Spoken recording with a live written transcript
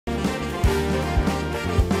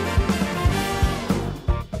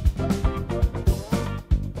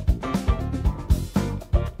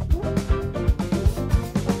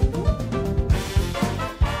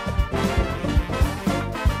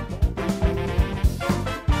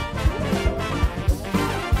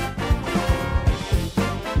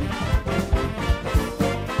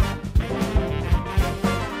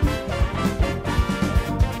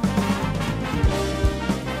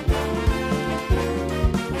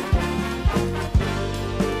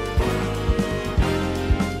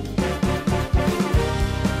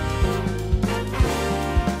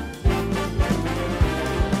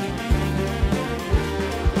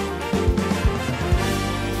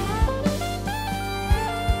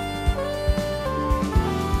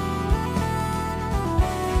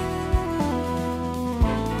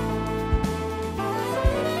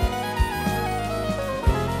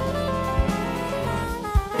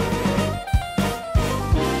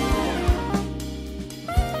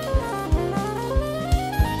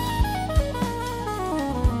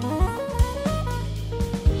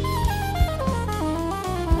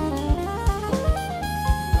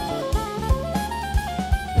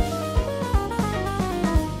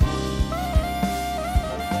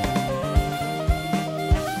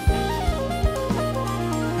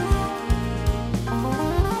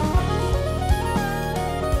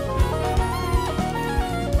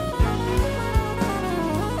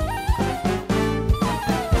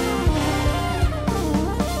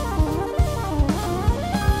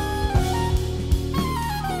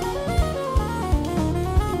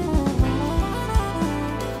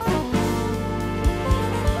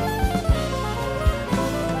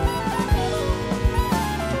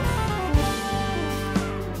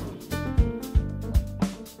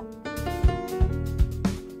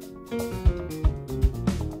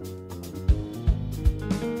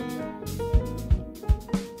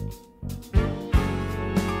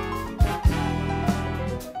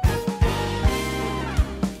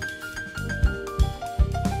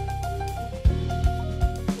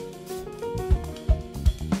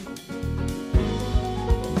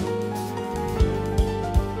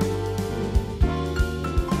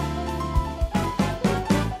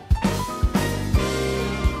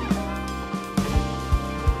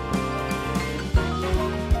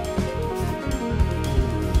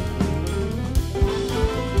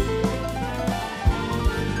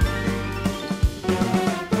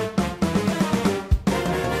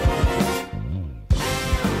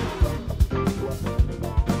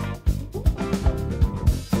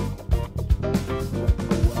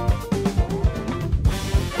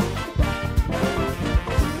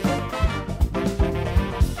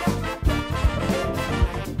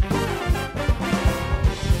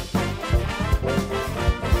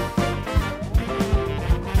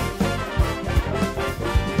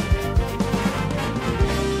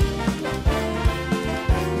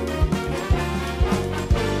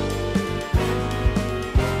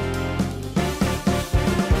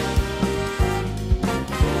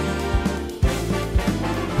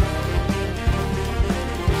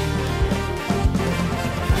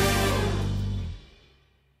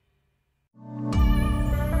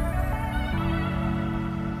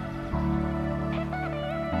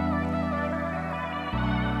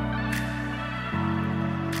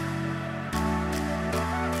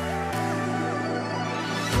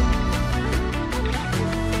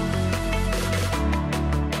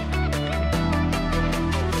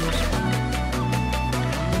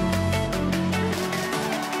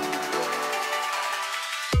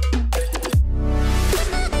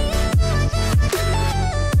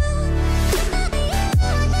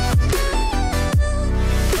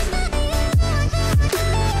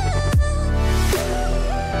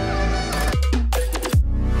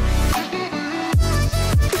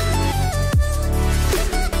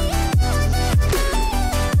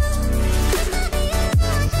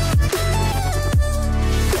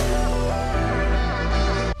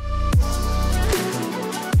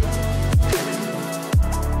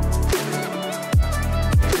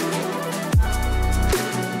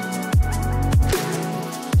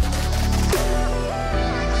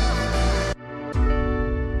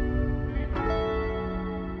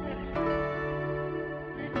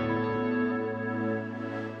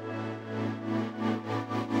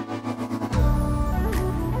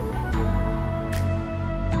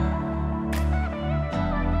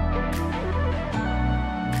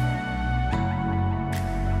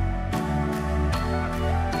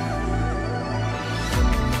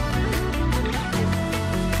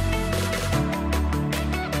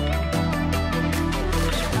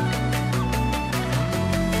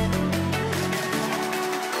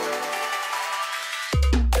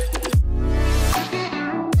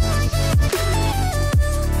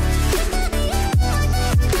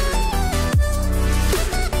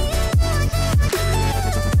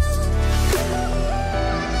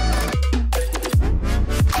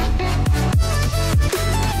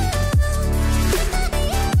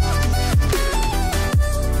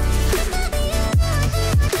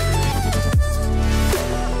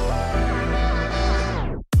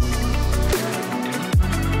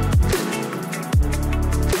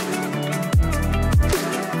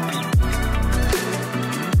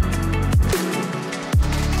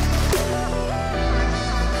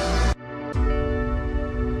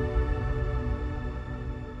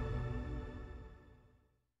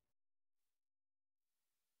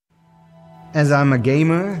As I'm a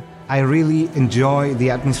gamer, I really enjoy the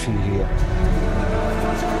atmosphere here.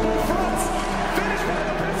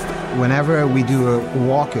 Whenever we do a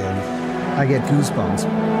walk-in, I get goosebumps.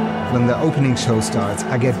 When the opening show starts,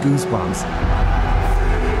 I get goosebumps.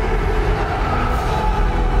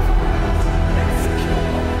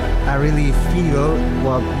 I really feel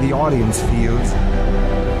what the audience feels.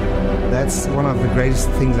 That's one of the greatest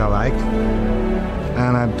things I like,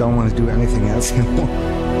 and I don't want to do anything else anymore.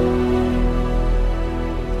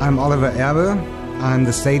 I'm Oliver Erbe. I'm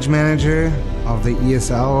the stage manager of the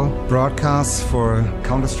ESL broadcasts for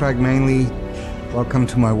Counter-Strike mainly. Welcome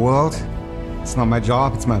to my world. It's not my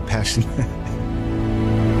job, it's my passion.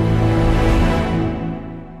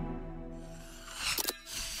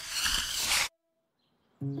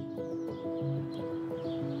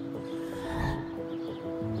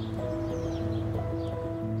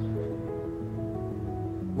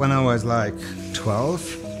 When I was like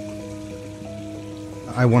 12,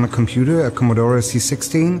 I won a computer, a Commodore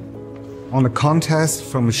C16, on a contest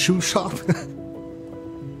from a shoe shop.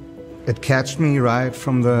 It catched me right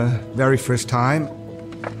from the very first time.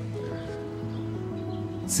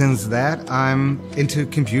 Since that, I'm into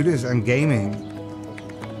computers and gaming.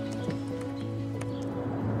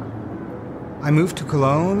 I moved to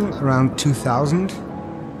Cologne around 2000.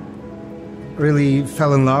 Really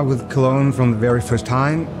fell in love with Cologne from the very first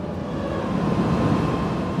time.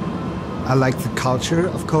 I like the culture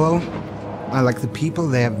of Cologne. I like the people.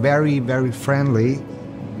 They are very, very friendly.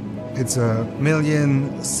 It's a 1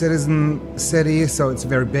 million citizen city, so it's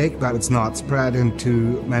very big, but it's not spread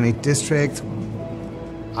into many districts.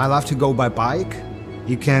 I love to go by bike.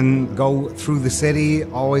 You can go through the city,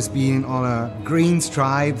 always being on a green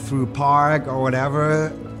stripe through a park or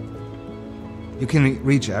whatever. You can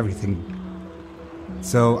reach everything.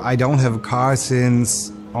 So I don't have a car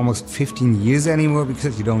since almost 15 years anymore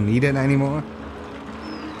because you don't need it anymore.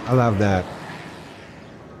 I love that.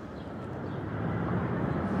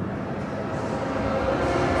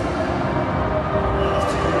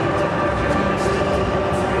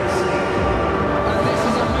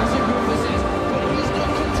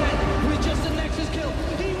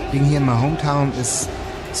 Being here in my hometown is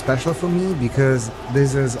special for me because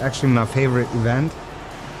this is actually my favorite event.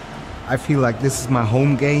 I feel like this is my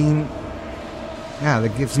home game. Yeah,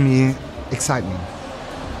 that gives me excitement.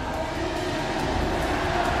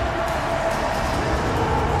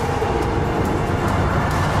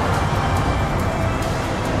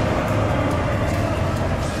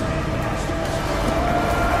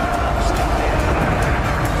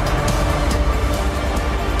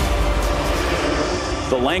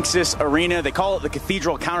 Lanxess Arena, they call it the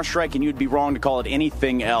Cathedral Counter-Strike, and you'd be wrong to call it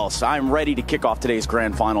anything else. I'm ready to kick off today's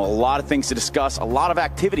grand final. A lot of things to discuss, a lot of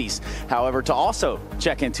activities, however, to also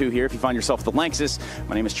check into here if you find yourself at the Lanxess.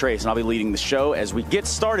 My name is Trace, and I'll be leading the show. As we get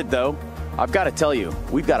started, though, I've got to tell you,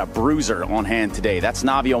 we've got a bruiser on hand today. That's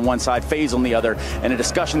Navi on one side, FaZe on the other, and a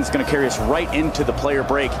discussion that's going to carry us right into the player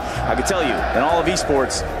break. I can tell you, in all of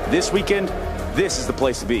esports, this weekend, this is the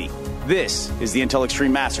place to be. This is the Intel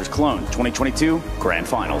Extreme Masters Cologne 2022 Grand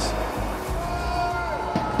Finals.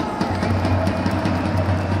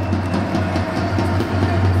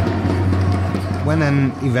 When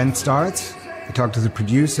an event starts, I talk to the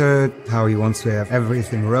producer, how he wants to have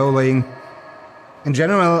everything rolling. In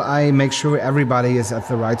general, I make sure everybody is at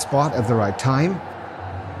the right spot at the right time.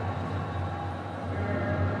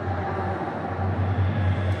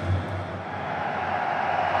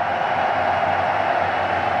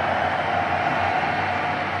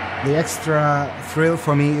 The extra thrill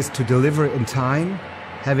for me is to deliver in time,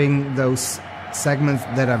 having those segments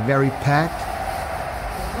that are very packed.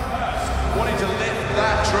 Wanting to lift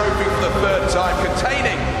that trophy for the third time,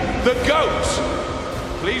 containing the GOAT.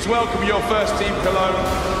 Please welcome your first team, Cologne.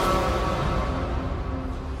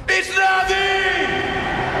 It's Navi!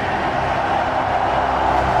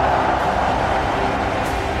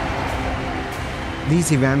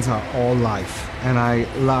 These events are all live, and I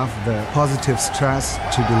love the positive stress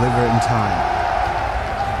to deliver in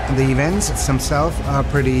time. The events themselves are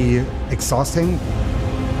pretty exhausting.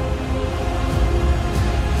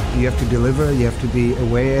 You have to deliver, you have to be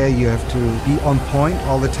aware, you have to be on point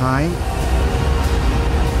all the time.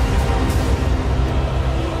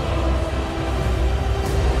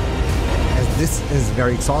 As this is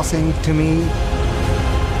very exhausting to me,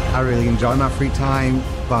 I really enjoy my free time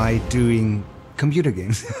by doing computer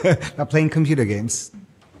games, by playing computer games.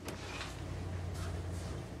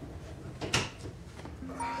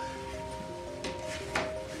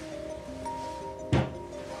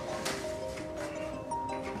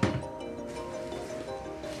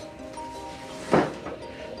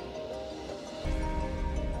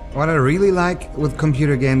 What I really like with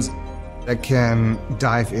computer games, I can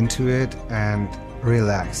dive into it and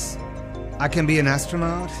relax. I can be an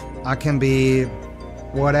astronaut, I can be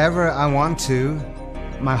whatever I want to.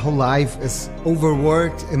 My whole life is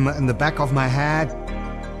overworked in the back of my head,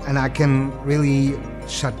 and I can really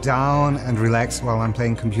shut down and relax while I'm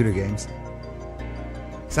playing computer games.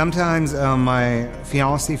 Sometimes my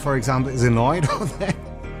fiancée, for example, is annoyed with that.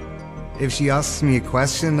 If she asks me a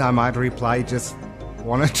question, I might reply just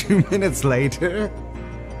 1 or 2 minutes later.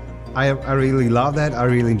 I really love that, I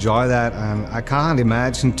really enjoy that, and I can't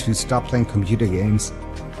imagine to stop playing computer games.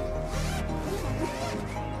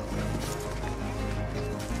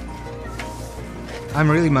 I'm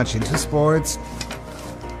really much into sports.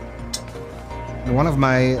 One of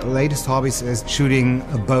my latest hobbies is shooting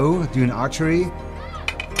a bow, doing archery.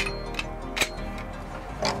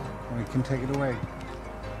 We can take it away.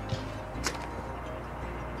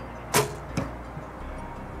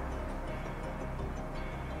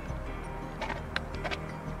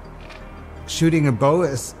 Shooting a bow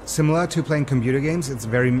is similar to playing computer games. It's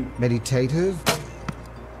very meditative.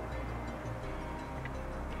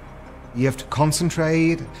 You have to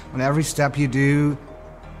concentrate on every step you do.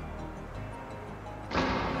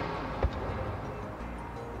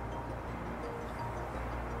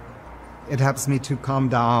 It helps me to calm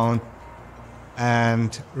down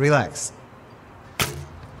and relax.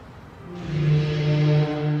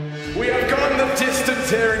 We have gone the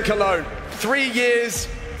distance here in Cologne. 3 years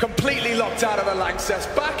completely locked out of the Lanxess,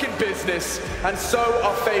 back in business, and so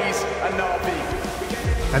are FaZe and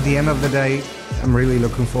Navi. At the end of the day, I'm really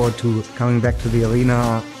looking forward to coming back to the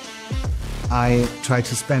arena. I try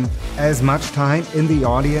to spend as much time in the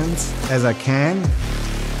audience as I can.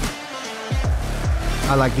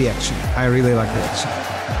 I like the action. I really like the action.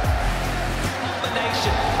 The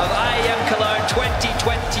combination of IEM Cologne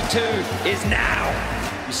 2022 is now.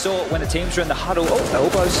 You saw it when the teams were in the huddle. Oh,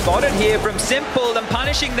 elbow spotted here from Simple and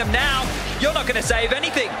punishing them now. You're not going to save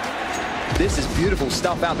anything. This is beautiful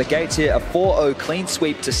stuff out the gates here. A 4-0 clean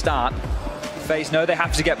sweep to start. FaZe know they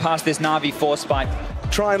have to get past this Na'Vi force spike.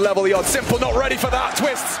 Try and level the odds. Simple not ready for that.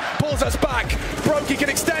 Twists, pulls us back. Brokey can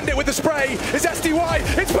extend it with the spray. It's SDY,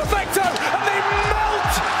 it's Perfecto, and they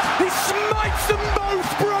melt! He smites them both,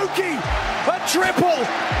 Brokey! A triple!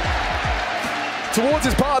 Towards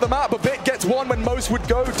his part of the map, but Bit gets one when most would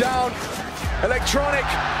go down. Electronic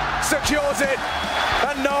secures it,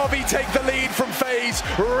 and Na'Vi take the lead from FaZe,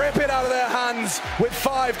 rip it out of their hands with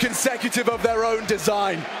 5 consecutive of their own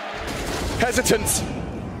design. Hesitance,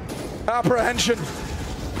 apprehension,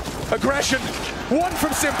 aggression, one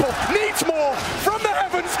from Simple, needs more, from the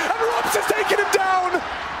heavens, and Robs has taken him down!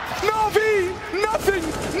 Na'Vi, nothing,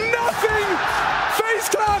 nothing! FaZe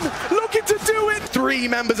Clan looking to do it! 3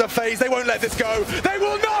 members of FaZe, they won't let this go. They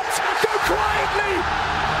will not go quietly!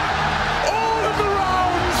 All of the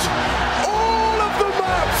rounds, all of the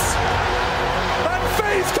maps, and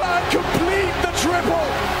FaZe Clan complete the triple!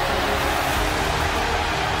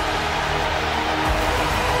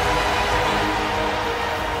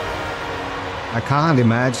 I can't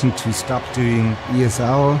imagine to stop doing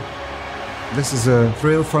ESL. This is a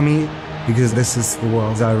thrill for me because this is the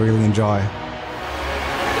world I really enjoy.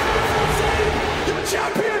 Your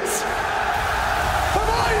champions of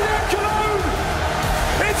IEM Cologne,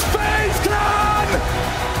 it's FaZe Clan!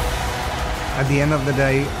 At the end of the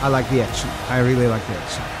day, I like the action. I really like the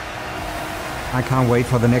action. I can't wait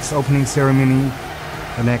for the next opening ceremony,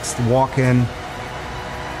 the next walk-in,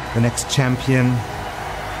 the next champion,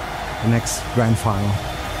 the next grand final.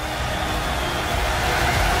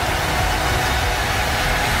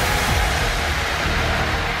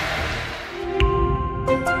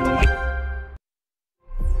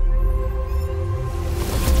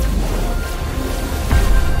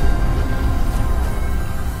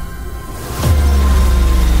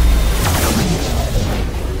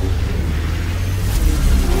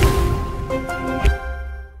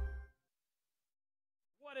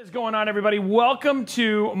 What is going on, everybody? Welcome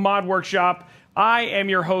to Mod Workshop. I am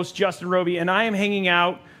your host, Justin Robey, and I am hanging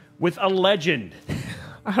out with a legend.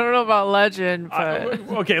 I don't know about legend, but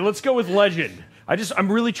Okay, let's go with legend.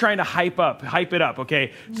 I'm really trying to hype it up,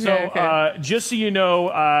 okay? So, okay. Just so you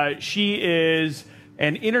know, she is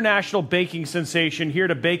an international baking sensation, here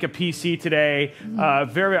to bake a PC today.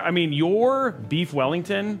 Your beef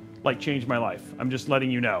Wellington, changed my life. I'm just letting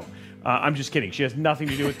you know. I'm just kidding. She has nothing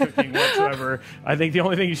to do with cooking whatsoever. I think the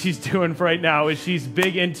only thing she's doing right now is she's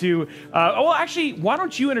big into... actually, why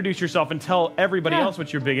don't you introduce yourself and tell everybody else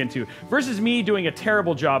what you're big into, versus me doing a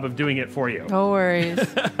terrible job of doing it for you. no worries.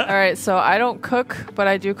 All right, so I don't cook, but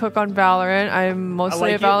I do cook on Valorant. I'm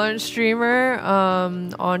mostly a Valorant streamer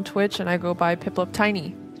on Twitch, and I go by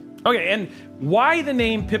PipLupTiny. Okay, and why the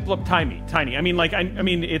name Piplup Tiny? I mean, like, I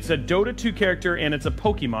mean, it's a Dota 2 character and it's a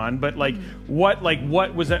Pokemon, but like, what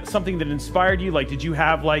was that something that inspired you? Like, did you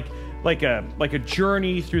have like a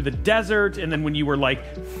journey through the desert, and then when you were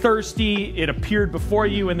like thirsty, it appeared before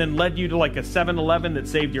you and then led you to like a 7-Eleven that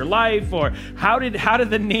saved your life? Or how did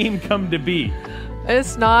the name come to be?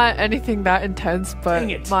 It's not anything that intense, but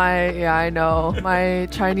Dang it. I know. My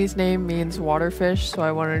Chinese name means waterfish, so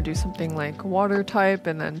I wanted to do something like water type,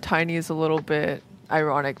 and then tiny is a little bit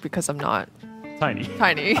ironic because I'm not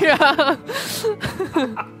Tiny. Yeah.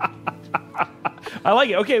 I like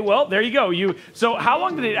it. Okay, well, there you go. So how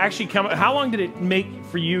long did it actually come? How long did it make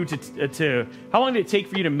for you how long did it take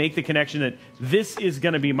for you to make the connection that this is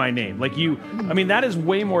going to be my name? Like I mean, that is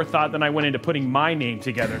way more thought than I went into putting my name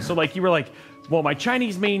together. So like you were like, well, my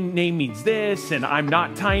Chinese name means this, and I'm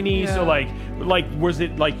not tiny. Yeah. So like was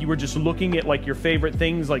it like you were just looking at like your favorite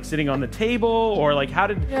things like sitting on the table, or like how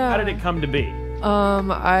did it come to be?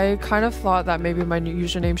 I kind of thought that maybe my new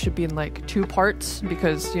username should be in like 2 parts,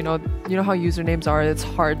 because you know how usernames are, it's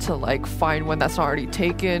hard to like find one that's not already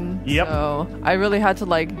taken. Yep. So I really had to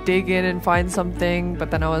like dig in and find something, but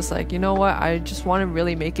then I was like, you know what, I just want to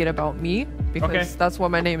really make it about me, because that's what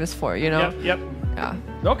my name is for, you know? Yep. Yeah.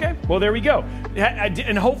 Okay, well, there we go.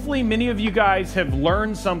 And hopefully many of you guys have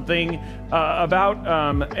learned something about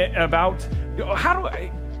how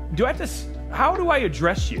do I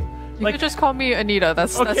address you? You could just call me Anita.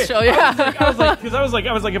 That's chill. Yeah. I was like,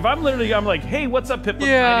 if I'm like, hey, what's up, Piplup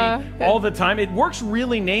Tiny, all the time. It works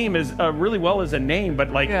really well as a name, but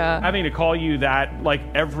like having to call you that like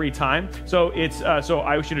every time. So it's so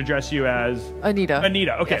I should address you as Anita.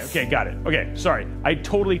 Anita. Okay, yes. Okay, got it. Okay, sorry, I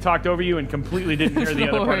totally talked over you and completely didn't hear the No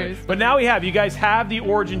other part. worries. But now you guys have the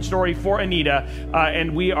origin story for Anita,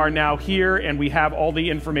 and we are now here, and we have all the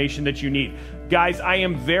information that you need, guys. I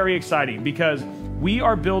am very excited because we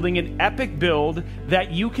are building an epic build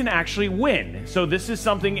that you can actually win. So this is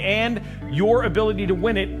something, and your ability to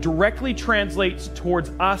win it directly translates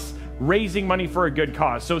towards us raising money for a good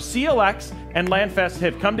cause. So CLX and LANFest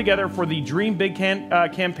have come together for the Dream Big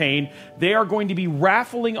campaign. They are going to be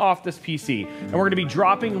raffling off this PC, and we're going to be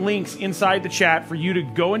dropping links inside the chat for you to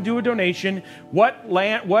go and do a donation. What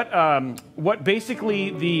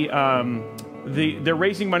basically they're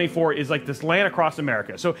raising money for is like this LAN across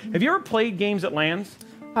America. So have you ever played games at LANs?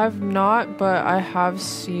 I've not, but I have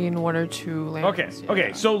seen 1 or 2 LANs.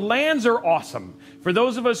 Okay. So LANs are awesome. For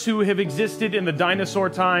those of us who have existed in the dinosaur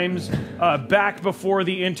times, back before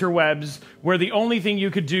the interwebs, where the only thing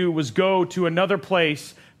you could do was go to another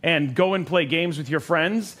place and go and play games with your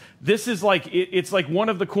friends, this is like, it's like one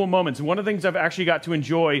of the cool moments. And one of the things I've actually got to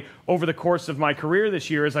enjoy over the course of my career this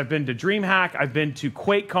year is I've been to DreamHack, I've been to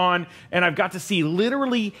QuakeCon, and I've got to see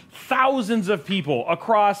literally thousands of people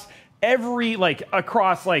across I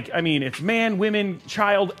mean, it's man, women,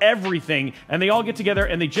 child, everything, and they all get together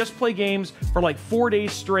and they just play games for like 4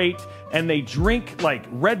 days straight, and they drink like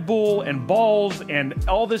Red Bull and balls and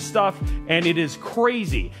all this stuff, and it is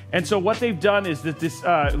crazy. And so what they've done is that this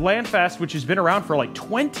LANFest, which has been around for like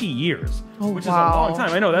 20 years, which is a long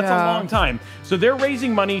time. I know, that's a long time. So they're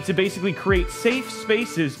raising money to basically create safe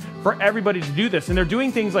spaces for everybody to do this, and they're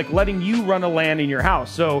doing things like letting you run a LAN in your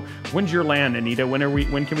house. So when's your LAN, Anita?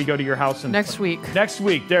 When can we go to your house? Next week. Next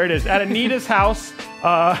week. There it is. At Anita's house.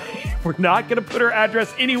 We're not going to put her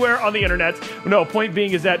address anywhere on the internet. No, point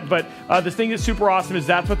being is that, but the thing that's super awesome is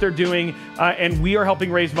that's what they're doing, and we are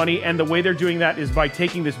helping raise money, and the way they're doing that is by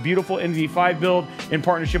taking this beautiful NV5 build in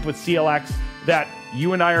partnership with CLX that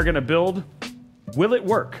you and I are going to build. Will it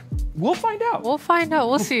work? We'll find out. We'll find out.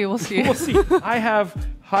 We'll see. We'll see. We'll see. I have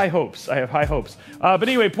high hopes. But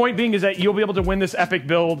anyway, point being is that you'll be able to win this epic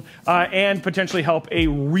build and potentially help a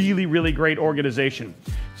really, really great organization.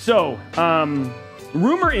 So,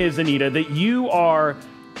 rumor is, Anita, that you are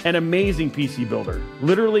an amazing PC builder.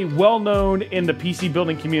 Literally well known in the PC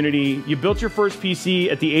building community. You built your first PC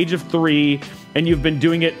at the age of 3, and you've been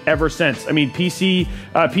doing it ever since. I mean,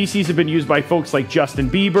 PCs have been used by folks like Justin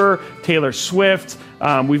Bieber, Taylor Swift.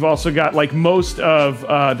 We've also got like most of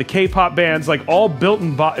the K-pop bands, like all built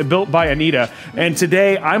by Anita. And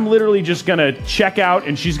today, I'm literally just gonna check out,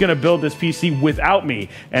 and she's gonna build this PC without me,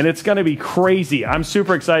 and it's gonna be crazy. I'm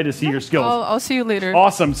super excited to see your skills. I'll see you later.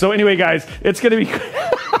 Awesome. So anyway, guys, it's gonna be.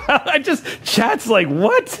 Chat's like,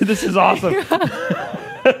 what? This is awesome.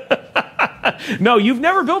 No, you've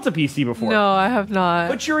never built a PC before. No, I have not.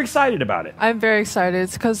 But you're excited about it. I'm very excited.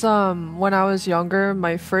 It's because when I was younger,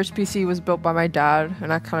 my first PC was built by my dad,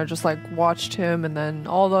 and I kind of just like watched him, and then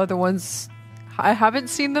all the other ones, I haven't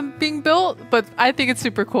seen them being built, but I think it's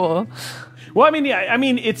super cool. Well, I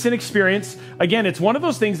mean, it's an experience. Again, it's one of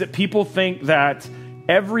those things that people think that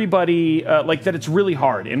everybody like that it's really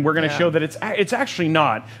hard, and we're going to show that it's actually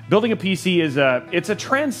not. Building a PC is it's a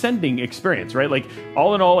transcending experience, right? Like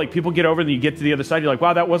all in all, like people get over and you get to the other side, you're like,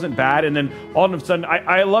 wow, that wasn't bad, and then all of a sudden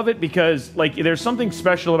I love it because like there's something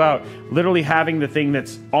special about literally having the thing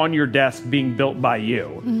that's on your desk being built by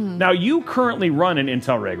you. Now you currently run an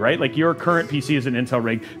Intel rig, right? Like your current PC is an Intel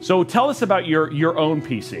rig. So tell us about your own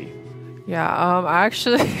PC. Yeah, I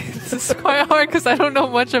actually this is quite hard because I don't know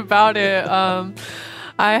much about it.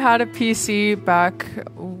 I had a PC back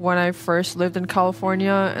when I first lived in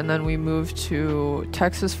California, and then we moved to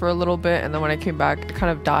Texas for a little bit, and then when I came back, it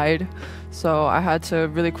kind of died. So I had to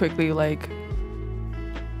really quickly like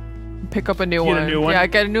pick up a new one. Yeah,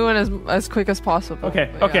 get a new one as quick as possible. Okay,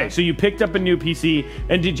 but, okay. yeah. So you picked up a new PC,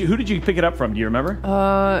 and who did you pick it up from? Do you remember?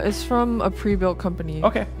 It's from a pre-built company.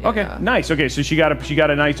 Okay, yeah. okay, nice. Okay, so she got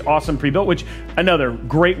a nice, awesome pre-built, which another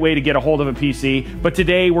great way to get a hold of a PC. But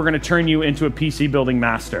today we're going to turn you into a PC building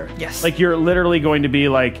master. Yes. Like you're literally going to be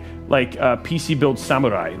like PC build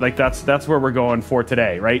samurai. Like that's where we're going for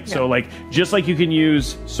today, right? Yeah. So like just like you can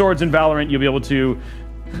use swords in Valorant, you'll be able to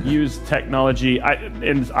use technology. I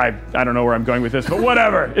don't know where I'm going with this, but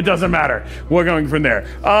whatever. It doesn't matter. We're going from there.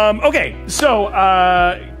 Okay, so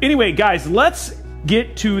anyway, guys, let's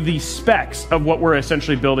get to the specs of what we're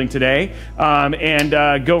essentially building today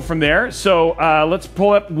and go from there. So let's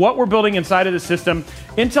pull up what we're building inside of the system.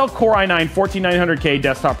 Intel Core i9 14900K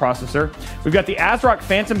desktop processor. We've got the ASRock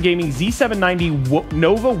Phantom Gaming Z790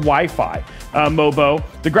 Nova Wi-Fi MOBO.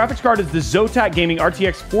 The graphics card is the Zotac Gaming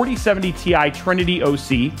RTX 4070 Ti Trinity OC.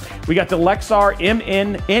 We got the Lexar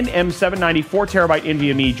NM790 4TB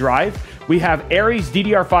NVMe drive. We have Ares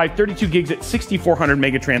DDR5 32 gigs at 6400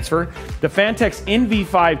 mega transfer. The Phanteks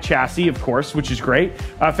NV5 chassis, of course, which is great.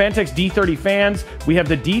 Phanteks D30 fans. We have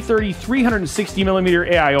the D30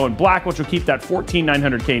 360mm AIO in black, which will keep that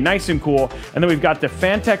 14900K nice and cool. And then we've got the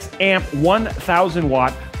Phanteks Amp 1000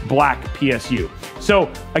 watt black PSU.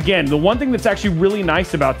 So again, the one thing that's actually really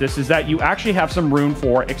nice about this is that you actually have some room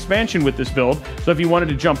for expansion with this build. So if you wanted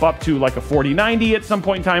to jump up to like a 4090 at some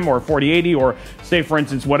point in time, or a 4080, or say for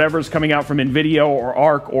instance whatever's coming out from NVIDIA or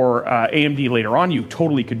ARC or AMD later on, you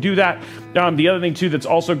totally could do that. The other thing too that's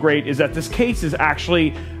also great is that this case is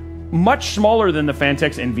actually much smaller than the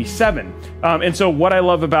Phanteks NV7. And so what I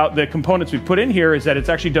love about the components we put in here is that it's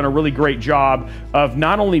actually done a really great job of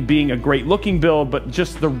not only being a great looking build, but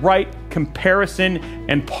just the right comparison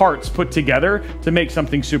and parts put together to make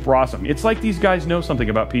something super awesome. It's like these guys know something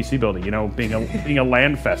about PC building, you know, being a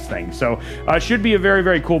LAN fest thing. So it should be a very,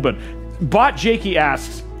 very cool build. Bot Jakey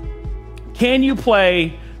asks, can you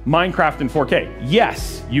play Minecraft in 4K?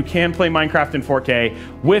 Yes, you can play Minecraft in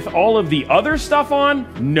 4K. With all of the other stuff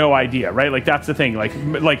on, no idea, right? Like that's the thing. Like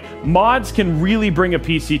mods can really bring a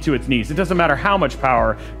PC to its knees. It doesn't matter how much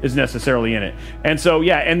power is necessarily in it. And so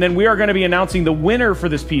yeah, and then we are going to be announcing the winner for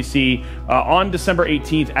this PC on December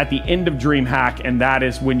 18th at the end of DreamHack, and that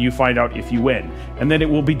is when you find out if you win. And then it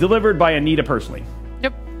will be delivered by Anita personally.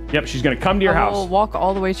 Yep, she's going to come to your house. We'll walk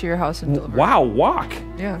all the way to your house and deliver. Wow, walk.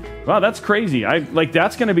 Yeah. Wow, that's crazy.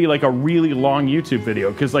 That's going to be like a really long YouTube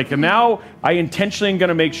video, because like now I intentionally am going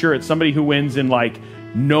to make sure it's somebody who wins in like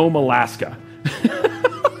Nome, Alaska.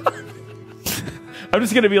 I'm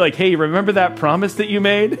just going to be like, hey, remember that promise that you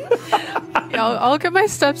made? Yeah, I'll get my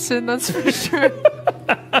steps in, that's for sure.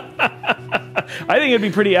 I think it'd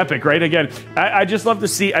be pretty epic, right? Again, I just love to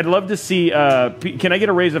see, I'd love to see, can I get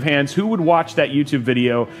a raise of hands? Who would watch that YouTube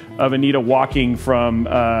video of Anita walking from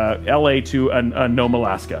LA to Nome,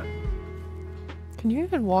 Alaska? Can you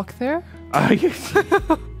even walk there?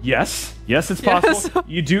 Yes, it's possible.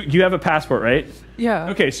 Yes. You have a passport, right? Yeah.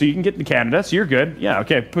 Okay, so you can get to Canada, so you're good. Yeah,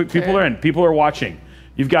 okay, people are in, people are watching.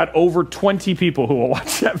 You've got over 20 people who will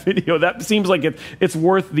watch that video. That seems like it's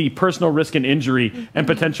worth the personal risk and injury and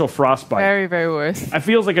potential frostbite. Very, very worth. It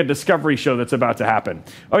feels like a Discovery show that's about to happen.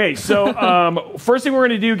 Okay, so first thing we're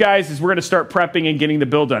going to do, guys, is we're going to start prepping and getting the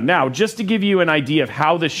build done. Now, just to give you an idea of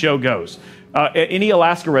how this show goes, any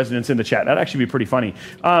Alaska residents in the chat, that'd actually be pretty funny.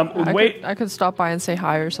 I could stop by and say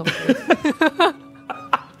hi or something.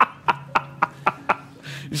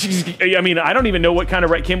 I mean, I don't even know what kind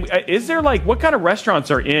of is there like what kind of restaurants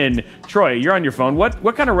are in Troy? You're on your phone.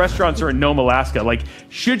 What kind of restaurants are in Nome, Alaska? Like,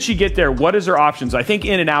 should she get there? What is her options? I think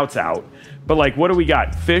In-N-Out's out, but like, what do we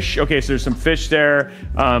got? Fish. Okay, so there's some fish there.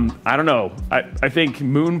 I don't know. I think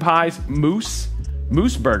moon pies, moose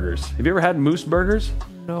burgers. Have you ever had moose burgers?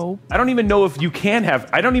 Nope. I don't even know if you can have.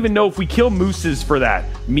 I don't even know if we kill mooses for that.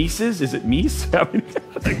 Mises? Is it meese?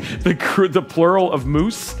 The plural of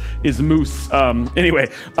moose is moose.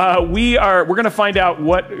 Anyway, we're gonna find out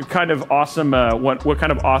what kind of awesome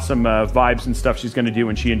vibes and stuff she's gonna do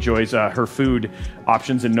when she enjoys her food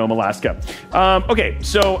options in Nome, Alaska. Okay,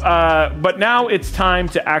 so but now it's time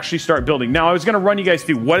to actually start building. Now I was gonna run you guys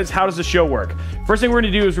through how does the show work. First thing we're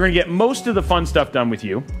gonna do is we're gonna get most of the fun stuff done with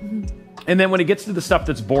you. And then when it gets to the stuff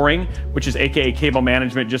that's boring, which is AKA cable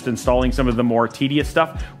management, just installing some of the more tedious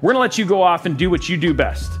stuff, we're going to let you go off and do what you do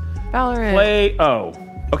best. Valorant.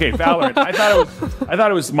 Okay, Valorant. I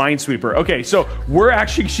thought it was Minesweeper. Okay, so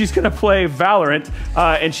she's going to play Valorant,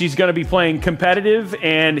 and she's going to be playing competitive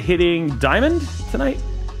and hitting Diamond tonight.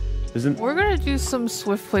 We're gonna do some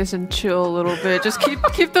swift plays and chill a little bit. Just keep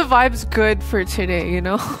the vibes good for today, you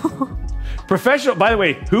know? Professional, by the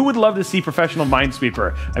way, who would love to see professional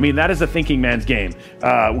Minesweeper? I mean, that is a thinking man's game.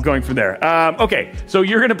 We're going from there. Okay, so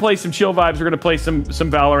you're going to play some chill vibes. We're going to play some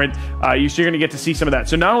Valorant. You're going to get to see some of that.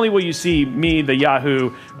 So not only will you see me, the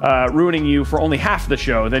Yahoo, ruining you for only half the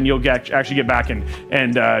show, then you'll actually get back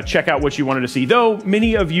and check out what you wanted to see. Though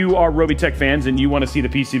many of you are Robeytech fans and you want to see the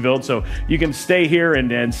PC build, so you can stay here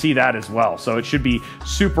and see that as well. So it should be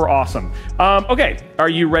super awesome. Okay, are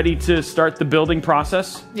you ready to start the building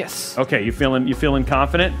process? Yes. Okay, you feeling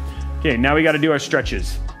confident? Okay, now we got to do our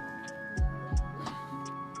stretches.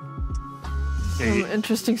 Some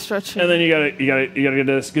interesting stretching. And then you gotta get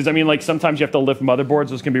this, because I mean, like, sometimes you have to lift motherboards.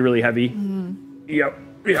 Those can be really heavy. Yep.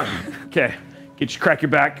 Yeah. Okay. Crack your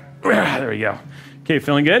back. There we go. Okay,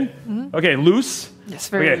 feeling good? Okay, loose. Yes,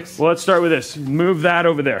 very loose. Well, let's start with this. Move that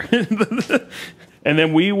over there, and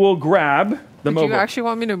then we will grab the Mobo. Do you actually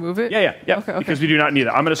want me to move it? Yeah. Okay. Because we do not need it.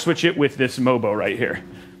 I'm gonna switch it with this Mobo right here.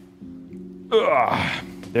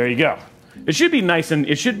 There you go. It should be nice, and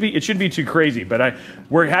it shouldn't be too crazy, but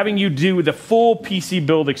we're having you do the full PC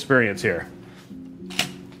build experience here.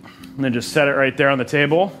 And then just set it right there on the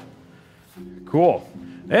table. Cool.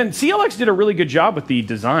 And CLX did a really good job with the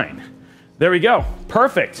design. There we go.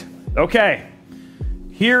 Perfect. Okay.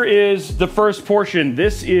 Here is the first portion.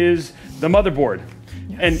 This is the motherboard.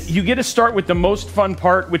 Yes. And you get to start with the most fun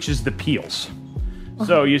part, which is the peels.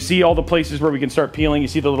 So you see all the places where we can start peeling. You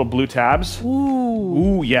see the little blue tabs?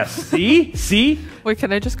 Ooh, yes. See? See? Wait,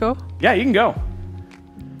 can I just go? Yeah, you can go.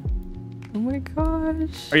 Oh my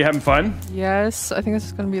gosh. Are you having fun? Yes, I think this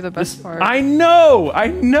is going to be the best part. I know.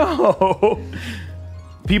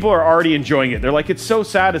 People are already enjoying it. They're like, it's so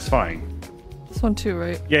satisfying. This one too,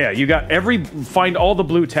 right? Yeah, you got find all the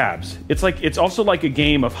blue tabs. It's also like a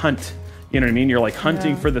game of hunt. You know what I mean? You're like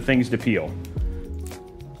hunting for the things to peel.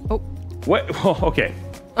 What? Oh, okay.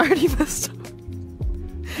 I already messed up.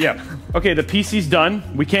 Yeah. Okay, the PC's done.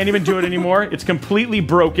 We can't even do it anymore. It's completely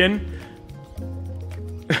broken.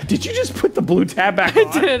 Did you just put the blue tab back on?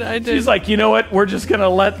 I did. She's like, you know what? We're just going to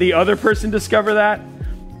let the other person discover that.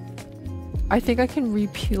 I think I can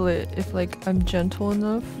re-peel it if, like, I'm gentle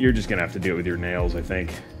enough. You're just going to have to do it with your nails, I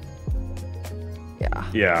think. Yeah.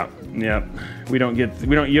 Yeah. You don't get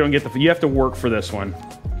you have to work for this one.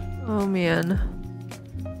 Oh, man.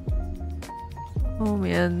 Oh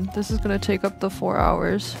man, this is gonna take up the 4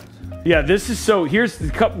 hours. Yeah, this is so. Here's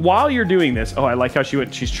the cup. While you're doing this, I like how she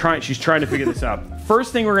went. She's trying to figure this out.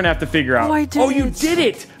 First thing we're gonna have to figure out. Oh, I did. Oh, you did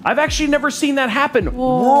it! I've actually never seen that happen.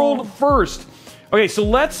 Whoa. World first. Okay, so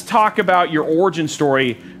let's talk about your origin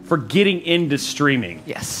story for getting into streaming.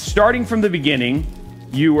 Yes. Starting from the beginning,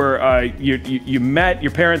 you were you met,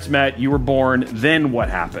 your parents met, you were born. Then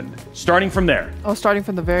what happened? Starting from there. Oh, starting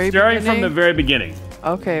from the very beginning. Starting from the very beginning.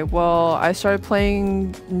 Okay, well, I started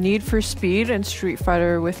playing Need for Speed and Street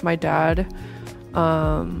Fighter with my dad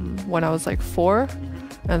when I was like 4.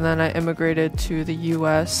 And then I immigrated to the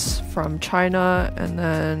US from China. And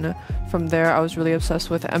then from there, I was really obsessed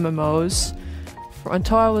with MMOs.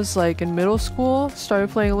 Until I was like in middle school, started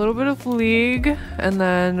playing a little bit of League. And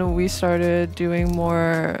then we started doing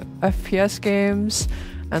more FPS games.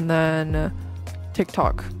 And then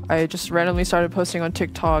TikTok. I just randomly started posting on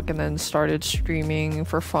TikTok and then started streaming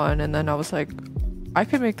for fun, and then I was like, I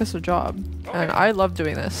could make this a job. Okay. And I love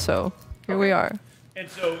doing this, so here we are. And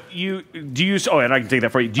so and I can take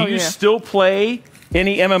that for you. Do you still play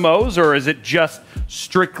any MMOs, or is it just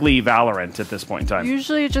strictly Valorant at this point in time?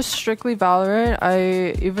 Usually just strictly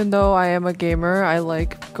Valorant. Even though I am a gamer, I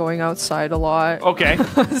like going outside a lot. Okay.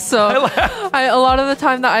 So a lot of the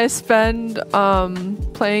time that I spend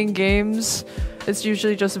playing games, It's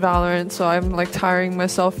usually just Valorant, so I'm like tiring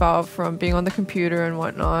myself out from being on the computer and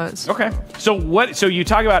whatnot. So. Okay. So you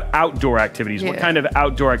talk about outdoor activities. What kind of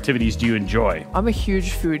outdoor activities do you enjoy? I'm a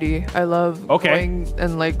huge foodie. I love going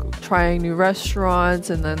and like trying new restaurants,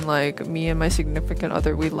 and then like me and my significant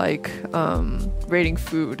other, we like rating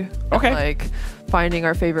food. Okay. And, like finding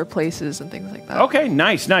our favorite places and things like that. Okay,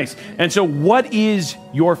 nice. And so what is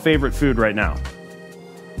your favorite food right now?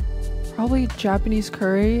 Probably Japanese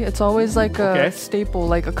curry. It's always like a staple,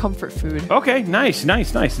 like a comfort food. Okay, nice.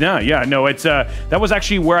 Yeah, no, it's that was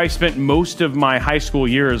actually where I spent most of my high school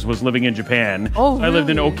years, was living in Japan. Oh, really? I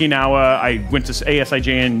lived in Okinawa. I went to ASIJ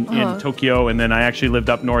in Tokyo, and then I actually lived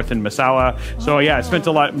up north in Misawa. So yeah, I spent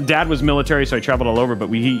a lot. Dad was military, so I traveled all over, but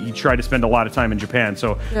he tried to spend a lot of time in Japan.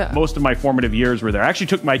 So most of my formative years were there. I actually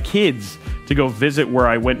took my kids to go visit where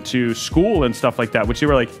I went to school and stuff like that, which they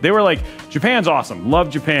were like, Japan's awesome.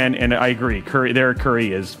 Love Japan, and I agree. Their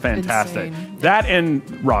curry is fantastic. Insane. That and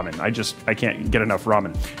ramen. I can't get enough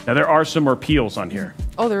ramen. Now there are some more peels on here.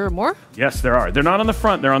 Oh, there are more? Yes, there are. They're not on the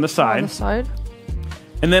front, they're on the side. On the side?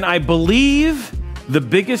 And then I believe the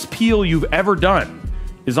biggest peel you've ever done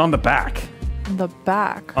is on the back. On the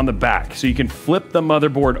back? On the back. So you can flip the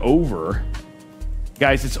motherboard over.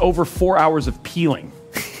 Guys, it's over 4 hours of peeling.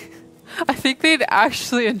 I think they'd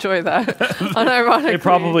actually enjoy that, unironically. They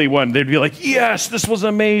probably wouldn't. They'd be like, yes, this was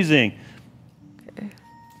amazing. Okay.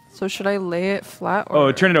 So should I lay it flat?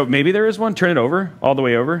 Or? Turn it over. Maybe there is one. Turn it over. All the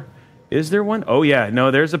way over. Is there one? Oh, yeah.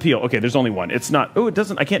 No, there's a peel. Okay, there's only one. It's not. Oh, it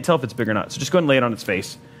doesn't. I can't tell if it's big or not. So just go ahead and lay it on its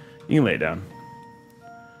face. You can lay it down.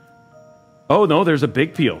 Oh, no, there's a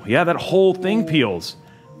big peel. Yeah, that whole thing peels.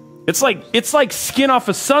 It's like skin off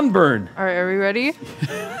a sunburn. All right, are we ready?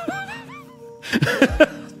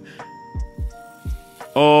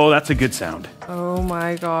 Oh, that's a good sound. Oh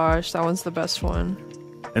my gosh, that one's the best one.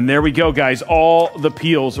 And there we go, guys. All the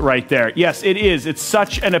peels right there. Yes, it is. It's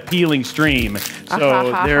such an appealing stream.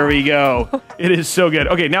 So there we go. It is so good.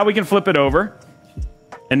 Okay, now we can flip it over.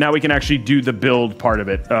 And now we can actually do the build part of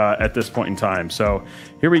it at this point in time. So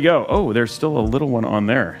here we go. Oh, there's still a little one on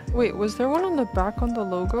there. Wait, was there one on the back on the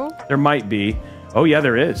logo? There might be. Oh, yeah,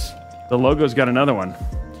 there is. The logo's got another one.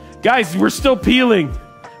 Guys, we're still peeling.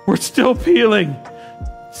 We're still peeling.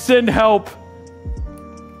 Send help.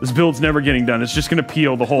 This build's never getting done. It's just going to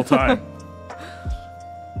peel the whole time.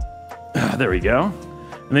 There we go.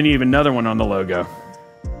 And then you have another one on the logo.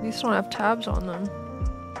 These don't have tabs on them.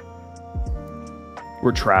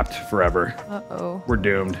 We're trapped forever. Uh-oh. We're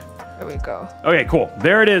doomed. There we go. Okay, cool.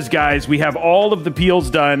 There it is, guys. We have all of the peels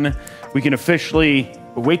done. We can officially...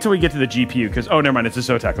 Wait till we get to the GPU, because... Oh, never mind. It's a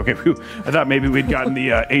Zotac. Okay, whew. I thought maybe we'd gotten the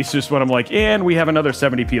Asus one. I'm like, and we have another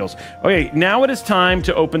 70 peels. Okay, now it is time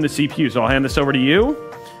to open the CPU. So I'll hand this over to you.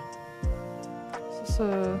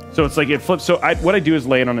 So it's like it flips. So what I do is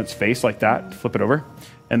lay it on its face like that, flip it over,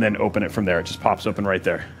 and then open it from there. It just pops open right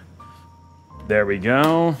there. There we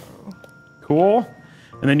go. Cool.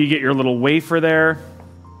 And then you get your little wafer there.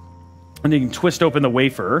 And you can twist open the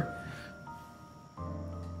wafer.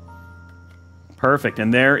 Perfect.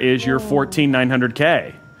 And there is your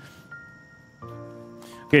 14900K.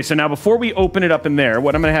 Okay, so now before we open it up in there,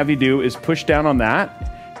 what I'm going to have you do is push down on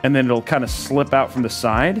that, and then it'll kind of slip out from the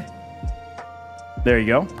side. There you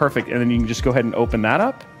go. Perfect. And then you can just go ahead and open that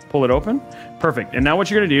up. Pull it open. Perfect. And now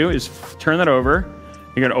what you're going to do is turn that over.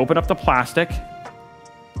 You're going to open up the plastic.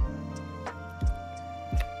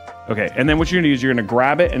 Okay, and then what you're going to do is you're going to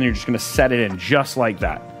grab it, and you're just going to set it in just like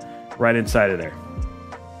that. Right inside of there.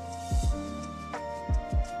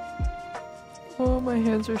 Oh, my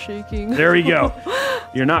hands are shaking. There we go.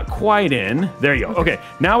 You're not quite in. There you go. Okay,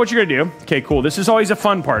 now what you're going to do, okay, cool. This is always a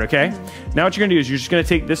fun part, okay? Now what you're going to do is you're just going to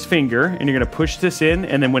take this finger and you're going to push this in,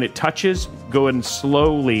 and then when it touches, go ahead and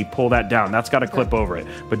slowly pull that down. That's got to clip over it,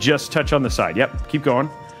 but just touch on the side. Yep, keep going.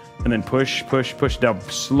 And then push, push, push down.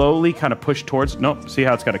 Slowly kind of push towards, nope, see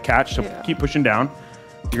how it's got to catch? So keep pushing down.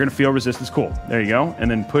 You're going to feel resistance. Cool. There you go.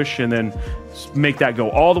 And then push, and then make that go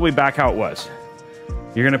all the way back how it was.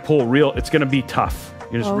 You're going to pull real, it's going to be tough.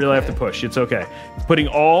 You just really have to push. It's okay. It's putting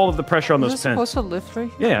all of the pressure on those pins. Is it supposed to lift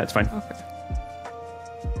right here? Yeah, it's fine. Okay.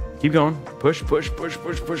 Keep going. Push, push, push,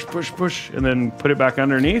 push, push, push, push. And then put it back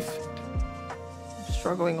underneath. I'm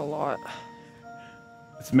struggling a lot.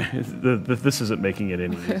 This isn't making it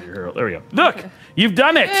any easier. There we go. Look, you've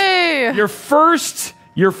done it. Hey! Your first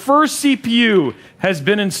Your first CPU has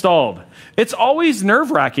been installed. It's always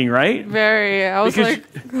nerve-wracking, right? Very. I was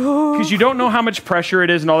Because you don't know how much pressure it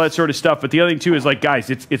is and all that sort of stuff. But the other thing, too, is like, guys,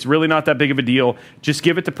 it's really not that big of a deal. Just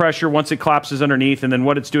give it the pressure once it collapses underneath. And then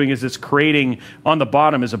what it's doing is it's creating on the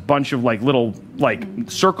bottom is a bunch of like little like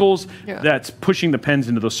circles that's pushing the pens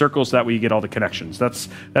into those circles. That way you get all the connections. That's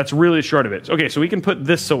really the short of it. Okay, so we can put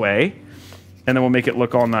this away. And then we'll make it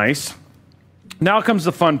look all nice. Now comes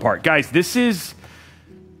the fun part. Guys,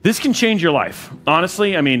 this can change your life.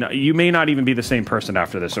 Honestly, I mean, you may not even be the same person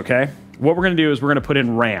after this, okay? What we're going to do is we're going to put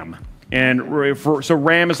in RAM. And so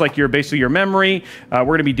RAM is like basically your memory. We're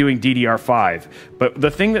going to be doing DDR5. But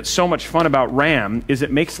the thing that's so much fun about RAM is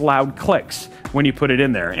it makes loud clicks when you put it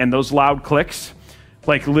in there. And those loud clicks,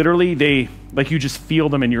 like literally, you just feel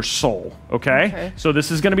them in your soul, okay? So this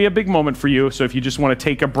is going to be a big moment for you. So if you just want to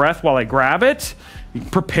take a breath while I grab it, you can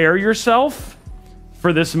prepare yourself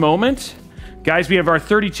for this moment. Guys, we have our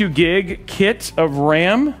 32 gig kit of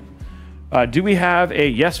RAM. Do we have a...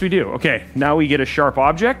 Yes, we do. Okay, now we get a sharp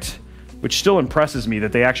object, which still impresses me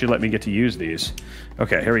that they actually let me get to use these.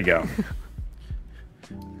 Okay, here we go.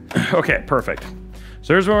 Okay, perfect.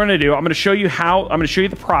 So here's what we're going to do. I'm going to show you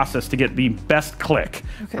the process to get the best click,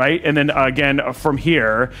 right? And then again, from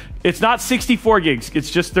here, it's not 64 gigs, it's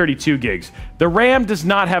just 32 gigs. The RAM does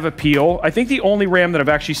not have a peel. I think the only RAM that I've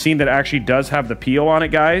actually seen that actually does have the peel on it,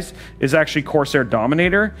 guys, is actually Corsair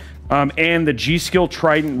Dominator. And the G-Skill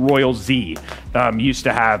Trident Royal Z used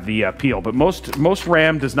to have the peel, but most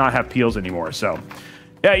RAM does not have peels anymore, so...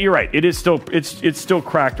 Yeah, you're right. It is still it's still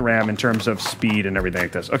cracked RAM in terms of speed and everything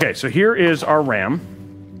like this. Okay, so here is our RAM.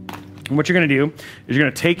 And what you're going to do is you're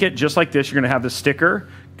going to take it just like this. You're going to have the sticker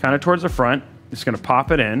kind of towards the front. It's going to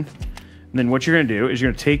pop it in. And then what you're going to do is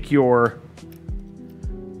you're going to take your...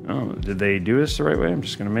 Oh, did they do this the right way? I'm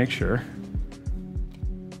just going to make sure.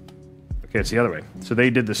 Okay, it's the other way. So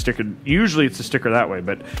they did the sticker. Usually it's the sticker that way,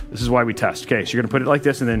 but this is why we test. Okay, so you're going to put it like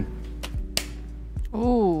this and then...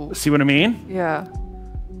 Ooh. See what I mean? Yeah.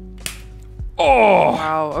 Oh!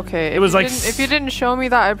 Wow. Okay. It was like if you didn't show me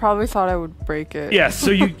that, I probably thought I would break it. Yeah.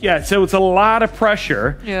 So so it's a lot of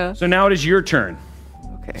pressure. Yeah. So now it is your turn.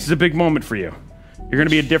 Okay. This is a big moment for you. You're going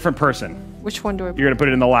to be a different person. Which one do I? You're going to put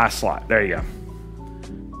it in the last slot. There you go.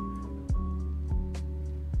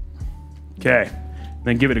 Okay.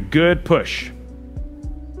 Then give it a good push.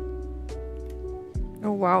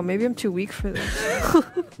 Oh wow. Maybe I'm too weak for this.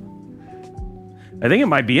 I think it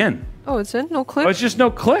might be in. Oh, it's in. No click. Oh, it's just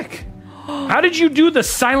no click. How did you do the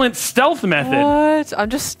silent stealth method? What? I'm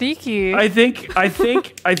just sneaky. I think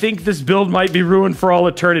this build might be ruined for all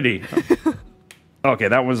eternity. Okay,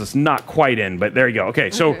 that was not quite in, but there you go.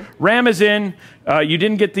 Okay, so RAM is in. You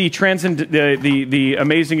didn't get the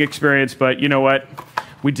amazing experience, but you know what?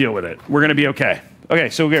 We deal with it. We're gonna be okay. Okay,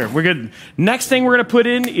 so we're good. Next thing we're gonna put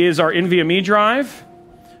in is our NVMe drive.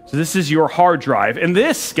 So this is your hard drive, and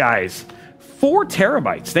this, guys. 4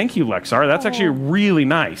 terabytes. Thank you, Lexar. That's actually really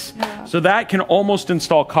nice. Yeah. So that can almost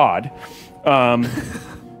install COD.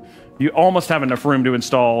 You almost have enough room to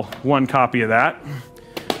install 1 copy of that.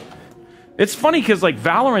 It's funny because like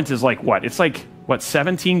Valorant is like what? It's like what,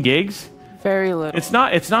 17 gigs? Very little. It's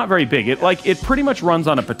not very big. It pretty much runs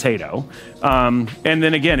on a potato. And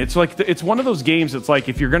then again, it's like it's one of those games. It's like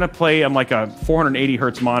if you're gonna play on like a 480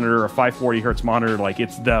 hertz monitor or a 540 hertz monitor, like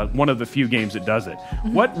it's one of the few games that does it.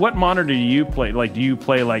 Mm-hmm. What monitor do you play? Like, do you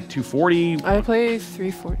play like 240? I play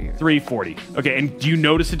 340. 340. Okay, and do you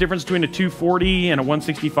notice a difference between a 240 and a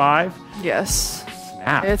 165? Yes.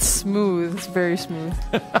 Snap. It's smooth. It's very smooth.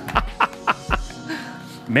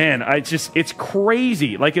 Man, it's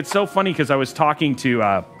crazy. Like, it's so funny because I was talking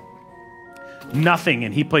to Nothing,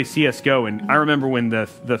 and he plays CS:GO, and I remember when the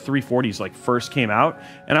 340s like first came out,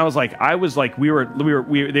 and I was like,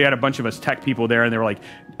 they had a bunch of us tech people there, and they were like,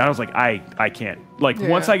 I was like, I can't. Like,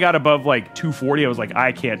 once I got above like 240, I was like,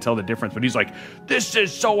 I can't tell the difference. But he's like, this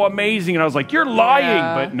is so amazing, and I was like, you're lying.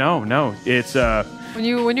 Yeah. But no, it's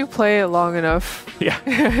when you play it long enough,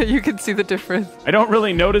 you can see the difference. I don't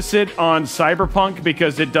really notice it on Cyberpunk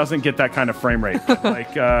because it doesn't get that kind of frame rate.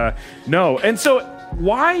 Like, no. And so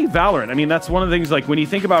why Valorant? I mean, that's one of the things, like, when you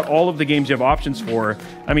think about all of the games you have options for,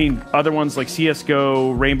 I mean, other ones like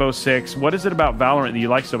CSGO, Rainbow Six, what is it about Valorant that you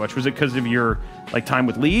like so much? Was it because of your, like, time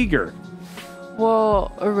with League, or?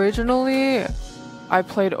 Well, originally, I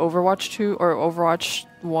played Overwatch 2 or Overwatch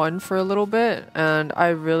 1 for a little bit, and I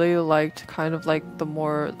really liked kind of like the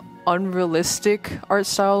more unrealistic art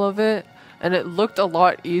style of it, and it looked a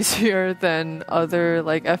lot easier than other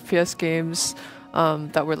like FPS games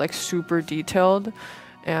that were like super detailed.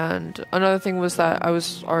 And another thing was that I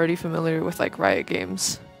was already familiar with like Riot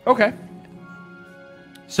Games. Okay.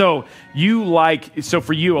 So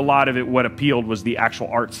for you, a lot of it, what appealed was the actual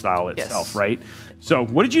art style itself, right? So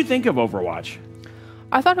what did you think of Overwatch?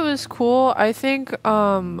 I thought it was cool. I think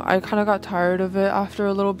I kind of got tired of it after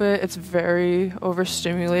a little bit. It's very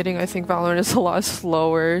overstimulating. I think Valorant is a lot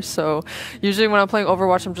slower. So usually when I'm playing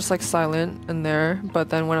Overwatch, I'm just like silent in there. But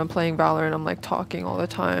then when I'm playing Valorant, I'm like talking all the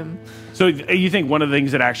time. So you think one of the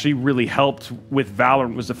things that actually really helped with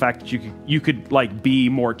Valorant was the fact that you could like be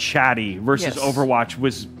more chatty versus Overwatch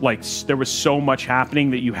was like there was so much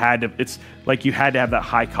happening that you had to have that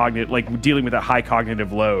high cognitive, like dealing with that high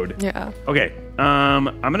cognitive load. Yeah. Okay.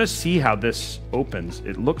 I'm gonna see how this opens.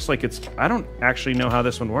 It looks like I don't actually know how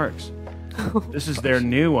this one works. This is their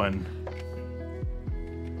new one.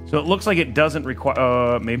 So it looks like it doesn't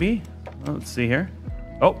require, maybe? Oh, let's see here.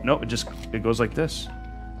 Oh, no, it goes like this.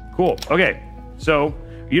 Cool. Okay, so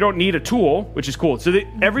you don't need a tool, which is cool. So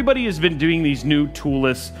everybody has been doing these new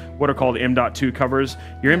toolless, what are called M.2 covers.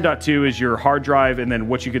 Your M.2 is your hard drive, and then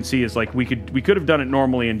what you can see is like we could have done it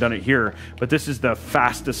normally and done it here, but this is the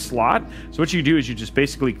fastest slot. So what you do is you just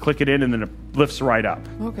basically click it in, and then it lifts right up.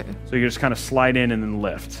 Okay. So you just kind of slide in and then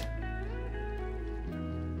lift.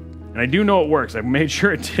 And I do know it works. I made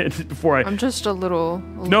sure it did before I... I'm just a little...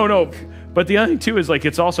 No. But the other thing, too, is like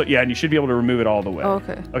it's also... Yeah, and you should be able to remove it all the way. Oh,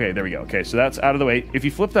 okay. Okay, there we go. Okay, so that's out of the way. If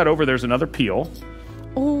you flip that over, there's another peel.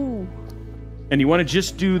 Oh. And you want to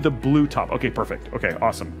just do the blue top. Okay, perfect. Okay,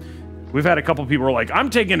 awesome. We've had a couple of people who are like, I'm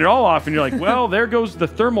taking it all off. And you're like, well, there goes the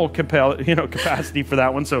thermal capacity for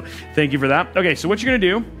that one. So thank you for that. Okay, so what you're going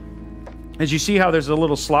to do... As you see how there's a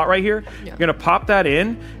little slot right here, you're gonna pop that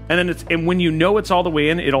in, and then when you know it's all the way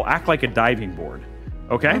in, it'll act like a diving board.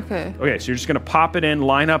 Okay? Okay, so you're just gonna pop it in,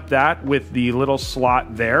 line up that with the little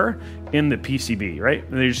slot there in the PCB, right?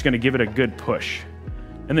 And then you're just gonna give it a good push.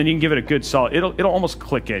 And then you can give it a good solid, it'll almost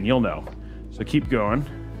click in, you'll know. So keep going.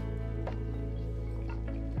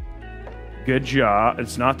 Good job.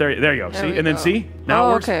 It's not there. There you go. See? And then see? Now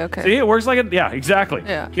it works. Okay. See, it works like it. Yeah, exactly.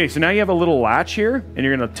 Yeah. Okay, so now you have a little latch here, and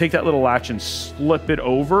you're going to take that little latch and slip it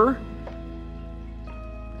over.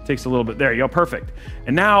 It takes a little bit. There you go. Perfect.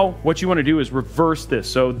 And now what you want to do is reverse this.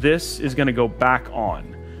 So this is going to go back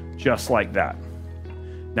on, just like that.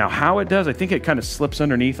 Now, how it does, I think it kind of slips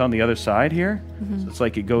underneath on the other side here. So it's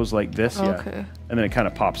like it goes like this. Okay. And then it kind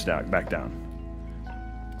of pops back down.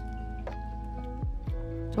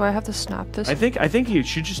 Do I have to snap this? I think you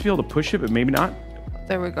should just be able to push it, but maybe not.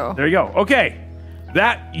 There we go. There you go. Okay.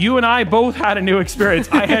 That you and I both had a new experience.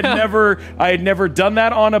 I had never done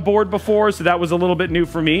that on a board before, so that was a little bit new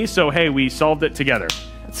for me. So hey, we solved it together.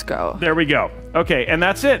 Let's go. There we go. Okay, and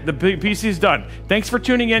that's it. The PC is done. Thanks for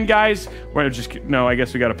tuning in, guys. I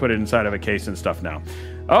guess we got to put it inside of a case and stuff now.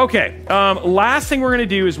 Okay, last thing we're going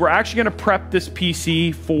to do is we're actually going to prep this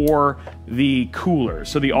PC for the cooler,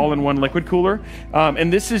 so the all-in-one liquid cooler.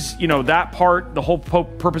 And this is, that part, the whole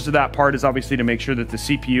purpose of that part is obviously to make sure that the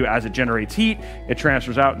CPU, as it generates heat, it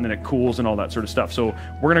transfers out and then it cools and all that sort of stuff. So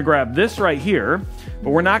we're going to grab this right here,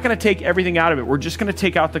 but we're not going to take everything out of it. We're just going to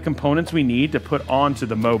take out the components we need to put onto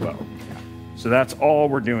the Mobo. So that's all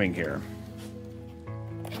we're doing here.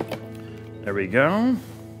 There we go.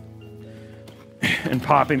 And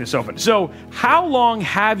popping this open. So how long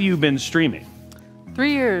have you been streaming?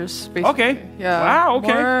 3 years, basically. Okay. Yeah. Wow,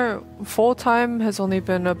 okay. More full-time has only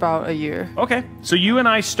been about a year. Okay. So you and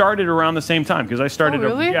I started around the same time, because I started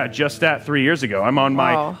just at 3 years ago. I'm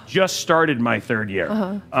on just started my third year.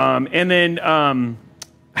 And then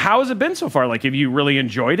how has it been so far? Like, have you really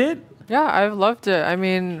enjoyed it? Yeah, I've loved it. I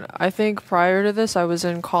mean, I think prior to this, I was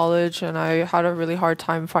in college and I had a really hard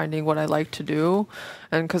time finding what I like to do.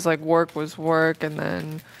 And because work was work, and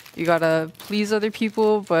then you gotta please other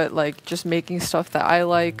people, but just making stuff that I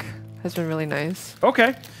like has been really nice.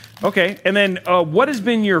 Okay. And then what has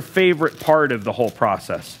been your favorite part of the whole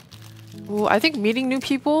process? Ooh, I think meeting new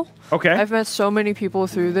people. Okay. I've met so many people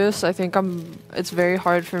through this. I think it's very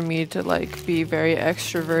hard for me to be very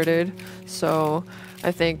extroverted. So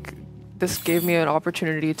I think this gave me an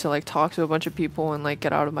opportunity to talk to a bunch of people and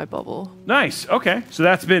get out of my bubble. Nice. Okay. So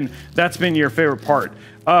that's been your favorite part.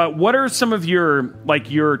 What are some of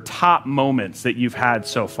your top moments that you've had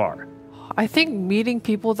so far? I think meeting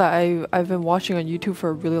people that I've been watching on YouTube for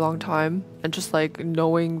a really long time, and just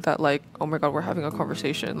knowing that oh my god, we're having a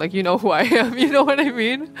conversation. You know who I am. You know what I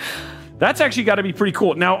mean? That's actually got to be pretty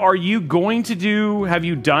cool. Now, have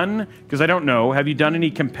you done, because I don't know, have you done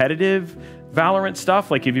any competitive Valorant stuff?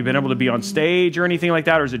 Have you been able to be on stage or anything like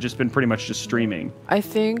that, or has it just been pretty much just streaming? I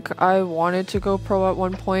think I wanted to go pro at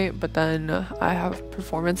one point, but then I have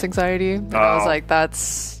performance anxiety. And I was like,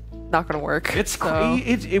 that's not gonna work. It's so.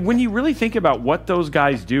 when you really think about what those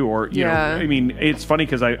guys do, or you know, I mean, it's funny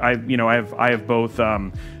because I have both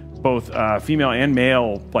female and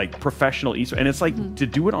male like professional esports, and it's like to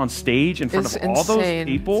do it on stage in front of all those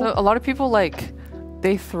people. So a lot of people like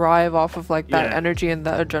they thrive off of like that energy and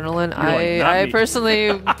that adrenaline. I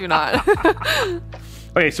personally do not.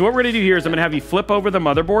 Okay, so what we're gonna do here is I'm gonna have you flip over the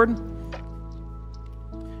motherboard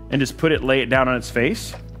and just lay it down on its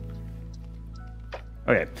face.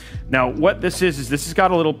 Okay, now what this is this has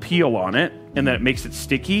got a little peel on it, and then it makes it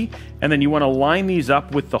sticky, and then you want to line these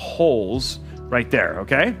up with the holes right there,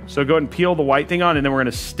 okay? So go ahead and peel the white thing on, and then we're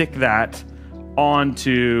going to stick that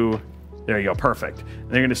onto, there you go, perfect. And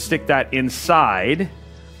they're going to stick that inside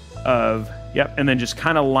of, yep, and then just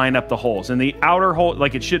kind of line up the holes. And the outer hole,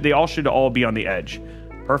 like they all should all be on the edge.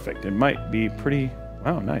 Perfect. It might be pretty,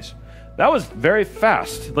 wow, nice. That was very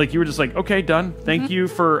fast. Like you were just like, okay, done. Thank you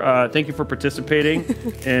for participating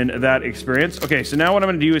in that experience. Okay, so now what I'm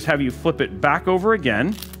going to do is have you flip it back over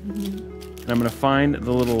again. And I'm going to find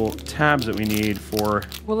the little tabs that we need for...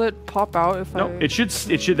 Will it pop out if No, it should,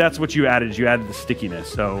 that's what you added. You added the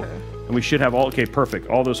stickiness. So, and we should have all, okay, perfect.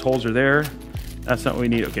 All those holes are there. That's not what we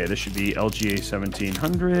need. Okay, this should be LGA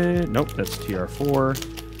 1700. Nope, that's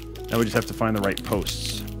TR4. Now we just have to find the right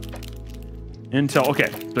posts. Until, okay,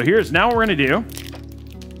 so now what we're going to do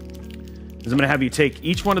is I'm going to have you take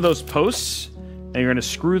each one of those posts and you're going to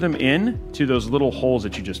screw them in to those little holes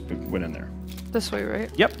that you just went in there. This way, right?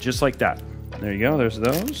 Yep, just like that. There you go. There's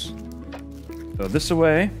those. Throw this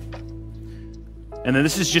away. And then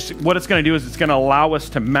this is just what it's going to do is it's going to allow us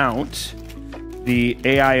to mount the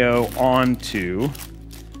AIO onto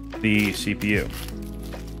the CPU.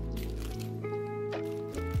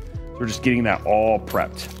 So we're just getting that all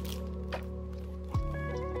prepped.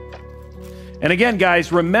 And again,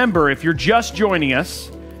 guys, remember, if you're just joining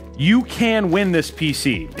us, you can win this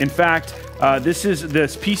PC. In fact, this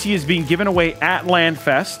PC is being given away at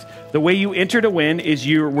LANFest. The way you enter to win is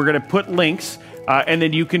we're going to put links, and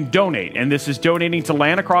then you can donate. And this is donating to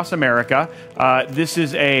LAN Across America. This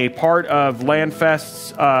is a part of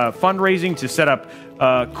LANFest's fundraising to set up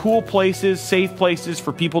cool places, safe places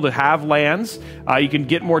for people to have LANs. You can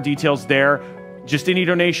get more details there. Just any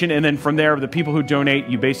donation, and then from there, the people who donate,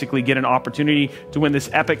 you basically get an opportunity to win this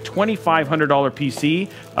epic $2,500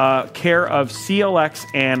 PC, care of CLX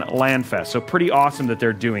and LANFest. So pretty awesome that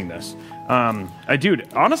they're doing this. Dude,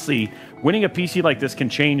 honestly, winning a PC like this can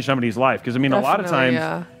change somebody's life. Because, I mean, a lot of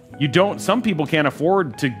times, some people can't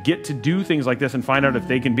afford to get to do things like this and find out if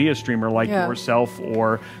they can be a streamer like yourself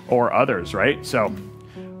or others, right? So...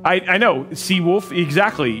 I know, Seawolf,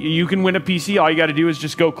 exactly. You can win a PC. All you got to do is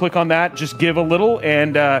just go click on that, just give a little,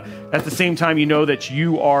 and at the same time, you know that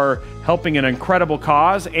you are helping an incredible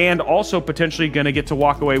cause and also potentially going to get to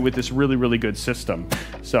walk away with this really, really good system.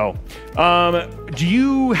 So, do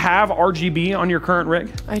you have RGB on your current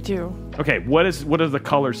rig? I do. Okay, what is the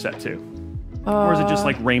color set to? Or is it just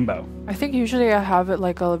like rainbow? I think usually I have it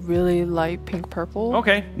like a really light pink purple.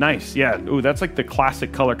 Okay, nice. Yeah. Ooh, that's like the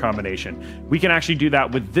classic color combination. We can actually do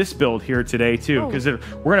that with this build here today too, because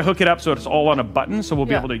we're gonna hook it up so it's all on a button. So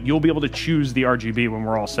you'll be able to choose the RGB when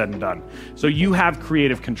we're all said and done. So you have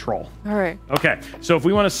creative control. All right. Okay. So if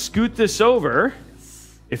we want to scoot this over,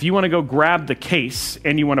 if you want to go grab the case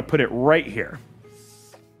and you want to put it right here.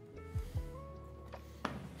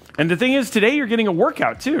 And the thing is, today you're getting a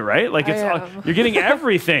workout too, right? Like you're getting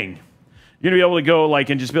everything. You're gonna be able to go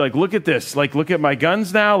and just be like, look at this, like look at my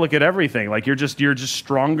guns now, look at everything. Like you're just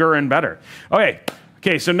stronger and better. Okay.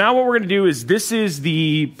 So now what we're gonna do is this is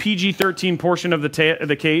the PG-13 portion of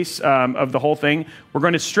the case of the whole thing. We're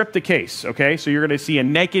going to strip the case. Okay, so you're gonna see a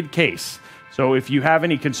naked case. So if you have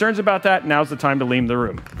any concerns about that, now's the time to leave the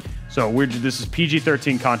room. So this is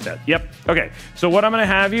PG-13 content. Yep. Okay. So what I'm gonna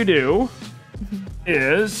have you do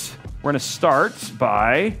is we're going to start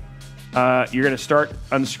by, you're going to start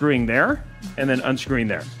unscrewing there and then unscrewing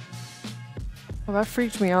there. Well, that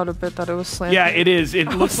freaked me out a bit that it was slanted. Yeah, it is. It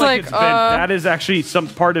looks like it's bent. That is actually some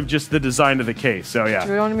part of just the design of the case. So yeah.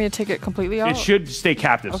 Do you want me to take it completely out? It should stay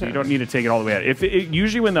captive, so you don't need to take it all the way out.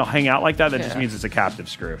 Usually when they'll hang out like that, that just means it's a captive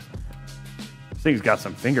screw. This thing's got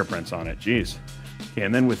some fingerprints on it. Jeez. Okay,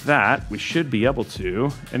 and then with that, we should be able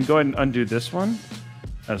to, and go ahead and undo this one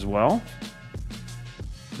as well.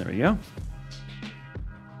 There we go.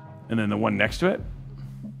 And then the one next to it.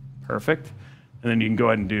 Perfect. And then you can go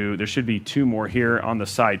ahead and there should be two more here on the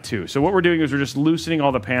side too. So what we're doing is we're just loosening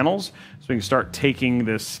all the panels so we can start taking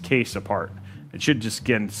this case apart. It should just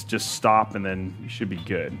stop and then you should be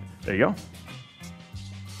good. There you go.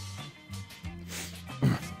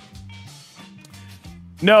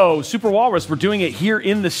 No, Super Walrus, we're doing it here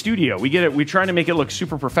in the studio. We get it. We're trying to make it look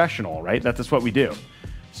super professional, right? That's what we do.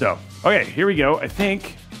 So, okay, here we go. I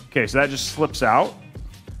think, okay, so that just slips out.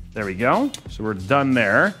 There we go. So we're done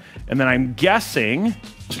there. And then I'm guessing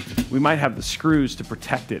we might have the screws to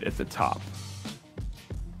protect it at the top.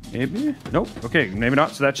 Maybe? Nope. Okay, maybe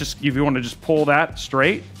not. So that's just, if you want to just pull that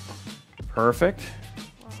straight. Perfect.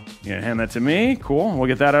 You're gonna hand that to me. Cool. We'll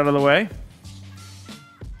get that out of the way.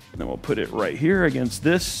 And then we'll put it right here against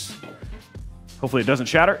this. Hopefully it doesn't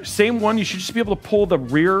shatter. Same one, you should just be able to pull the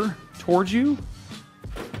rear towards you.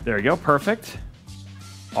 There you go, perfect.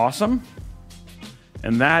 Awesome.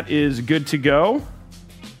 And that is good to go.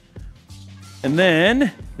 And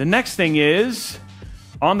then the next thing is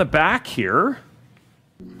on the back here,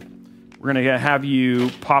 we're gonna have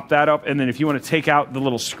you pop that up, and then if you want to take out the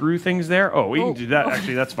little screw things there, we can do that.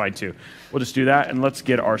 Actually, that's fine too. We'll just do that, and let's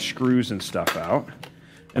get our screws and stuff out.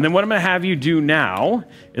 And then what I'm gonna have you do now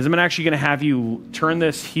is I'm actually gonna have you turn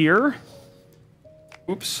this here,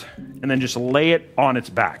 oops, and then just lay it on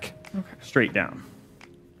its back, straight down.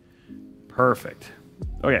 Perfect.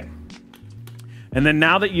 Okay. And then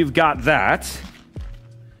now that you've got that,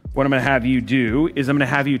 what I'm going to have you do is I'm going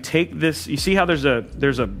to have you take this. You see how there's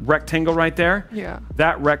a rectangle right there? Yeah.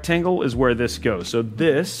 That rectangle is where this goes. So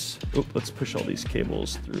this, let's push all these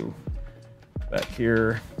cables through back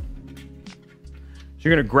here. So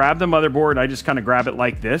you're going to grab the motherboard. I just kind of grab it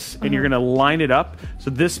like this, and you're going to line it up. So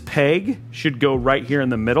this peg should go right here in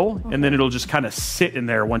the middle, and then it'll just kind of sit in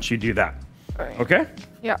there once you do that. All right. Okay?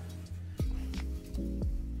 Yeah.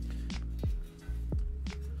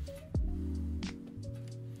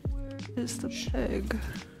 Is the peg?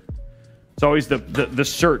 It's always the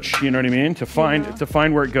search, you know what I mean, to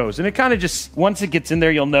find where it goes, and it kind of just once it gets in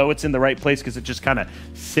there, you'll know it's in the right place because it just kind of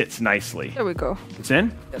sits nicely. There we go. It's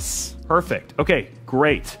in. Yes. Perfect. Okay,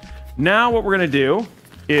 great. Now what we're gonna do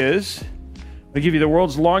is I'll give you the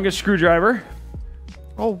world's longest screwdriver.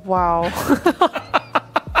 Oh wow.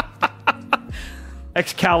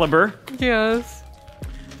 Excalibur. Yes.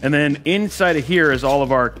 And then inside of here is all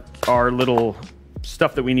of our little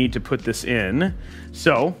stuff that we need to put this in.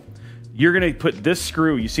 So you're gonna put this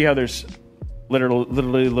screw. You see how there's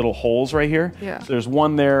literally little holes right here? Yeah. So there's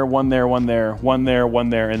one there, one there, one there, one there,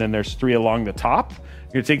 one there, and then there's 3 along the top.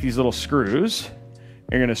 You're gonna take these little screws.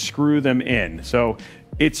 You're gonna screw them in. So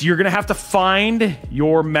you're gonna have to find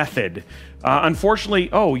your method.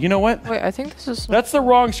 Unfortunately, you know what? Wait, I think this is. That's the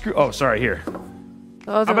wrong screw. Oh, sorry. Here.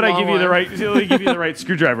 How about I give you the right? Let me give you the right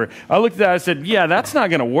screwdriver. I looked at that. I said, "Yeah, that's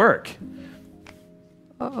not gonna work."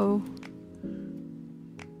 Uh-oh.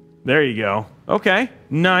 There you go. Okay,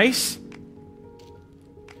 nice.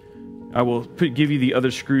 I will give you the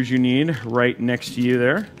other screws you need right next to you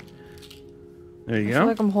there. There you go. I feel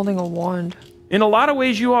like I'm holding a wand. In a lot of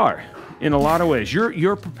ways, you are. In a lot of ways,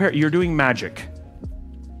 you're prepared. You're doing magic.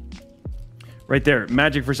 Right there,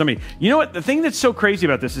 magic for somebody. You know what? The thing that's so crazy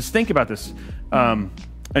about this is think about this,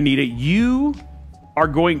 Anita. You are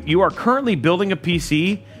currently building a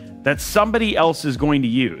PC that somebody else is going to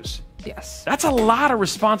use. Yes. That's a lot of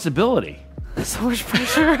responsibility. That's so much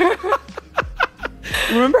pressure.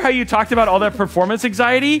 Remember how you talked about all that performance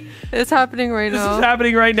anxiety? It's happening right now. This is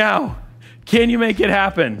happening right now. Can you make it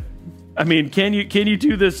happen? I mean, can you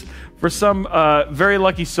do this for some very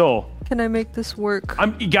lucky soul? Can I make this work?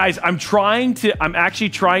 I'm actually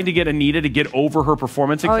trying to get Anita to get over her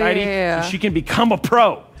performance anxiety so she can become a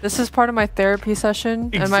pro. This is part of my therapy session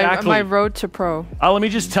and my road to pro. Let me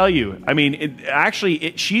just tell you. I mean,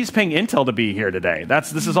 she's paying Intel to be here today.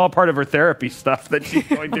 This is all part of her therapy stuff that she's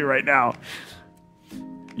going through right now.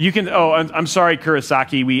 You can. Oh, I'm sorry,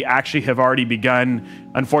 Kurosaki. We actually have already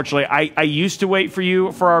begun. Unfortunately, I used to wait for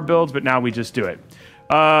you for our builds, but now we just do it.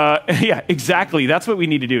 Yeah, exactly. That's what we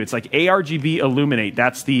need to do. It's like ARGB illuminate.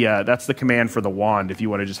 That's the command for the wand if you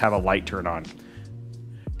want to just have a light turn on.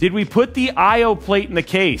 Did we put the I/O plate in the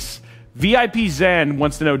case? VIP Zen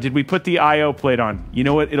wants to know, did we put the I/O plate on? You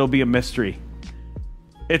know what? It'll be a mystery.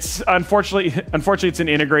 It's unfortunately it's an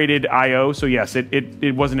integrated I/O, so yes,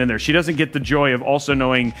 it wasn't in there. She doesn't get the joy of also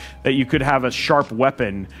knowing that you could have a sharp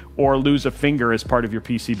weapon or lose a finger as part of your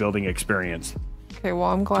PC building experience. Okay, well,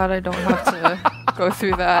 I'm glad I don't have to go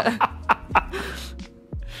through that.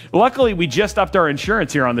 Luckily, we just upped our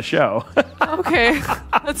insurance here on the show. Okay,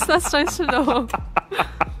 that's nice to know.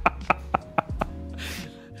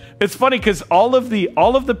 It's funny because all of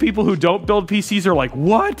the people who don't build PCs are like,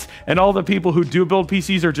 what? And all the people who do build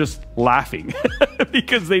PCs are just laughing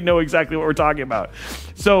because they know exactly what we're talking about.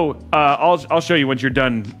 So I'll show you once you're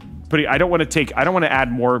done I don't want to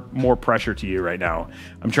add more pressure to you right now.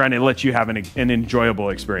 I'm trying to let you have an enjoyable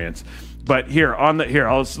experience. But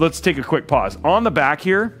let's take a quick pause. On the back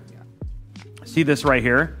here, see this right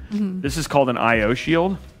here? This is called an I/O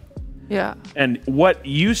shield. Yeah. And what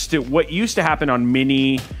used to happen on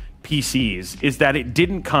mini PCs is that it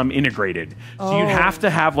didn't come integrated. So you'd have to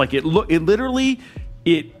have like it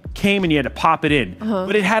came and you had to pop it in,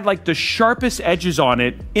 but it had like the sharpest edges on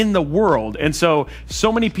it in the world, and so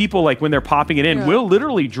many people, like when they're popping it in, will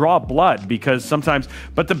literally draw blood because sometimes.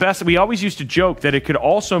 But we always used to joke that it could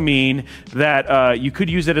also mean that you could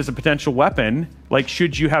use it as a potential weapon. Like,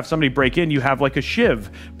 should you have somebody break in, you have like a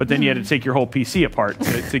shiv, but then you had to take your whole PC apart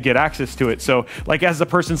to get access to it. So like as the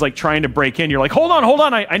person's like trying to break in, you're like, hold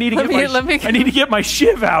on, I need to get my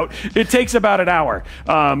shiv out. It takes about an hour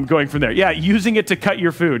going from there. Yeah, using it to cut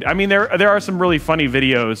your food. I mean, there are some really funny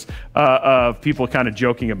videos of people kind of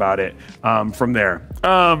joking about it from there.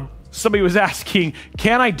 Somebody was asking,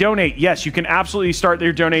 can I donate? Yes, you can absolutely start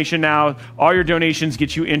your donation now. All your donations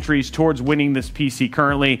get you entries towards winning this PC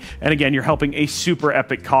currently. And again, you're helping a super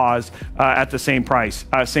epic cause at the same price,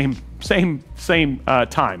 same time. I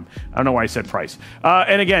don't know why I said price.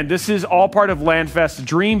 And again, this is all part of LandFest's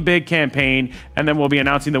Dream Big campaign. And then we'll be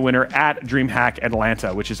announcing the winner at DreamHack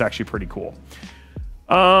Atlanta, which is actually pretty cool.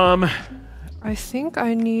 I think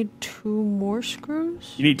I need 2 more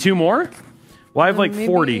screws. You need 2 more? Well, I have like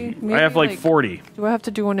 40. I have like 40. Do I have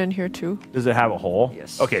to do one in here too? Does it have a hole?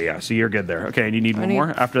 Yes. Okay, yeah, so you're good there. Okay, and you need one more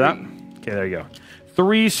after that? Okay, there you go.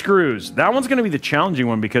 3 screws. That one's going to be the challenging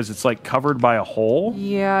one because it's like covered by a hole.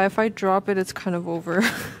 Yeah, if I drop it, it's kind of over.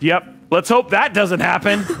 Yep. Let's hope that doesn't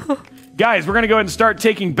happen. Guys, we're going to go ahead and start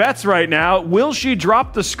taking bets right now. Will she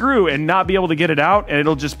drop the screw and not be able to get it out, and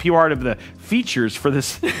it'll just be part of the features for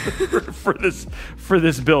this for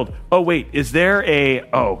this build? Oh wait, is there a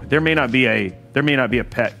there may not be a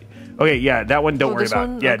pet. Okay, yeah, that one don't worry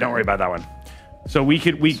about. Yeah, don't worry about that one. So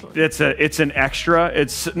it's an extra.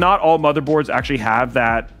 It's not all motherboards actually have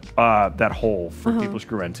that hole for people to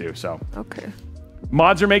screw into. So okay.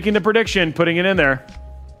 Mods are making the prediction, putting it in there.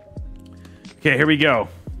 Okay, here we go.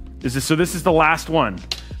 This is the last one,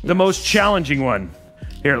 the most challenging one.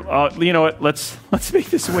 Here, you know what? Let's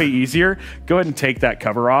make this way easier. Go ahead and take that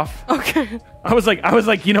cover off. Okay. I was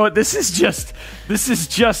like, you know what? This is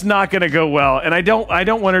just not gonna go well. And I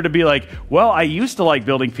don't want her to be like, well, I used to like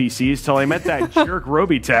building PCs till I met that jerk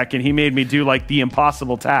Robeytech, and he made me do like the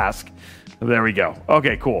impossible task. There we go.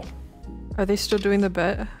 Okay, cool. Are they still doing the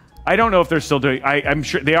bet? I don't know if they're still doing. I'm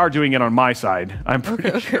sure they are doing it on my side. I'm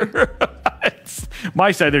pretty sure.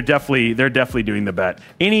 My side, they're definitely doing the bet.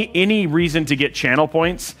 Any reason to get channel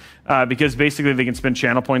points? Because basically they can spend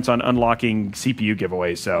channel points on unlocking CPU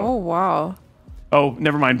giveaways. So. Oh wow. Oh,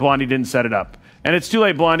 never mind. Blondie didn't set it up, and it's too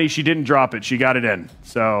late. Blondie, she didn't drop it. She got it in.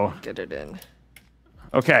 So. Get it in.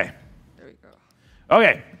 Okay. There we go.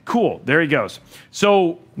 Okay. Cool. There he goes.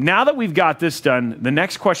 So now that we've got this done, the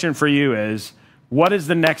next question for you is, what is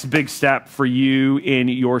the next big step for you in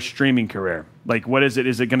your streaming career? Like, what is it?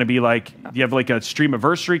 Is it going to be like, do you have like a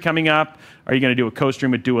streamiversary coming up? Are you going to do a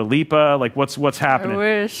co-stream with Dua Lipa? Like, what's happening?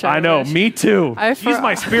 I know, me too. She's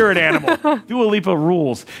my spirit animal. Dua Lipa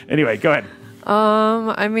rules. Anyway, go ahead.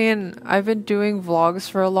 I mean, I've been doing vlogs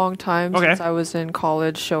for a long time since I was in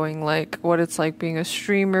college, showing like what it's like being a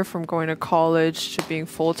streamer from going to college to being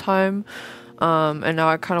full-time. And now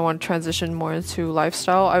I kind of want to transition more into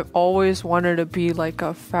lifestyle. I've always wanted to be like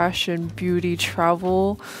a fashion, beauty,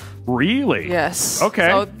 travel. Really? Yes. Okay.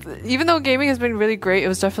 So even though gaming has been really great, it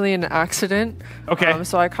was definitely an accident. Okay.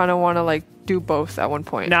 So I kind of want to like do both at one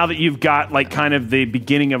point. Now that you've got like kind of the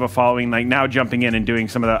beginning of a following, like now jumping in and doing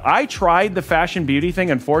some of the, I tried the fashion beauty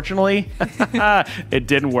thing. Unfortunately, it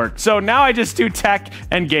didn't work. So now I just do tech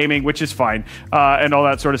and gaming, which is fine, and all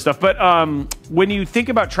that sort of stuff. But when you think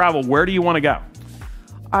about travel, where do you want to go?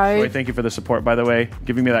 Thank you for the support, by the way.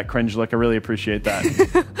 Giving me that cringe look. I really appreciate that.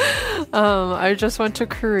 I just went to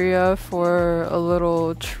Korea for a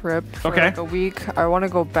little trip for like a week. I want to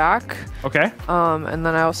go back. Okay. And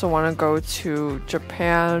then I also want to go to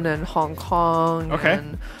Japan and Hong Kong. Okay.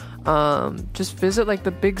 And just visit like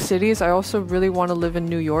the big cities. I also really want to live in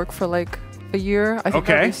New York for like a year. I think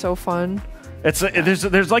that'd be so fun.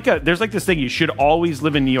 There's like this thing. You should always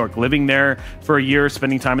live in New York. Living there for a year,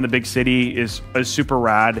 spending time in the big city is super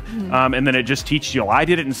rad. And then it just teaches you. I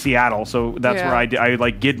did it in Seattle, so that's where I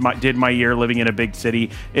like did my year living in a big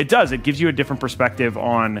city. It gives you a different perspective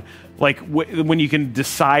on like when you can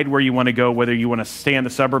decide where you want to go, whether you want to stay in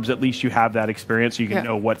the suburbs. At least you have that experience, so you can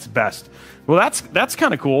know what's best. Well, that's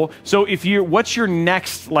kind of cool. So what's your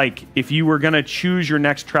next, like if you were gonna choose your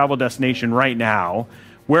next travel destination right now?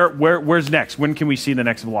 Where's next? When can we see the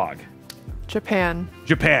next vlog? Japan.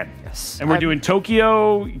 Japan. Yes. And we're doing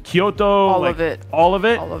Tokyo, Kyoto. All of it. All of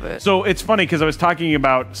it? All of it. So it's funny because I was talking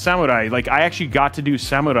about samurai. Like, I actually got to do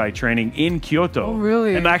samurai training in Kyoto. Oh,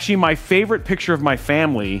 really? And actually, my favorite picture of my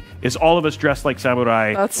family is all of us dressed like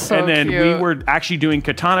samurai. That's so And then cute. we were actually doing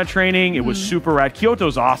katana training. It was super rad.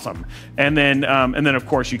 Kyoto's awesome. And then, of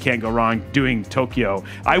course, you can't go wrong doing Tokyo.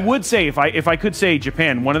 I would say, if I could say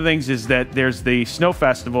Japan, one of the things is that there's the snow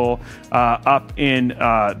festival up in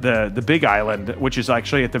the Big Island, which is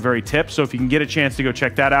actually at the very tip. So if you can get a chance to go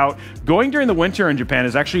check that out, going during the winter in Japan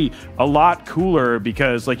is actually a lot cooler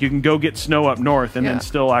because like you can go get snow up north and then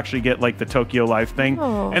still actually get like the Tokyo life thing.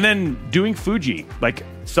 Oh. And then doing Fuji, like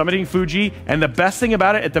summiting Fuji. And the best thing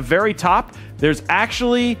about it, at the very top, there's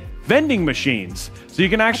actually vending machines. So you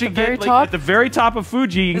can actually get like, at the very top of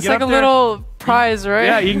Fuji. You can It's get like up a there. little prize, right?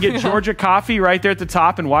 Yeah, you can get Georgia coffee right there at the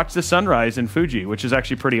top and watch the sunrise in Fuji, which is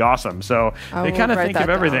actually pretty awesome. So they kind of think of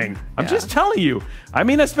everything. I'm just telling you. I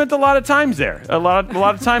mean, I spent a lot of times there, a lot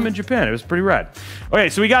of time in Japan. It was pretty rad. Okay,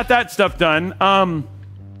 so we got that stuff done.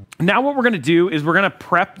 Now what we're going to do is we're going to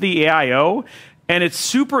prep the AIO, and it's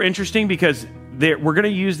super interesting because we're going to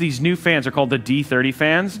use these new fans. They're called the D30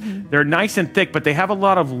 fans. They're nice and thick, but they have a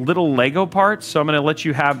lot of little Lego parts, so I'm going to let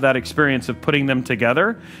you have that experience of putting them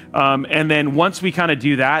together. And then once we kind of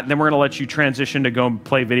do that, then we're going to let you transition to go and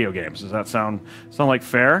play video games. Does that sound like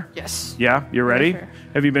fair? Yes. Yeah? You ready? Fair.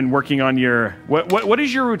 Have you been working on your... What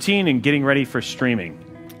is your routine in getting ready for streaming?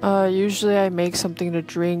 Usually I make something to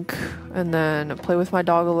drink and then play with my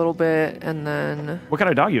dog a little bit and then... What kind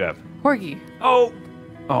of dog you have? Corgi.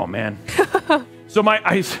 Oh man. So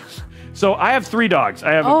I have 3 dogs.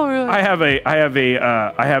 I have really?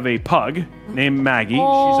 I have a pug named Maggie.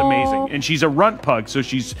 She's amazing, and she's a runt pug, so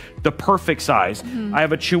she's the perfect size. I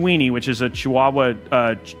have a Chiweenie, which is a Chihuahua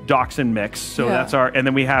Dachshund mix. So that's and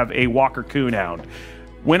then we have a Walker Coonhound.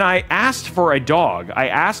 When I asked for a dog, I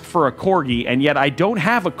asked for a Corgi, and yet I don't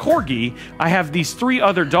have a Corgi. I have these 3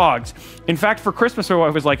 other dogs. In fact, for Christmas, my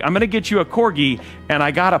wife was like, I'm going to get you a Corgi, and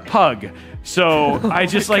I got a pug. So I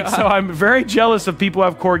just so I'm very jealous of people who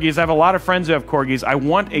have Corgis. I have a lot of friends who have Corgis. I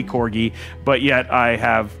want a Corgi, but yet I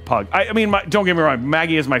have pug. I mean, don't get me wrong.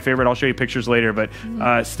 Maggie is my favorite. I'll show you pictures later, but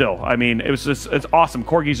still, I mean, it's awesome.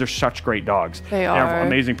 Corgis are such great dogs. They have are.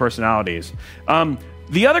 amazing personalities.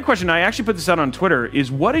 The other question, I actually put this out on Twitter,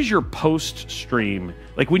 is what is your post-stream?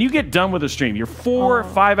 Like, when you get done with a stream, you're 4 or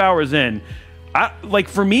 5 hours in, like,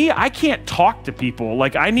 for me, I can't talk to people.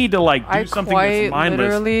 Like, I need to, like, do something that's mindless. I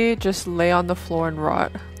literally just lay on the floor and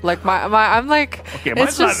rot. Like, I'm like... Okay,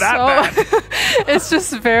 mine's not that bad. It's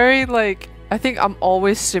just very, like... I think I'm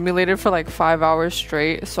always stimulated for, like, 5 hours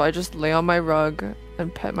straight, so I just lay on my rug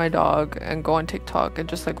and pet my dog and go on TikTok and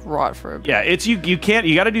just, like, rot for a bit. Yeah, it's you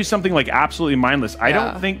got to do something, like, absolutely mindless. I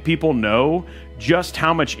don't think people know just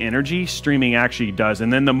how much energy streaming actually does.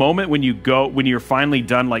 And then the moment when you're finally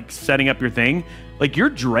done, like, setting up your thing, like, you're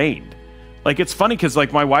drained. Like, it's funny because,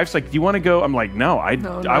 like, my wife's like, do you want to go? I'm like, no, I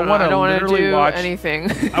want to literally watch anything.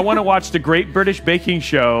 I want to watch the Great British Baking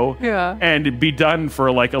Show and be done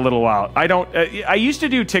for, like, a little while. I used to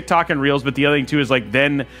do TikTok and Reels, but the other thing, too, is, like,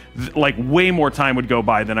 then, like, way more time would go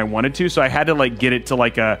by than I wanted to. So I had to, like, get it to,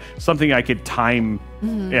 like, something I could time.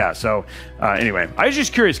 Yeah, so anyway, I was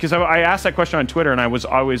just curious because I asked that question on Twitter, and I was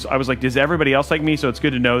like, does everybody else like me? So it's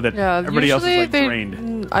good to know that everybody else is, like,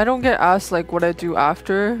 drained. I don't get asked, like, what I do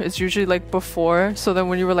after. It's usually, like, before. So then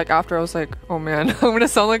when you were, like, after, I was like, oh man, I'm gonna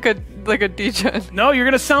sound like a degen. No, you're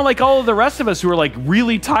gonna sound like all of the rest of us who are, like,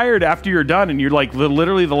 really tired after you're done, and you're, like,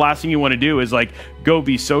 literally the last thing you want to do is, like, go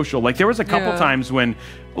be social. Like, there was a couple times when,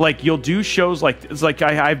 like, you'll do shows like it's like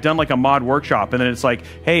I've done, like, a mod workshop, and then it's like,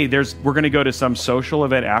 hey, we're gonna go to some social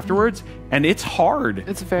event afterwards, and it's hard.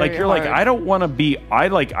 It's very like, you're hard. like, I don't want to be. I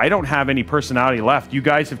don't have any personality left. You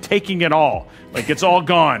guys have taken it all. Like, it's all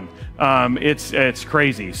gone. It's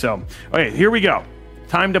crazy. So okay, here we go.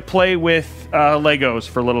 Time to play with Legos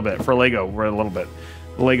for a little bit.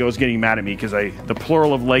 Lego is getting mad at me because the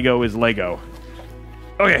plural of Lego is Lego.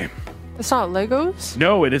 Okay. It's not Legos?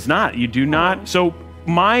 No, it is not. You do not. So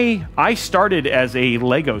I started as a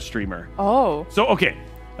Lego streamer. Oh. So, okay,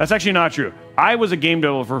 that's actually not true. I was a game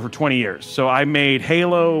developer for 20 years. So I made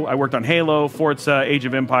Halo, I worked on Halo, Forza, Age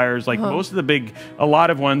of Empires, like most of a lot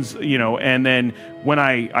of ones, you know, and then when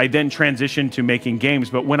I then transitioned to making games,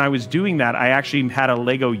 but when I was doing that, I actually had a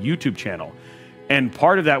Lego YouTube channel. And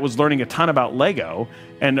part of that was learning a ton about Lego.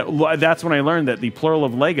 And that's when I learned that the plural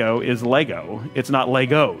of Lego is Lego. It's not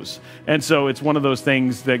Legos. And so it's one of those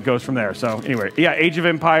things that goes from there. So anyway, yeah, Age of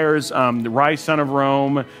Empires, The Rise, Son of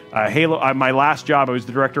Rome, Halo. My last job, I was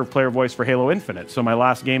the director of player voice for Halo Infinite. So my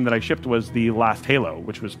last game that I shipped was the last Halo,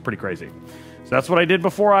 which was pretty crazy. So that's what I did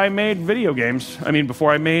before I made video games. I mean,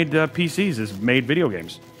 before I made PCs, is made video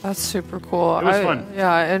games. That's super cool. It was fun.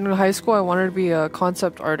 Yeah, in high school, I wanted to be a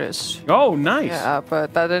concept artist. Oh, nice. Yeah,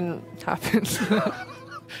 but that didn't happen.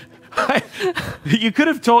 You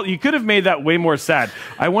could have made that way more sad.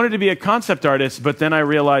 I wanted to be a concept artist, but then I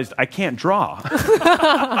realized I can't draw.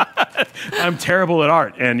 I'm terrible at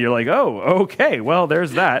art. And you're like, oh, okay, well,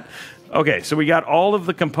 there's that. Okay, so we got all of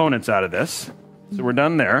the components out of this. So we're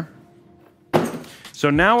done there. So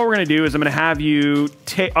now what we're going to do is I'm going to have you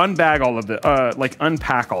unbag all of the,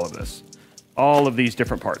 unpack all of this. All of these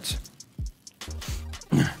different parts.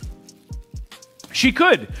 She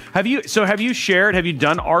could. Have you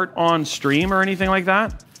done art on stream or anything like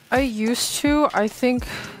that? I used to. I think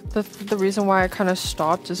the reason why I kind of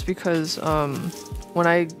stopped is because when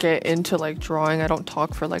I get into like drawing, I don't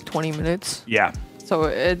talk for like 20 minutes. Yeah. So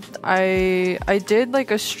I did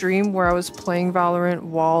like a stream where I was playing Valorant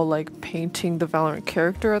while like painting the Valorant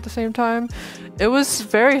character at the same time. It was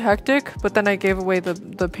very hectic, but then I gave away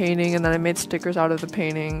the painting and then I made stickers out of the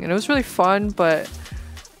painting, and it was really fun, but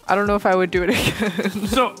I don't know if I would do it again.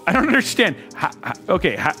 So I don't understand.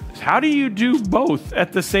 How do you do both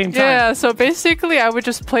at the same time? Yeah, so basically I would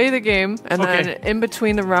just play the game and then in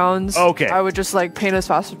between the rounds, I would just like paint as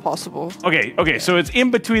fast as possible. Okay, so it's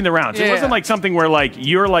in between the rounds. It wasn't like something where like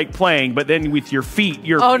you're like playing, but then with your feet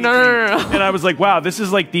you're painting. No. And I was like, wow, this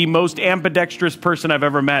is like the most ambidextrous person I've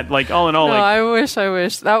ever met. Like all in all, no, like I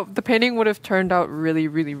wish the painting would have turned out really,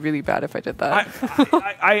 really, really bad if I did that.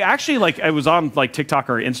 I actually I was on like TikTok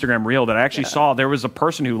or Instagram Reel that I actually saw there was a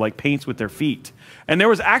person who like paints with their feet, and there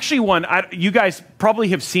was actually one you guys probably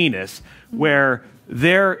have seen this where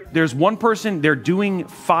there's one person, they're doing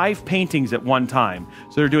 5 paintings at one time.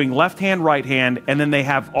 So they're doing left hand, right hand, and then they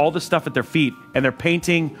have all the stuff at their feet and they're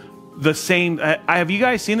painting the same. Have you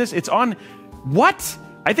guys seen this? It's on what?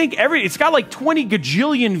 I think it's got like 20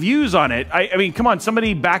 gajillion views on it. I mean, come on,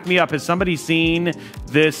 somebody back me up. Has somebody seen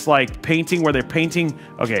this like painting where they're painting?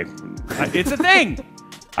 Okay, it's a thing.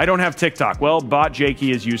 I don't have TikTok. Well, bot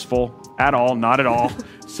Jakey is useful at all, not at all.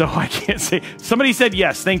 So I can't say. Somebody said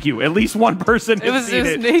yes, thank you. At least one person has seen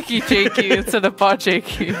it. It was Nakey Jakey instead of bot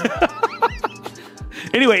Jakey.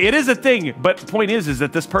 Anyway, it is a thing. But the point is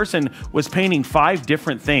that this person was painting 5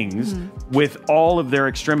 different things with all of their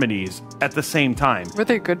extremities at the same time. Were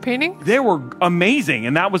they good painting? They were amazing,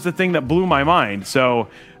 and that was the thing that blew my mind. So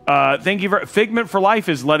thank you. Figment for Life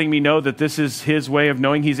is letting me know that this is his way of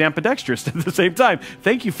knowing he's ambidextrous at the same time.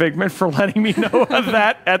 Thank you, Figment, for letting me know of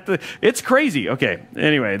that. It's crazy. Okay.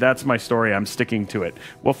 Anyway, that's my story. I'm sticking to it.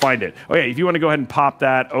 We'll find it. Okay, if you want to go ahead and pop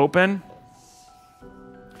that open.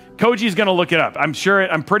 Koji's going to look it up. I'm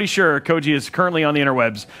pretty sure Koji is currently on the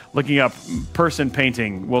interwebs looking up person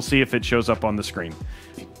painting. We'll see if it shows up on the screen.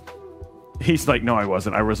 He's like, no, I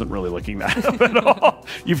wasn't. I wasn't really looking that up at all.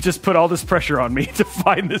 You've just put all this pressure on me to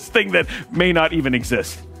find this thing that may not even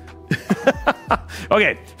exist.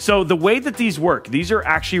 Okay, so the way that these work, these are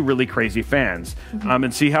actually really crazy fans.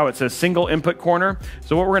 And see how it says single input corner?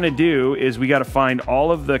 So what we're going to do is we got to find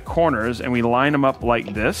all of the corners and we line them up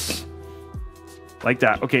like this. Like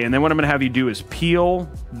that. Okay, and then what I'm going to have you do is peel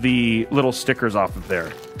the little stickers off of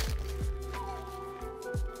there.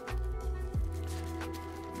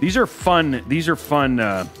 These are fun. These are fun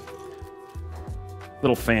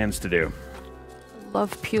little fans to do.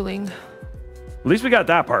 Love peeling. At least we got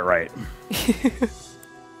that part right.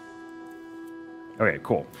 Okay,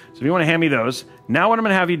 cool. So if you want to hand me those, now what I'm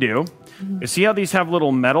going to have you do is see how these have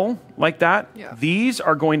little metal like that? Yeah. These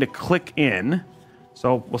are going to click in.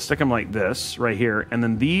 So we'll stick them like this right here. And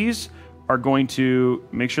then these are going to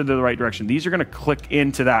make sure they're the right direction. These are going to click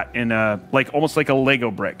into that in almost like a Lego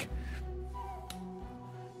brick.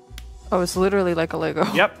 Oh, it's literally like a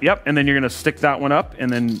Lego. Yep. And then you're going to stick that one up, and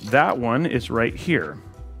then that one is right here.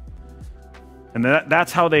 And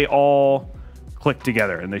that's how they all click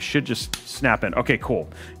together, and they should just snap in. Okay, cool.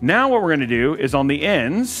 Now what we're going to do is on the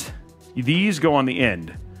ends, these go on the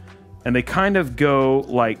end. And they kind of go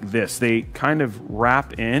like this. They kind of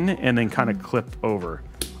wrap in and then kind of clip over.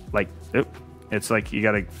 Like, it's like you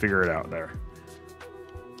got to figure it out there.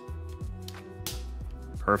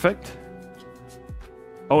 Perfect.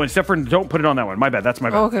 Oh, except for don't put it on that one. My bad. That's my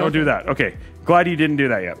bad. Okay, don't do that. Okay. Glad you didn't do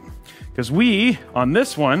that yet. Because we, on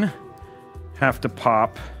this one, have to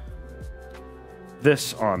pop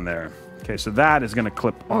this on there. Okay, so that is going to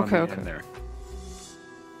clip on in there.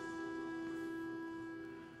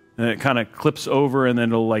 and it kind of clips over, and then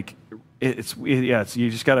it'll like, you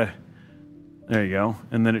just gotta, there you go,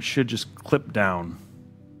 and then it should just clip down.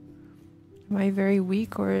 Am I very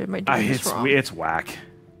weak, or am I doing this wrong? It's whack.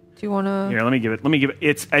 Do you want to? Here, let me give it.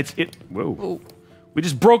 Whoa. Oh. We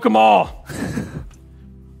just broke them all.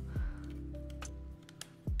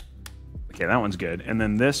 Okay, that one's good. And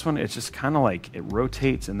then this one, it's just kind of like, it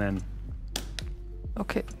rotates and then...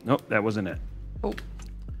 Okay. Nope, that wasn't it. Oh.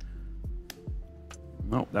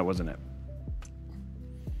 Nope, that wasn't it.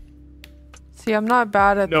 See, I'm not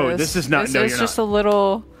bad at this. No, this is not. No, it's just a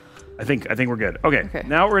little... I think we're good. Okay,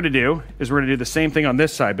 now what we're going to do is we're going to do the same thing on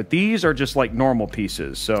this side, but these are just like normal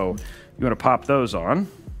pieces. So you want to pop those on.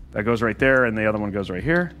 That goes right there, and the other one goes right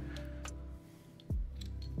here.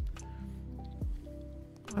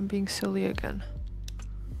 I'm being silly again.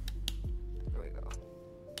 There we go.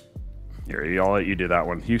 Here, I'll let you do that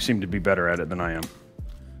one. You seem to be better at it than I am.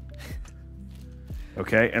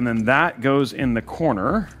 Okay, and then that goes in the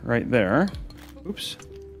corner right there. Oops.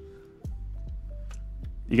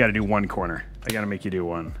 You got to do one corner. I got to make you do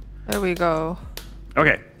one. There we go.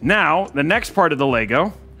 Okay, now the next part of the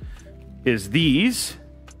Lego is these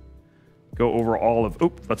go over all of...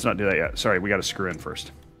 Oop, let's not do that yet. Sorry, we got to screw in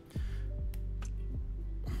first.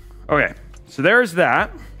 Okay, so there's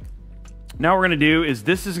that. Now what we're going to do is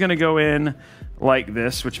this is going to go in like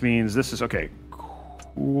this, which means this is... Okay,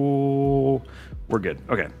 cool. We're good.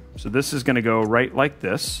 Okay, so this is going to go right like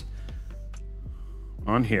this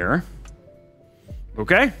on here.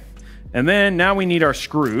 Okay, and then now we need our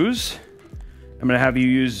screws. I'm going to have you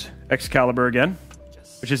use Excalibur again,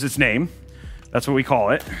 which is its name. That's what we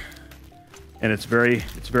call it. And it's very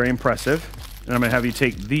impressive. And I'm going to have you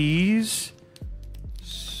take these,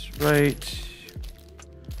 right,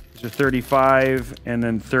 these are 35 and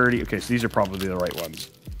then 30. Okay, so these are probably the right ones.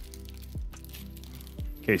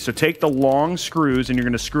 Okay, so take the long screws and you're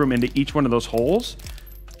going to screw them into each one of those holes.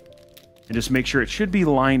 And just make sure it should be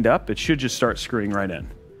lined up. It should just start screwing right in.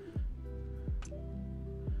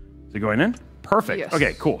 Is it going in? Perfect. Yes.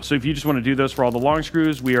 Okay, cool. So if you just want to do those for all the long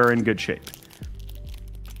screws, we are in good shape.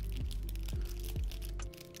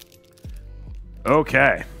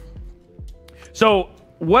 Okay. So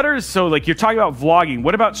like you're talking about vlogging.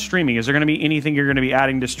 What about streaming? Is there going to be anything you're going to be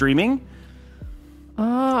adding to streaming?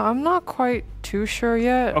 I'm not quite too sure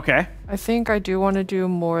yet. Okay. I think I do want to do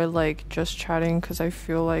more like just chatting, because I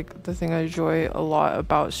feel like the thing I enjoy a lot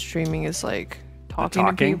about streaming is like talking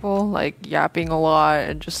to people, like yapping a lot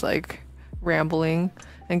and just like rambling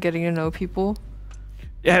and getting to know people.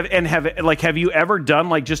 Have you ever done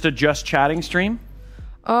like just a just chatting stream?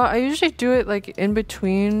 I usually do it like in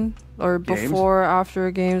between or before, after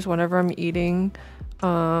games, whenever I'm eating.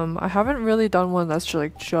 I haven't really done one that's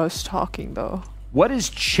like just talking though. What is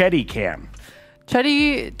Chetty Cam?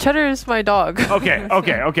 Cheddar is my dog. Okay.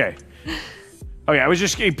 Okay, I was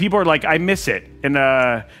just... People are like, I miss it.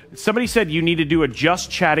 And somebody said you need to do a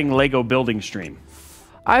just chatting Lego building stream.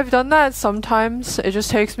 I've done that sometimes. It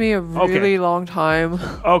just takes me a really long time.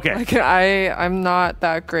 Okay. Like I'm not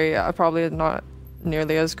that great. I'm probably not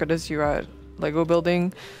nearly as good as you at Lego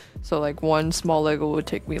building. So like one small Lego would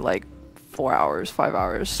take me like 4 hours, 5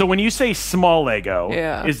 hours. So when you say small Lego,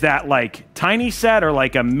 is that like tiny set or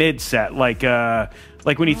like a mid set? Like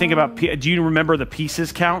when you think about, do you remember the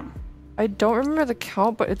pieces count? I don't remember the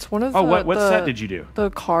count, but it's one of the... Oh, what set did you do? The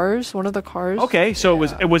cars, one of the cars. Okay, so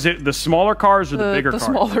was it the smaller cars or the bigger cars? The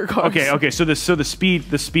smaller cars. Okay. So the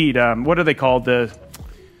speed. What are they called? I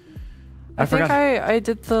think I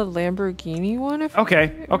did the Lamborghini one. If I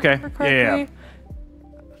remember correctly. Yeah.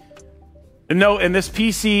 No, and this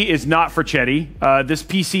PC is not for Chetty. This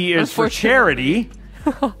PC is for charity.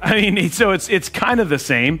 I mean, so it's kind of the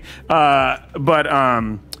same, but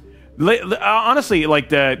honestly, like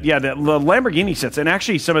the Lamborghini sets, and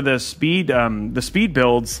actually some of the speed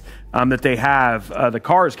builds that they have, the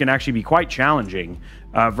cars can actually be quite challenging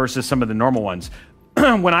versus some of the normal ones.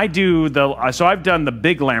 When I do so I've done the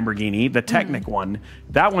big Lamborghini, the Technic one.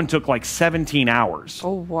 That one took like 17 hours.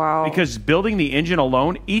 Oh, wow. Because building the engine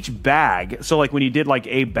alone, each bag, so like when you did like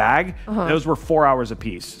a bag, those were 4 hours a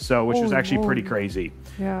piece. So, which was actually pretty crazy.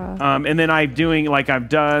 Yeah. And then I've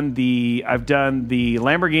done the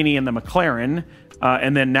Lamborghini and the McLaren.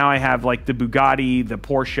 And then now I have like the Bugatti, the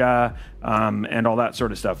Porsche, and all that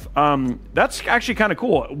sort of stuff. That's actually kind of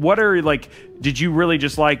cool. What are did you really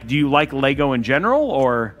just do you like Lego in general,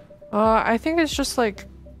 or? I think it's just like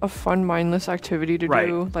a fun, mindless activity to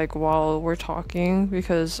do while we're talking,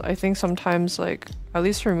 because I think sometimes at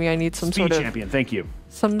least for me, I need some sort of... champion, thank you.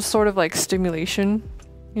 Some sort of stimulation.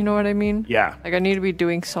 You know what I mean? Yeah. I need to be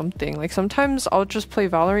doing something. Sometimes I'll just play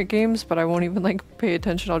Valorant games, but I won't even pay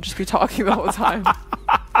attention. I'll just be talking the whole time.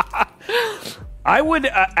 I would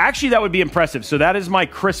actually, that would be impressive. So that is my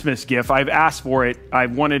Christmas gift. I've asked for it.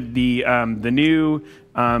 I've wanted the new,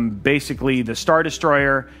 basically the Star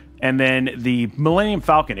Destroyer, and then the Millennium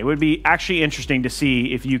Falcon. It would be actually interesting to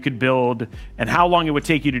see if you could build and how long it would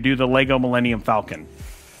take you to do the Lego Millennium Falcon.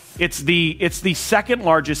 It's the second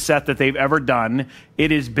largest set that they've ever done.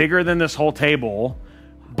 It is bigger than this whole table,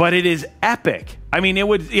 but it is epic. I mean, it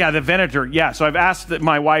would, yeah, the Venator, yeah. So I've asked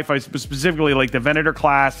my wife, I specifically like the Venator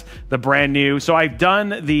class, the brand new. So I've done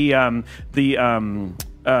basically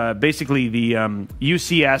the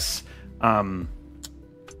UCS,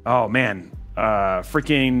 oh man,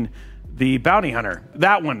 freaking the Bounty Hunter.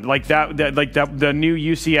 That one, like that the new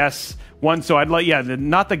UCS one. So I'd like, yeah,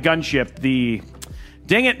 not the gunship, the...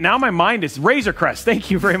 Dang it, now my mind is Razor Crest.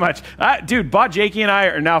 Thank you very much. Dude, Bob Jakey and I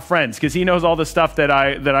are now friends because he knows all the stuff that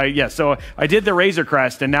I so I did the Razor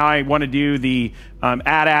Crest, and now I want to do the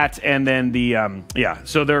AT-AT, and then the, yeah,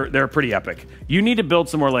 so they're pretty epic. You need to build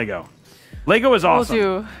some more Lego. Lego is awesome.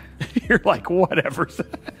 Will do. You're like, whatever.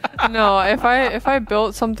 No, if I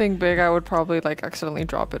built something big, I would probably like accidentally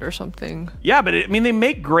drop it or something. Yeah, but I mean, they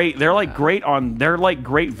make great. They're like great on. They're like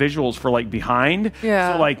great visuals for like behind.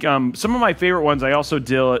 Yeah. So like some of my favorite ones. I also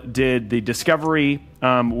did the Discovery,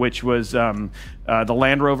 which was the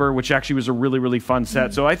Land Rover, which actually was a really fun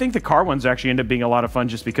set. So I think the car ones actually end up being a lot of fun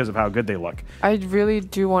just because of how good they look. I really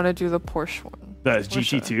do want to do the Porsche one. The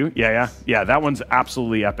GT2, yeah, that one's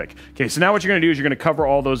absolutely epic. Okay, so now what you're gonna do is you're gonna cover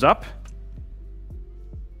all those up.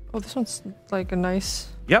 Oh, this one's like a nice...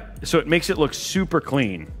 Yep, so it makes it look super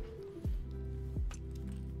clean.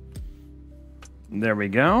 There we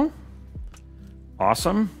go.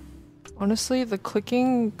 Awesome. Honestly, the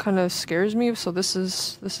clicking kind of scares me, so this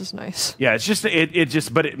is nice. Yeah, it's just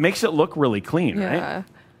but it makes it look really clean, yeah. Right?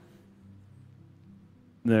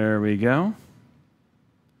 There we go.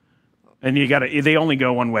 And you gotta, they only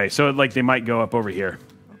go one way, so like they might go up over here.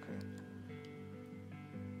 Okay.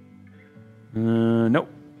 Nope.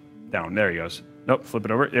 Down, there he goes. Nope, flip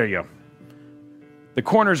it over, there you go. The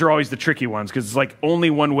corners are always the tricky ones, because it's like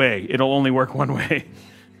only one way. It'll only work one way.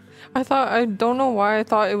 I don't know why I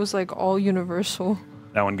thought it was like all universal.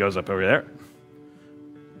 That one goes up over there.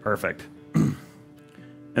 Perfect. And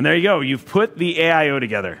there you go, you've put the AIO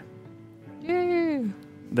together. Yay!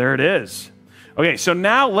 There it is. Okay, so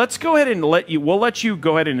now let's go ahead and we'll let you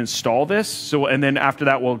go ahead and install this. So, and then after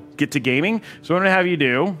that, we'll get to gaming. So what I'm gonna have you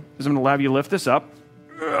do is I'm gonna have you lift this up.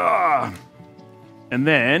 And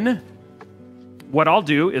then what I'll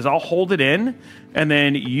do is I'll hold it in, and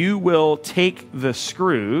then you will take the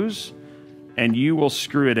screws and you will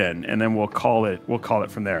screw it in, and then we'll call it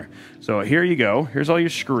from there. So here you go. Here's all your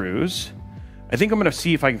screws. I think I'm gonna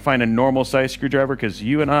see if I can find a normal size screwdriver because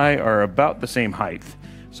you and I are about the same height.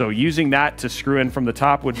 So using that to screw in from the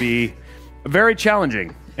top would be very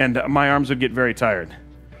challenging, and my arms would get very tired.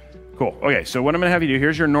 Cool. Okay, so what I'm going to have you do,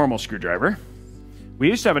 here's your normal screwdriver. We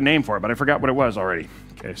used to have a name for it, but I forgot what it was already.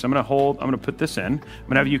 Okay, so I'm going to put this in. I'm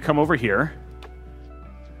going to have you come over here.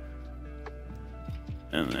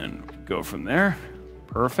 And then go from there.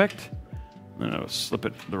 Perfect. Then I'll slip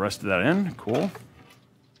the rest of that in. Cool.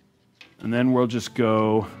 And then we'll just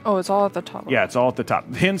go... Oh, it's all at the top. Yeah, it's all at the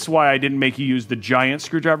top. Hence why I didn't make you use the giant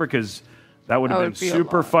screwdriver, because that would have been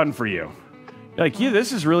super fun for you. You're like, yeah,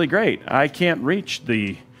 this is really great. I can't reach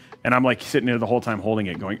the... And I'm like sitting there the whole time holding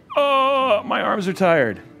it going, oh, my arms are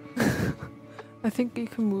tired. I think you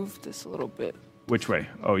can move this a little bit. Which way?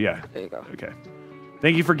 Oh, yeah. There you go. Okay.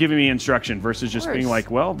 Thank you for giving me instruction versus just being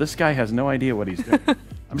like, well, this guy has no idea what he's doing.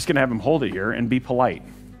 I'm just going to have him hold it here and be polite.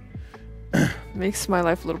 Makes my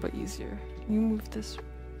life a little bit easier. Can you move this way?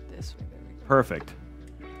 There we go. Perfect.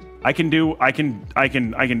 I can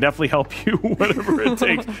definitely help you whatever it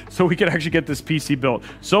takes so we can actually get this PC built.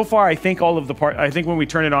 So far, I think all of the I think when we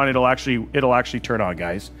turn it on, it'll actually turn on,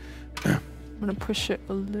 guys. I'm gonna push it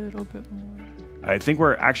a little bit more. I think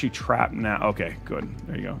we're actually trapped now. Okay, good.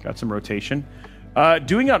 There you go. Got some rotation.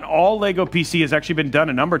 Doing it on all Lego PC has actually been done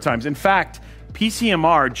a number of times. In fact,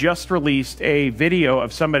 PCMR just released a video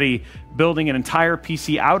of somebody building an entire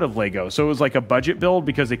PC out of Lego. So it was like a budget build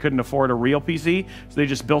because they couldn't afford a real PC. So they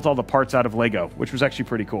just built all the parts out of Lego, which was actually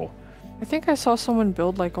pretty cool. I think I saw someone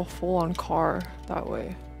build like a full-on car that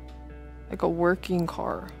way. Like a working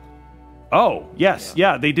car. Oh, yes.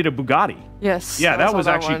 Yeah, they did a Bugatti. Yes. Yeah, that was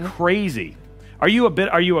actually crazy. Are you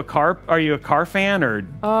a car fan, or?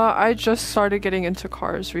 I just started getting into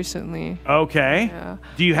cars recently. Okay. Yeah.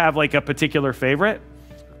 Do you have like a particular favorite?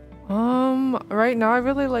 Right now I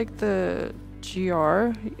really like the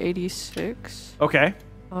GR 86. Okay.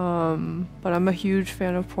 But I'm a huge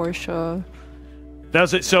fan of Porsche.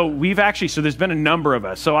 Does it? So we've actually, so there's been a number of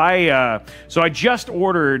us. So I just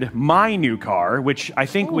ordered my new car, which I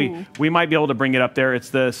think we might be able to bring it up there. It's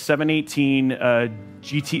the 718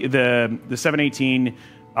 GT, the 718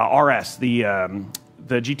 RS, the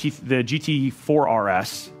GT4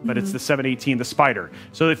 RS, but it's the 718, the Spider.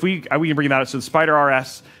 So if we can bring that up. So the Spider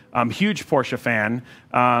RS, huge Porsche fan.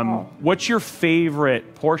 What's your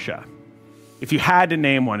favorite Porsche? If you had to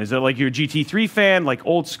name one, is it like your GT3 fan, like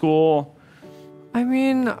old school? I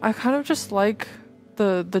mean, I kind of just like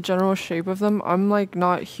the general shape of them. I'm like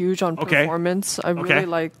not huge on performance. I really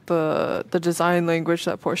like the design language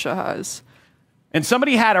that Porsche has. And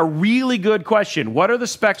somebody had a really good question. What are the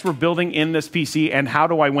specs we're building in this PC and how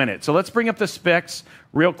do I win it? So let's bring up the specs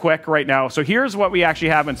real quick right now. So here's what we actually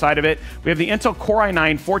have inside of it. We have the Intel Core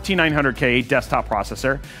i9 14900K desktop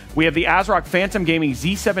processor. We have the ASRock Phantom Gaming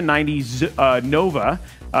Z790 Nova.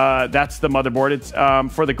 That's the motherboard. It's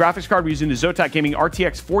for the graphics card, we're using the Zotac Gaming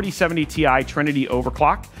RTX 4070 Ti Trinity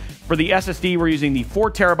overclock. For the SSD, we're using the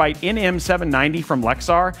 4TB NM790 from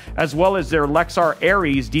Lexar, as well as their Lexar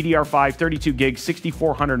Aries DDR5 32GB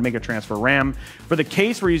 6400 mega transfer RAM. For the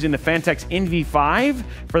case, we're using the Phanteks NV5.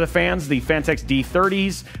 For the fans, the Phanteks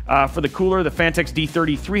D30s. For the cooler, the Phanteks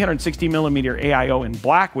D30 360mm AIO in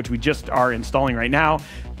black, which we just are installing right now.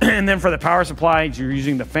 And then for the power supply, you're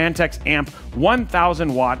using the Phanteks Amp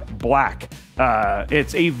 1000 watt black.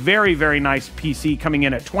 It's a very, very nice PC coming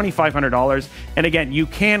in at $2,500. And again, you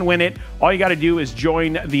can win it. All you got to do is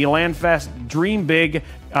join the LANFest Dream Big.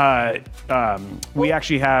 We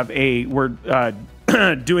actually have we're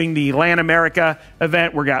doing the LAN America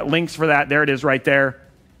event. We got links for that. There it is right there.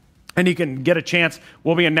 And you can get a chance.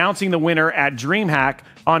 We'll be announcing the winner at DreamHack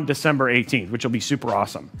on December 18th, which will be super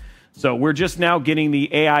awesome. So we're just now getting the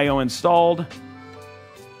AIO installed.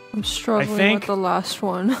 I'm struggling with the last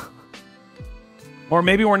one. Or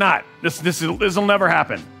maybe we're not. This will never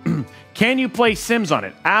happen. Can you play Sims on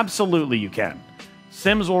it? Absolutely you can.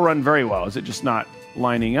 Sims will run very well. Is it just not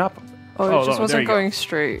lining up? Oh, it just wasn't going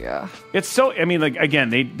straight, yeah. It's so, I mean, like, again,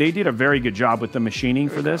 they did a very good job with the machining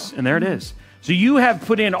for this, and there it is. So you have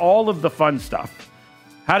put in all of the fun stuff.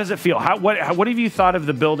 How does it feel? What have you thought of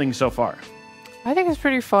the building so far? I think it's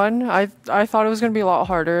pretty fun. I thought it was going to be a lot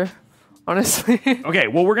harder, honestly. Okay,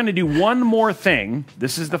 well, we're going to do one more thing.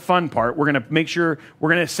 This is the fun part. We're going to make sure, we're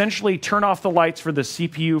going to essentially turn off the lights for the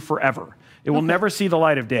CPU forever. It will never see the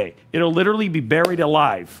light of day. It'll literally be buried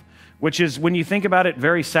alive, which is, when you think about it,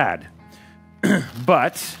 very sad.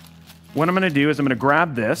 But what I'm going to do is I'm going to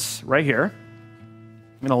grab this right here.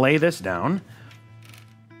 I'm going to lay this down.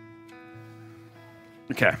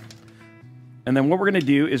 Okay. And then what we're going to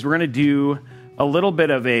do is we're going to do a little bit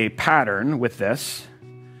of a pattern with this,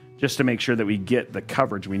 just to make sure that we get the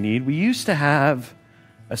coverage we need. We used to have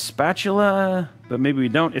a spatula, but maybe we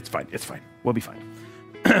don't. It's fine. It's fine. We'll be fine.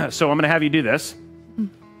 So I'm going to have you do this.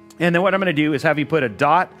 And then what I'm going to do is have you put a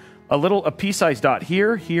dot, a pea-sized dot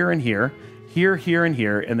here, here, and here, here, here, and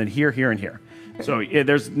here, and then here, here, and here. So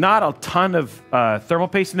there's not a ton of thermal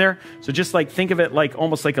paste in there. So just like think of it like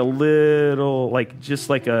almost like a little, like just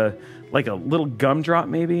like a little gumdrop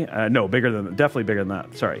maybe. No, definitely bigger than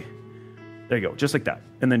that. Sorry. There you go, just like that.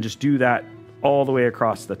 And then just do that all the way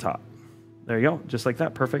across the top. There you go, just like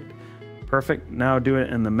that. Perfect. Perfect. Now do it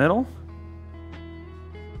in the middle.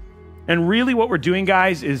 And really what we're doing,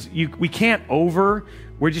 guys, is we can't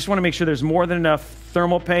we just want to make sure there's more than enough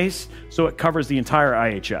thermal paste so it covers the entire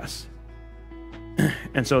IHS.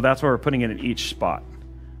 And so that's why we're putting it in each spot.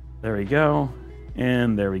 There we go.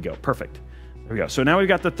 And there we go. Perfect. There we go. So now we've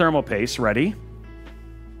got the thermal paste ready.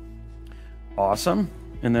 Awesome.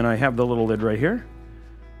 And then I have the little lid right here.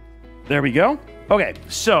 There we go. Okay,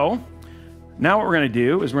 so now what we're going to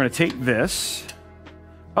do is we're going to take this.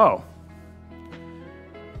 Oh.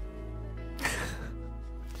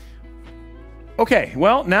 Okay,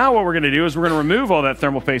 well, now what we're going to do is we're going to remove all that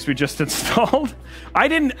thermal paste we just installed. I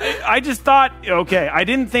didn't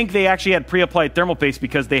think they actually had pre-applied thermal paste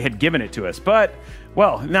because they had given it to us. But,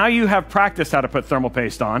 well, now you have practiced how to put thermal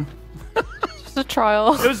paste on. Just a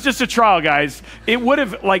trial. It was just a trial, guys. It would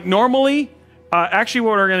have, like, normally, actually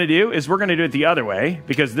what we're going to do is we're going to do it the other way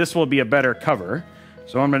because this will be a better cover.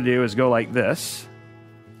 So what I'm going to do is go like this,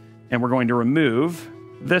 and we're going to remove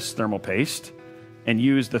this thermal paste and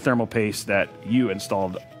use the thermal paste that you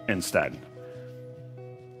installed instead,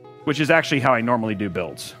 which is actually how I normally do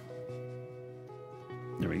builds.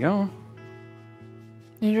 There we go.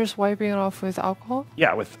 You're just wiping it off with alcohol?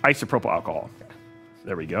 Yeah, with isopropyl alcohol.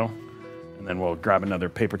 There we go. And then we'll grab another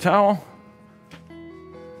paper towel.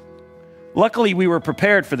 Luckily, we were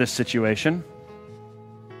prepared for this situation.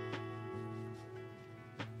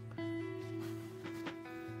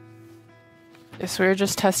 Yes, we were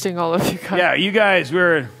just testing all of you guys. Yeah, you guys,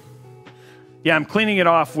 yeah, I'm cleaning it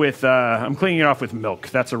off with milk.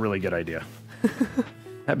 That's a really good idea.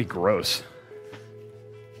 That'd be gross.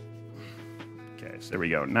 Okay, so there we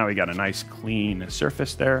go. Now we got a nice clean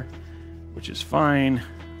surface there, which is fine.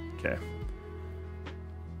 Okay.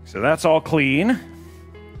 So that's all clean. A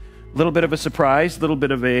little bit of a surprise, a little bit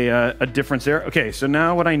of a difference there. Okay, so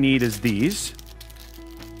now what I need is these.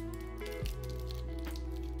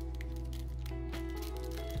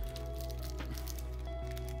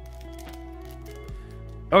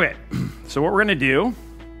 Okay, so what we're going to do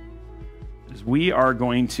is we are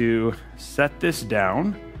going to set this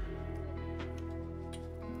down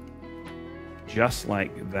just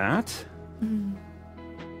like that. Mm-hmm.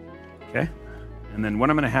 Okay, and then what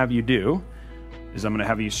I'm going to have you do is I'm going to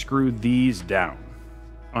have you screw these down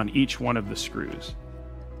on each one of the screws.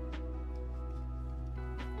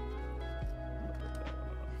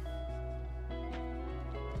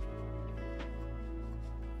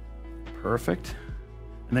 Perfect.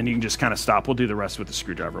 And then you can just kind of stop. We'll do the rest with the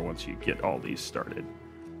screwdriver once you get all these started.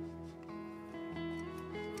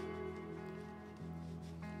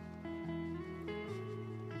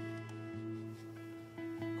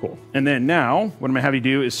 Cool. And then now, what I'm going to have you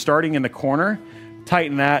do is starting in the corner,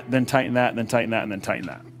 tighten that, then tighten that, then tighten that, and then tighten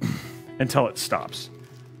that until it stops.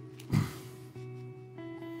 And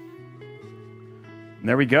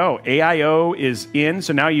there we go. AIO is in.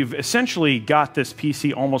 So now you've essentially got this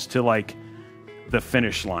PC almost to like the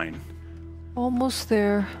finish line. Almost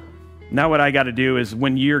there. Now what I got to do is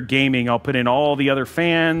when you're gaming, I'll put in all the other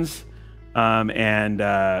fans, and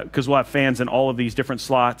because we'll have fans in all of these different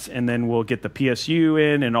slots, and then we'll get the PSU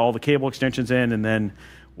in and all the cable extensions in, and then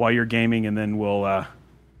while you're gaming, and then we'll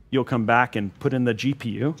you'll come back and put in the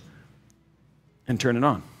GPU and turn it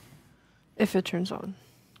on. If it turns on.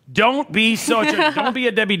 Don't be don't be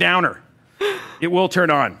a Debbie Downer. It will turn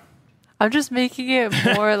on. I'm just making it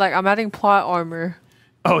more like I'm adding plot armor.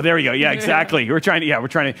 Oh, there we go. Yeah, exactly. We're trying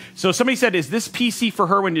to. So somebody said, is this PC for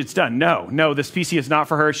her when it's done? No, this PC is not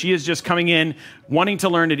for her. She is just coming in, wanting to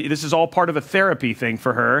learn. This is all part of a therapy thing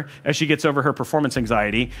for her as she gets over her performance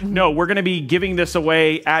anxiety. Mm-hmm. No, we're going to be giving this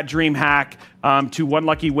away at DreamHack to one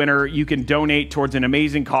lucky winner. You can donate towards an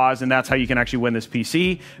amazing cause, and that's how you can actually win this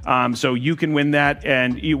PC. So you can win that,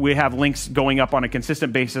 and we have links going up on a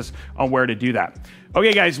consistent basis on where to do that.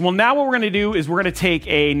 Okay, guys. Well, now what we're going to do is we're going to take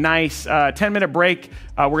a nice 10-minute break.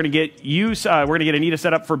 We're going to get Anita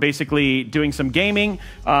set up for basically doing some gaming,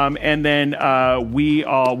 and then we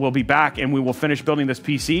will be back and we will finish building this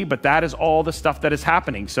PC. But that is all the stuff that is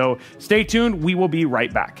happening. So stay tuned. We will be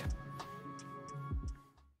right back.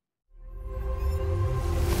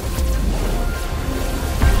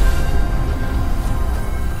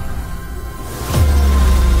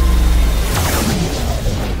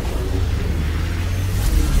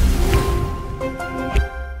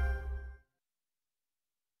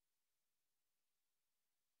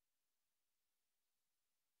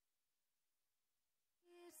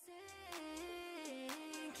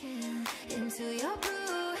 Into your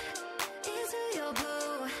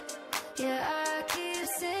blue, yeah, I keep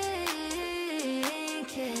sinking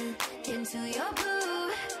into your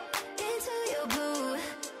blue,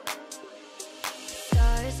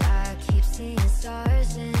 stars, I keep seeing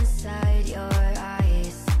stars inside your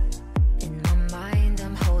eyes. In my mind,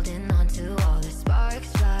 I'm holding on to all the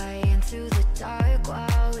sparks flying through the dark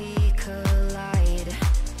while we collide.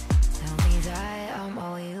 Tell me that I'm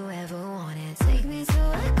all you ever wanted. Take me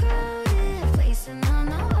to a crowded place and I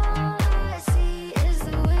know all I see is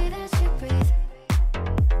the way that you breathe.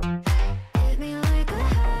 Hit me like a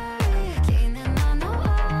hurricane and I know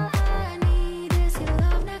all I need is your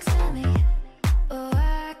love next to me. Oh,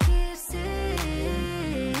 I keep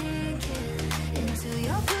sinking into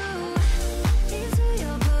your blue,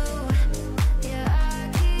 yeah, I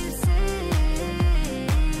keep sinking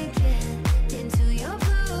into your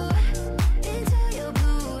blue,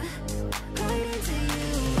 right into you.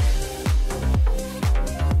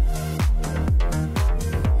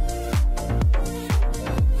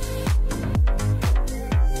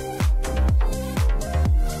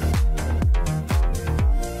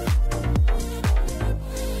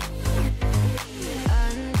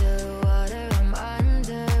 Underwater, I'm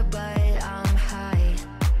under, but I'm high.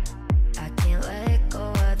 I can't let go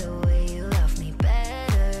of the way you love me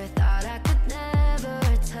better. Thought I could never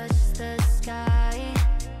touch the sky,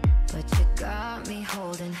 but you got me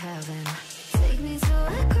holding heaven. Take me to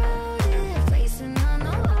a crowded place and I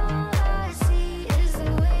know all I see is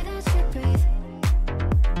the way that you breathe.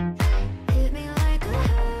 Hit me like a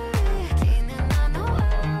hurricane and I know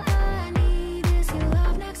all I need is your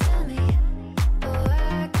love next to me. Oh,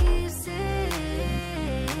 I keep sinking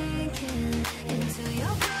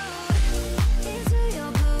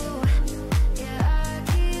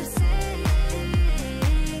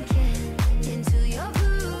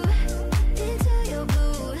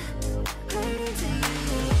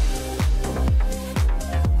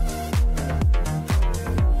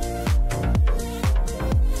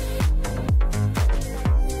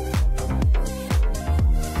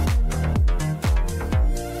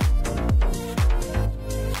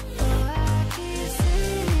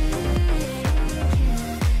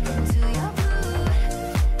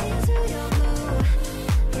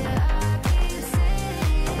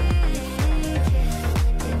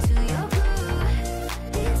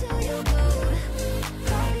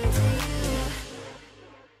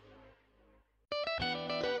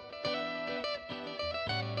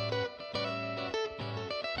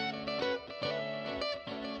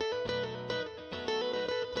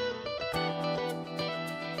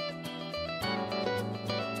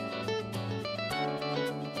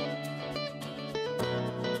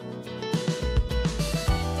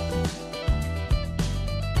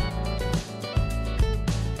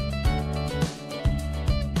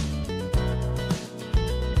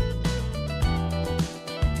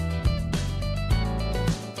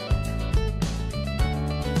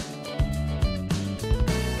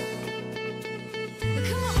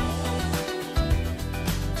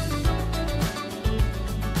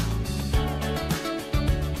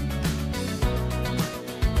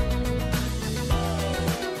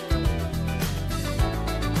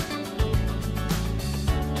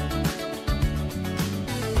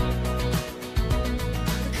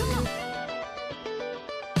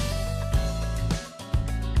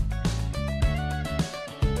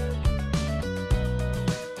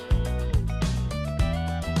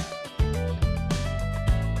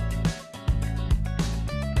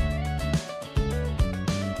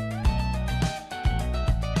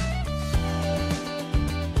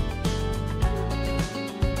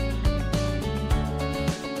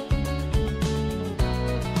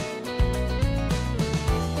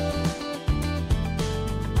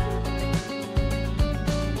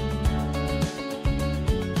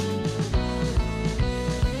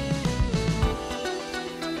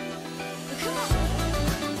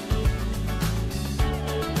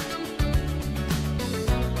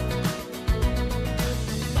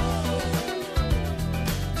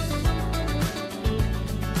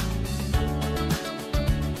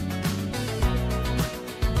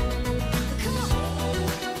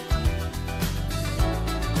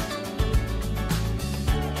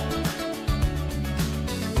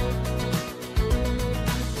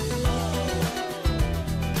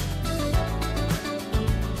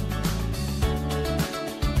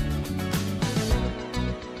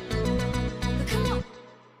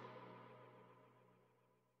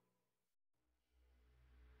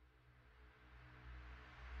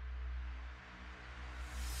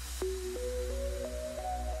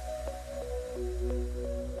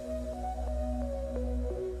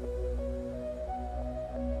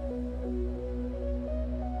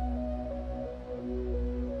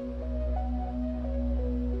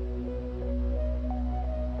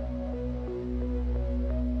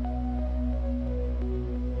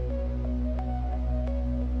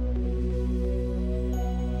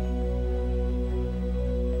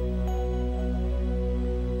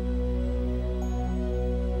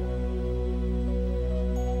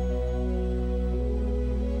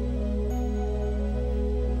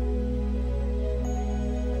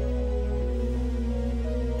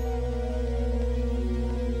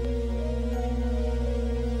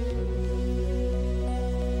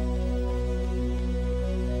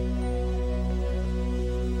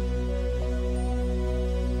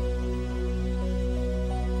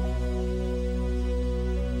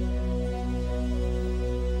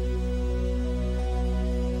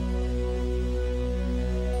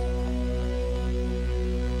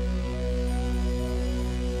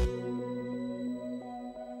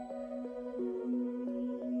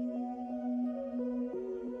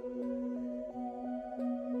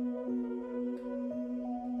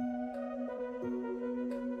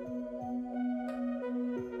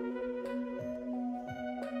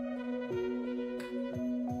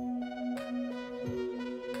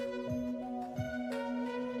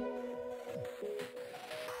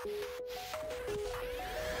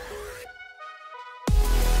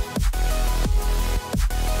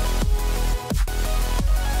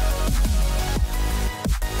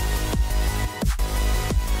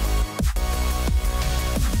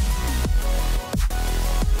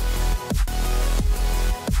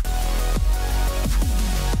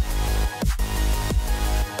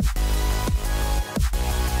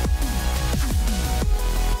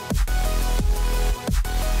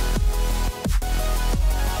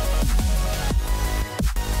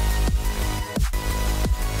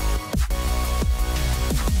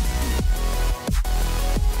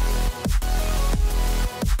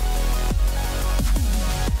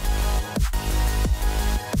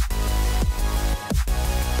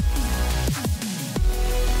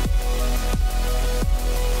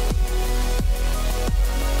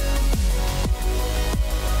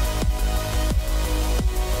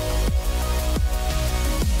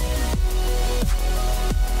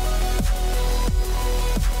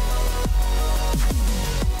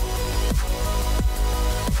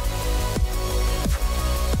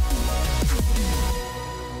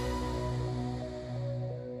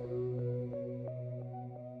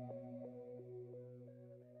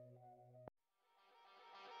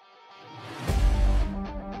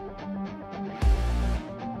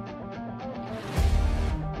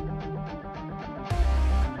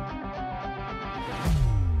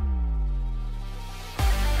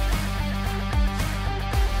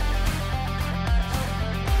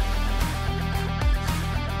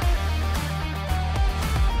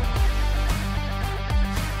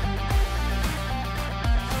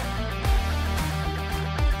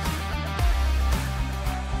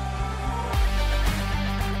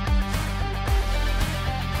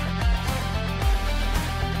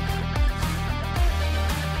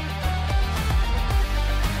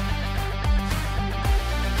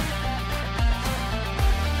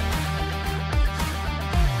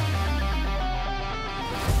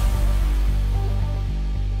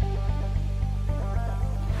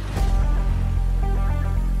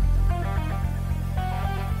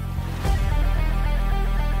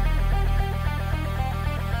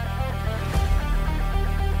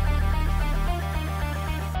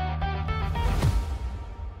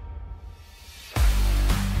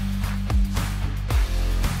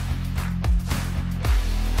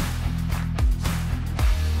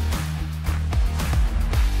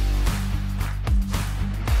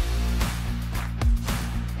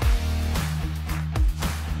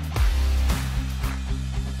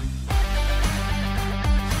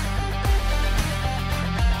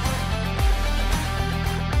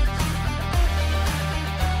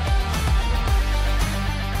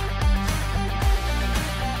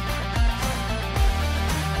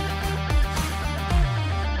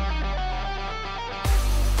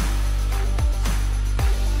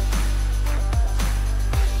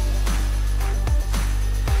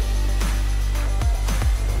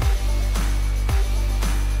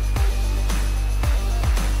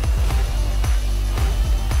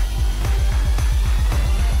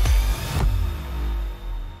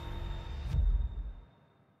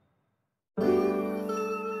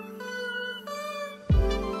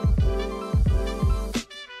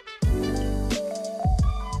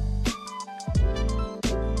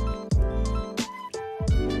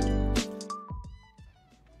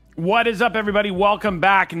What is up, everybody? Welcome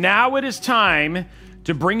back. Now it is time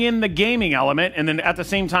to bring in the gaming element, and then at the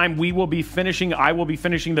same time, I will be finishing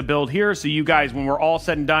the build here, so you guys, when we're all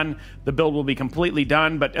said and done, the build will be completely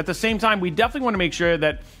done. But at the same time, we definitely want to make sure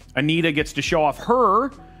that Anita gets to show off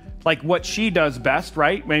her, like, what she does best,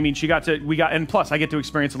 right? I mean, and plus, I get to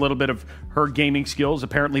experience a little bit of her gaming skills,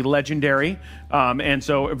 apparently legendary, and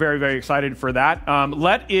so very, very excited for that.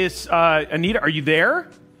 Anita, are you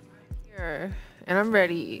there? Here, and I'm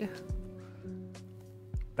ready.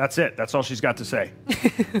 That's it. That's all she's got to say.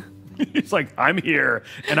 It's like, I'm here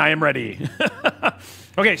and I am ready.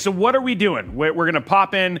 Okay, so what are we doing? We're going to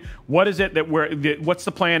pop in. What is it what's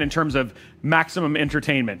the plan in terms of maximum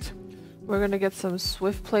entertainment? We're going to get some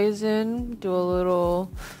Swift plays in, do a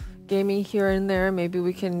little gaming here and there. Maybe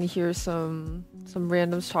we can hear some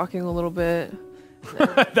randoms talking a little bit.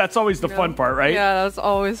 That's always the fun part, right? Yeah, that's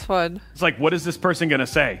always fun. It's like, what is this person going to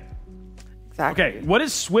say? Exactly. Okay, what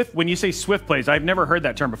is Swift? When you say Swift plays, I've never heard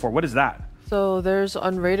that term before. What is that? So there's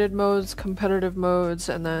unrated modes, competitive modes,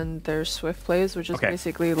 and then there's Swift plays, which is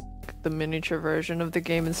basically like the miniature version of the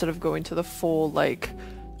game. Instead of going to the full, like,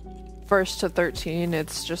 1st to 13,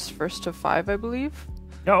 it's just 1st to 5, I believe.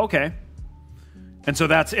 Oh, okay. And so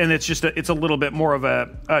it's a little bit more of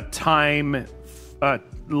a time,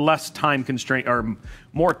 less time constraint, or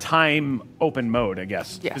more time open mode, I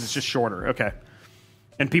guess. Yes. Because it's just shorter. Okay.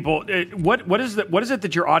 And people, what is it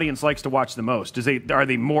that your audience likes to watch the most? Are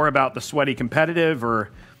they more about the sweaty competitive,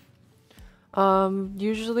 or?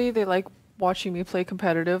 Usually they like watching me play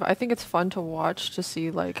competitive. I think it's fun to watch to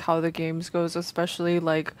see like how the games goes, especially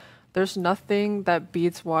like there's nothing that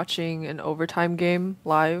beats watching an overtime game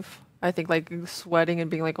live. I think like sweating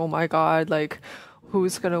and being like, oh my god, like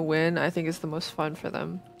who's gonna win? I think is the most fun for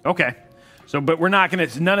them. Okay. So, but we're not going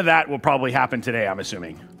to, none of that will probably happen today, I'm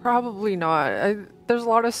assuming. Probably not. There's a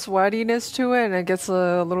lot of sweatiness to it, and it gets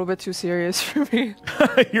a little bit too serious for me.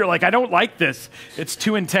 You're like, I don't like this. It's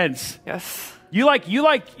too intense. Yes.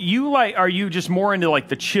 Are you just more into like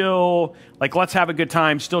the chill, like let's have a good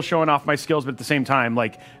time, still showing off my skills, but at the same time,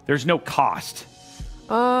 like there's no cost?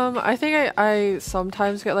 I think I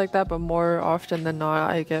sometimes get like that, but more often than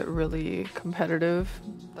not, I get really competitive.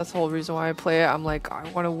 That's the whole reason why I play it. I'm like, I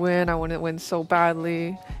want to win. I want to win so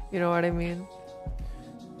badly. You know what I mean?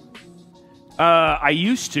 I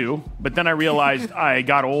used to, but then I realized I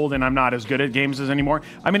got old and I'm not as good at games as anymore.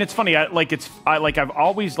 I mean, it's funny. I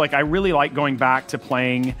really like going back to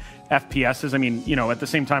playing FPSs. I mean, you know, at the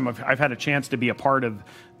same time, I've had a chance to be a part of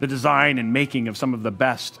the design and making of some of the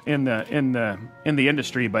best in the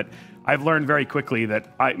industry, but I've learned very quickly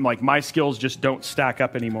that my skills just don't stack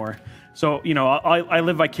up anymore. So, you know, I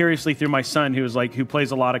live vicariously through my son who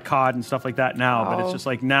plays a lot of COD and stuff like that now, but it's just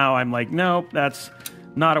like now I'm like, nope, that's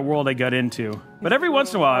not a world I got into. But every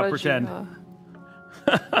once in a while I pretend.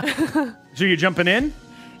 So you're jumping in?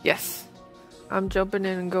 Yes. I'm jumping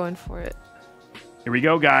in and going for it. Here we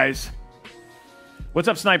go, guys. What's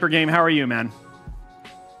up, Sniper Game? How are you, man?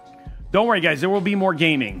 Don't worry, guys. There will be more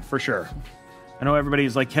gaming, for sure. I know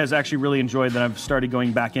everybody's has actually really enjoyed that I've started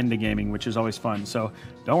going back into gaming, which is always fun. So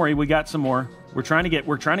don't worry, we got some more. We're trying to get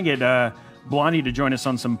Blondie to join us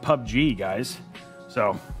on some PUBG, guys.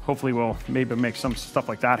 So hopefully we'll maybe make some stuff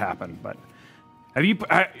like that happen. But are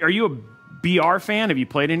you a BR fan? Have you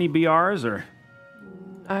played any BRs or?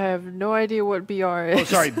 I have no idea what BR is. Oh,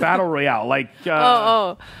 sorry, Battle Royale.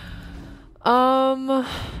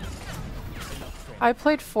 I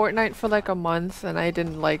played Fortnite for like a month and I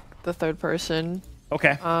didn't like the third person.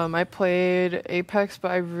 Okay. I played Apex,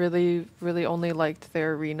 but I really, really only liked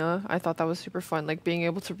their arena. I thought that was super fun, like being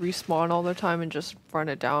able to respawn all the time and just run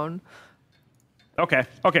it down. Okay.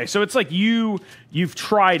 So it's like you've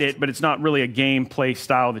tried it, but it's not really a gameplay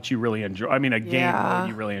style that you really enjoy. I mean, game mode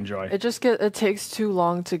you really enjoy. It takes too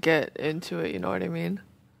long to get into it. You know what I mean?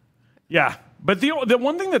 Yeah. But the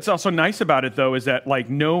one thing that's also nice about it, though, is that like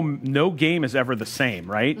no game is ever the same,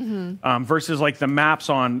 right? Mm-hmm. Versus like the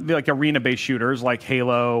maps on like arena-based shooters like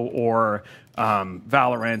Halo or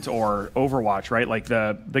Valorant or Overwatch, right? Like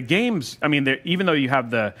the games. I mean, even though you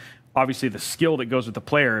have obviously the skill that goes with the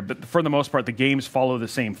player, but for the most part, the games follow the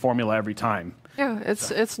same formula every time. Yeah,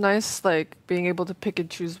 it's nice like being able to pick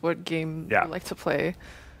and choose what game you like to play.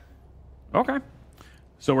 Okay,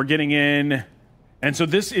 so we're getting in. And so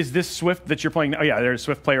this Swift that you're playing? Oh yeah, there's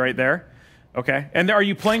Swift play right there. Okay. And are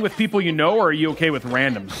you playing with people you know, or are you okay with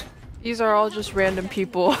randoms? These are all just random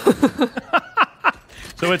people.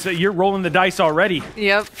 So you're rolling the dice already.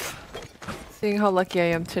 Yep. Seeing how lucky I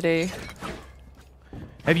am today.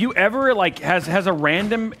 Have you ever has a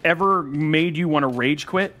random ever made you want to rage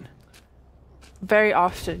quit? Very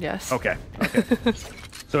often, yes. Okay.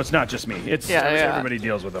 So it's not just me. It's everybody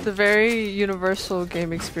deals with them. It's a very universal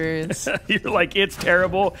game experience. You're like, it's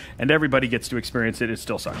terrible, and everybody gets to experience it. It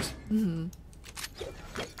still sucks.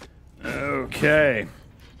 Okay.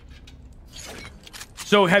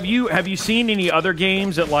 So have you seen any other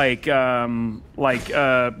games that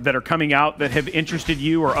that are coming out that have interested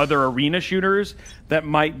you, or other arena shooters that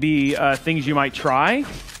might be things you might try?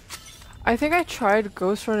 I think I tried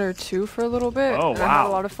Ghost Runner 2 for a little bit. Oh, and I had a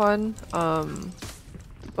lot of fun.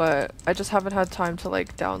 But I just haven't had time to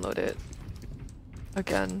like download it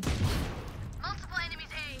again. Multiple enemies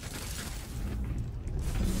A.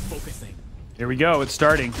 Focusing. Here we go. It's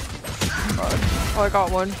starting. Oh, I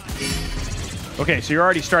got one. Okay, so you're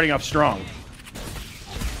already starting off strong.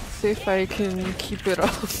 See if I can keep it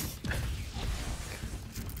up.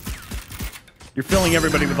 You're filling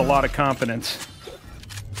everybody with a lot of confidence.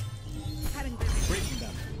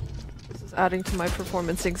 This is adding to my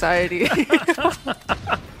performance anxiety.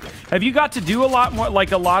 Have you got to do a lot more,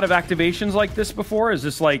 like a lot of activations like this before? Is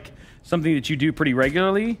this like something that you do pretty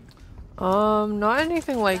regularly? Not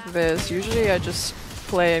anything like this. Usually I just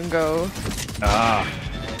play and go. Ah.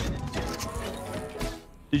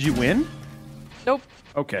 Did you win? Nope.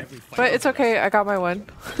 Okay. But it's okay. I got my one.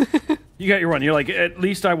 You got your one. You're like, at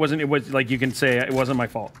least I wasn't, it was like, you can say it wasn't my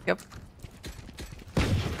fault. Yep.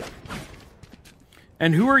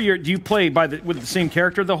 And who are your, do you play with the same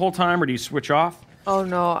character the whole time, or do you switch off? Oh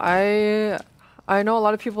no, I know a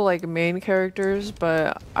lot of people like main characters,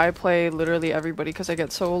 but I play literally everybody because I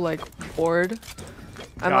get so like bored.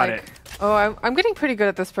 I'm Got like, it. oh, I'm getting pretty good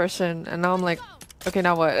at this person, and now I'm like, okay,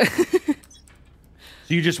 now what? So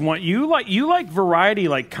you just want, you like variety,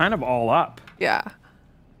 like kind of all up. Yeah.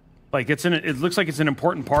 Like it looks like it's an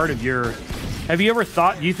important part of your, have you ever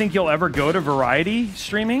thought, do you think you'll ever go to variety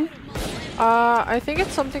streaming? I think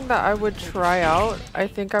it's something that I would try out. I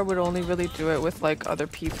think I would only really do it with like other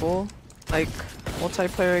people, like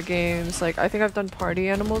multiplayer games. Like I think I've done Party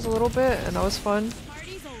Animals a little bit, and that was fun.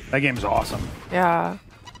 That game's awesome. Yeah.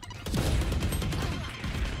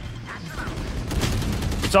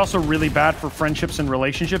 It's also really bad for friendships and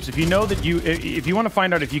relationships. If you know that if you want to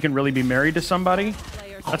find out if you can really be married to somebody,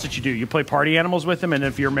 that's what you do. You play Party Animals with them, and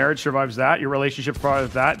if your marriage survives that, your relationship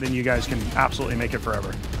survives that, then you guys can absolutely make it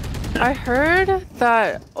forever. I heard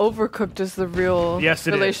that Overcooked is the real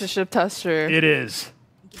relationship tester. It is.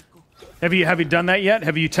 Have you done that yet?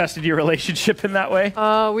 Have you tested your relationship in that way?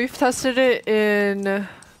 We've tested it in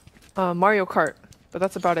Mario Kart, but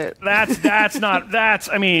that's about it.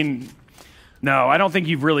 I mean, no, I don't think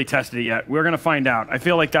you've really tested it yet. We're gonna find out. I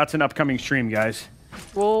feel like that's an upcoming stream, guys.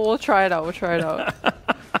 We'll try it out. We'll try it out.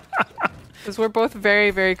 Because we're both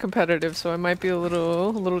very, very competitive, so it might be a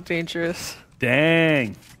little dangerous.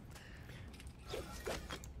 Dang.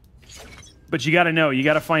 But you got to know, you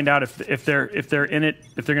got to find out if they're in it,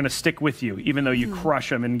 if they're gonna stick with you, even though you crush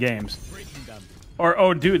them in games. Or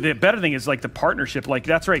oh, dude, the better thing is like the partnership. Like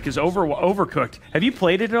that's right, because Overcooked. Have you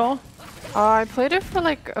played it at all? I played it for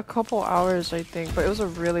like a couple hours, I think, but it was a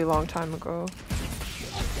really long time ago.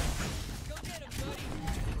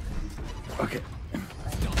 Okay.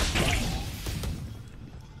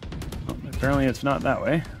 Oh, apparently it's not that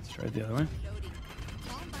way. Let's try it the other way.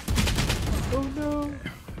 Oh no.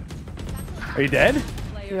 Are you dead?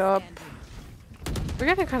 Yup. We're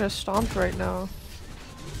getting kind of stomped right now.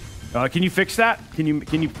 Can you fix that? Can you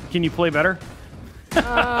play better?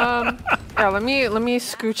 Yeah, let me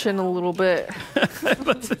scooch in a little bit.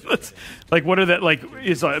 let's like, what are that like?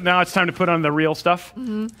 Is now it's time to put on the real stuff.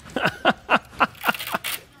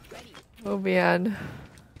 Oh man.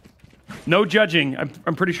 No judging.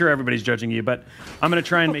 I'm pretty sure everybody's judging you, but I'm gonna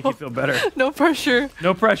try and make you feel better. No pressure.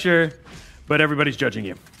 No pressure, but everybody's judging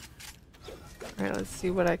you. All right, let's see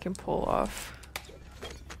what I can pull off.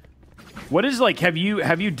 What is like? Have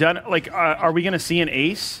you done like? Are we gonna see an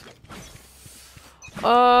ace?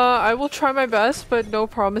 I will try my best, but no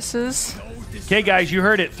promises. Okay, guys, you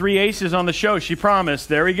heard it. 3 aces on the show. She promised.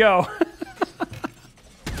 There we go.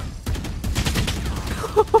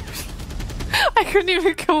 I couldn't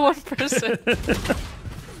even kill one person.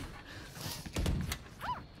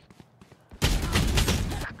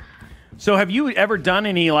 So have you ever done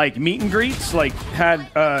any like meet and greets? Like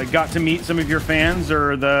got to meet some of your fans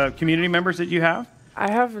or the community members that you have?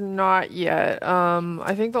 I have not yet.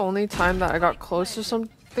 I think the only time that I got close to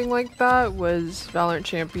something like that was Valorant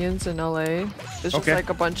Champions in LA. It's just like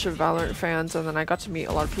a bunch of Valorant fans, and then I got to meet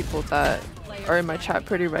a lot of people that are in my chat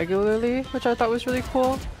pretty regularly, which I thought was really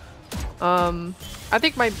cool. I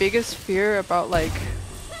think my biggest fear about like,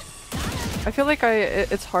 I feel like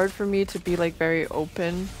it's hard for me to be like very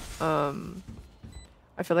open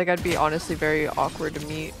I feel like I'd be honestly very awkward to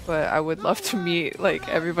meet, but I would love to meet like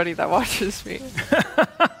everybody that watches me.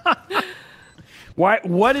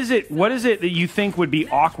 What is it that you think would be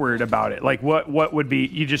awkward about it? Like what would be,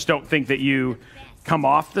 you just don't think that you come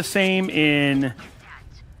off the same in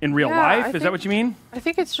real life? Is that what you mean? I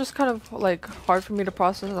think it's just kind of like hard for me to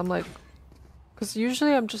process. I'm like, because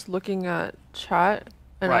usually I'm just looking at chat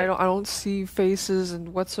and Right. I don't see faces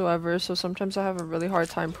and whatsoever. So sometimes I have a really hard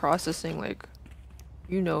time processing like,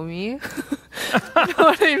 you know me. You know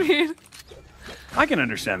what I mean? I can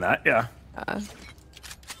understand that. Yeah.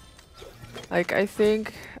 Like I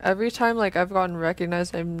think every time like I've gotten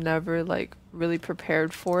recognized, I'm never like really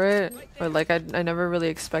prepared for it, or like I never really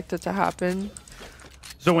expect it to happen.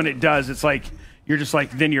 So when it does, it's like you're just like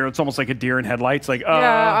it's almost like a deer in headlights. Like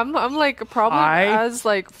yeah, I'm like probably as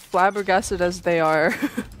like flabbergasted as they are.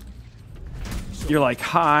 You're like,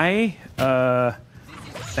 hi,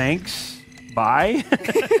 thanks, bye.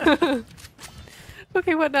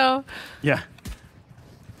 Okay, what now? Yeah.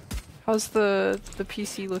 How's the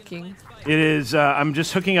PC looking? It is. I'm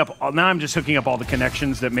just hooking up now. I'm just hooking up all the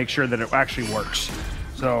connections that make sure that it actually works.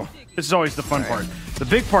 So this is always the fun part. The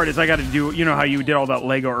big part is I got to do. You know how you did all that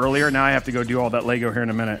Lego earlier? Now I have to go do all that Lego here in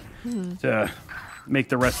a minute to make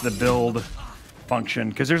the rest of the build function.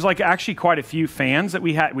 Because there's like actually quite a few fans that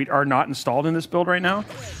we are not installed in this build right now.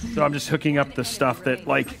 So I'm just hooking up the stuff that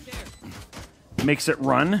like makes it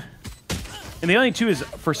run. And the only two is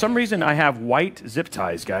for some reason I have white zip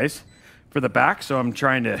ties, guys, for the back, so I'm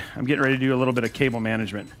getting ready to do a little bit of cable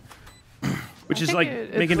management, which is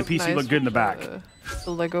like making the PC look good in the back.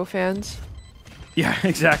 The Lego fans. Yeah,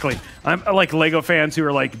 exactly. I'm like Lego fans who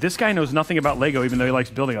are like, this guy knows nothing about Lego, even though he likes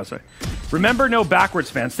building outside. Remember, no backwards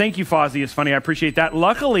fans. Thank you, Fozzie. It's funny. I appreciate that.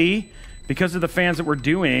 Luckily, because of the fans that we're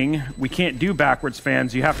doing, we can't do backwards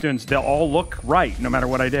fans. You have to. They'll all look right, no matter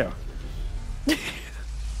what I do.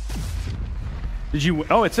 Did you?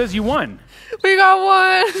 Oh, it says you won. We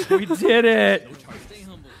got one! We did it!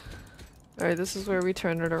 Alright, this is where we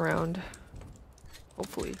turn it around.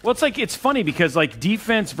 Hopefully. Well, it's funny because, like,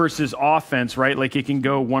 defense versus offense, right? Like, it can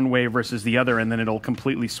go one way versus the other, and then it'll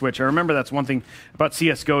completely switch. I remember that's one thing about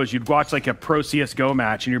CSGO is you'd watch, like, a pro CSGO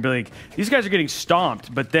match, and you'd be like, these guys are getting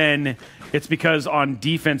stomped, but then it's because on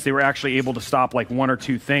defense they were actually able to stop, like, one or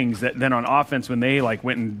two things that then on offense when they, like,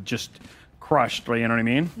 went and just crushed, you know what I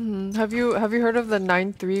mean? Mm-hmm. Have you heard of the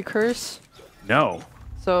 9-3 curse? No.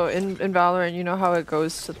 So in Valorant, you know how it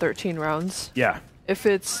goes to 13 rounds? Yeah. If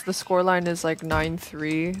the scoreline is like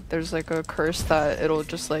 9-3, there's like a curse that it'll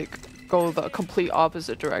just like go the complete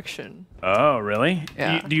opposite direction. Oh, really?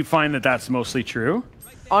 Yeah. Do you find that that's mostly true?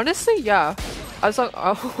 Honestly, yeah. As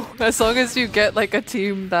long as you get like a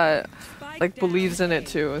team that like believes in it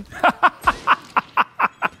too.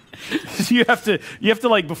 you have to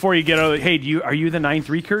like before you get out. Hey, are you the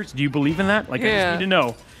 9-3 curse? Do you believe in that? Like, I just need to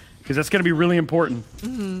know because that's going to be really important.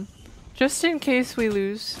 Mm-hmm. Just in case we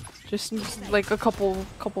lose, just like a couple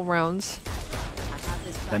rounds.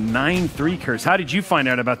 The 9-3 curse. How did you find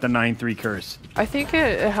out about the 9-3 curse? I think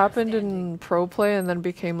it happened in pro play and then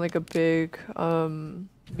became like a big meme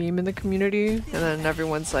in the community, and then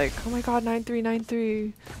everyone's like, "Oh my god, 9-3,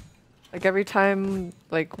 9-3." Like every time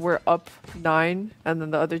like we're up 9 and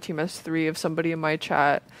then the other team has 3, if somebody in my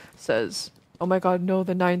chat says, "Oh my god, no,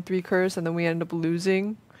 the 9-3 curse," and then we end up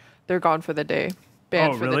losing, they're gone for the day.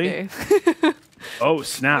 Banned for the day. Oh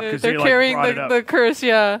snap! Because they're carrying the curse,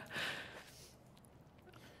 yeah.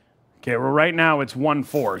 Okay, well right now it's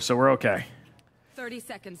 1-4, so we're okay. 30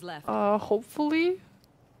 seconds left. Hopefully.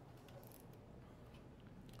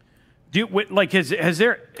 Has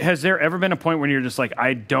there ever been a point when you're just like,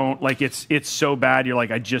 I don't like it's so bad you're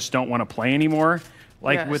like I just don't want to play anymore,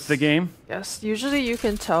 like with the game? Yes, usually you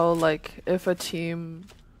can tell like if a team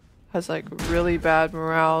has like really bad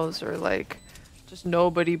morales or like just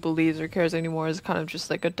nobody believes or cares anymore. It's kind of just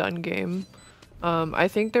like a done game. I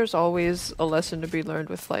think there's always a lesson to be learned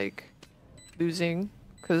with like losing,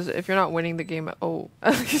 because if you're not winning the game,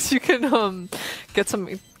 at least you can get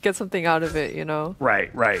something out of it, you know?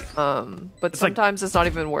 Right. But sometimes it's not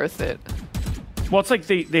even worth it. Well, it's like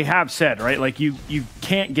they have said, right? Like you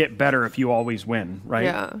can't get better if you always win, right?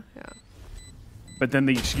 Yeah. But then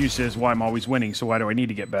the excuse is, well, I'm always winning, so why do I need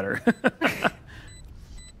to get better?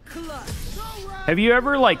 Have you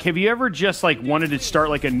ever just like wanted to start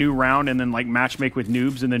like a new round and then like matchmake with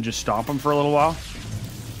noobs and then just stomp them for a little while?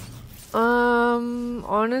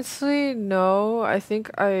 Honestly, no. I think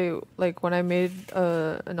when I made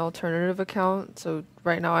an alternative account, so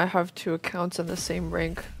right now I have 2 accounts in the same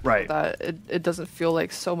rank. Right. That it doesn't feel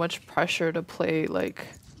like so much pressure to play like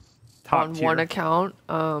top on tier. one account.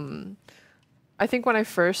 I think when I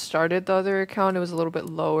first started the other account, it was a little bit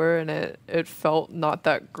lower, and it felt not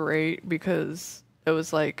that great because it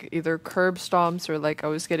was like either curb stomps or like I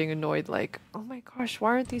was getting annoyed, like, oh my gosh, why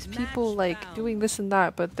aren't these people like doing this and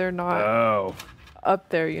that? But they're not up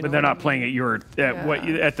there, you know. But they're not playing at your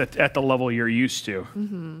at the level you're used to.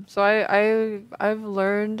 So I've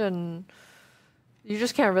learned, and you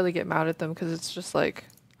just can't really get mad at them because it's just like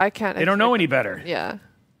I can't. They don't know any better. Yeah.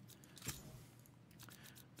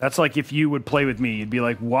 That's like if you would play with me, you'd be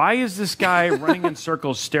like, why is this guy running in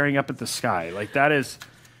circles staring up at the sky? Like that is...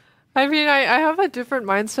 I mean, I have a different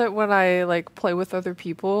mindset when I like play with other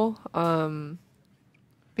people.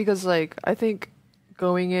 Because like I think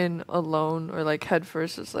going in alone or like head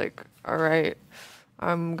first is like, all right,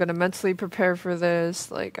 I'm going to mentally prepare for this.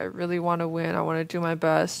 Like I really want to win. I want to do my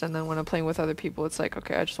best. And then when I'm playing with other people, it's like,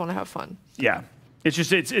 okay, I just want to have fun. Yeah. It's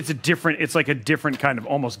just, it's like a different kind of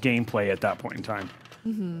almost gameplay at that point in time.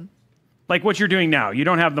 Like what you're doing now, you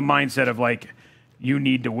don't have the mindset of like you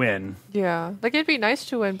need to win. Yeah, like it'd be nice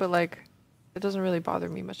to win, but like it doesn't really bother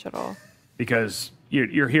me much at all. Because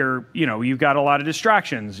you're here, you know, you've got a lot of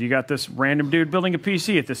distractions. You got this random dude building a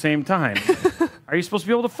PC at the same time. Are you supposed to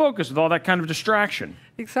be able to focus with all that kind of distraction?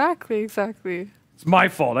 Exactly. It's my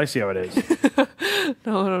fault. I see how it is.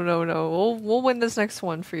 No. We'll win this next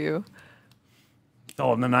one for you.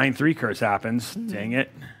 Oh, and the 9-3 curse happens. Dang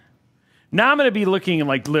it. Now I'm going to be looking and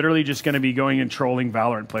like literally just going to be going and trolling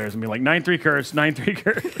Valorant players and be like 9-3 curse, 9-3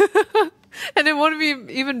 curse. And it won't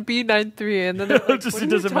even be 9-3, and then they're like, just, what it are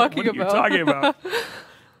doesn't you matter. What are you talking about?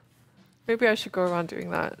 Maybe I should go around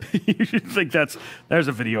doing that. You should think there's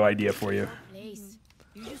a video idea for you.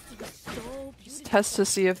 Test to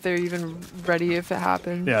see if they're even ready if it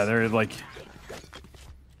happens. Yeah, they're like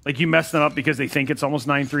you mess them up because they think it's almost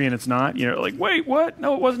 9-3 and it's not. You know, like, wait, what?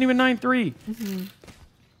 No, it wasn't even 9-3.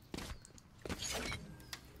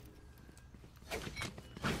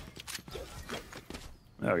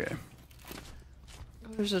 Okay.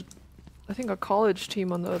 There's I think a college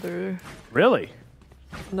team on the other. Really?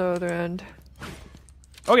 On the other end.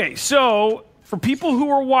 Okay, so for people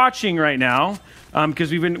who are watching right now,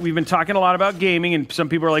 because we've been talking a lot about gaming, and some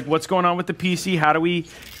people are like, "What's going on with the PC? How do we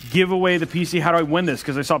give away the PC? How do I win this?"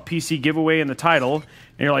 Because I saw PC giveaway in the title,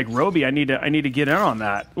 and you're like, "Robey, I need to get in on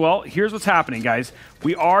that." Well, here's what's happening, guys.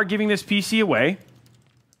 We are giving this PC away.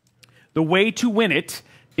 The way to win it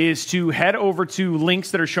is to head over to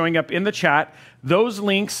links that are showing up in the chat. Those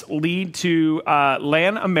links lead to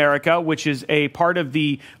LAN America, which is a part of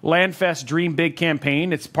the LANFest Dream Big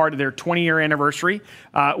campaign. It's part of their 20-year anniversary.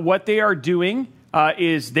 What they are doing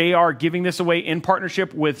is they are giving this away in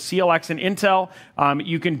partnership with CLX and Intel.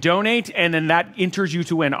 You can donate, and then that enters you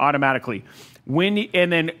to win automatically.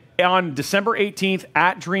 And then on December 18th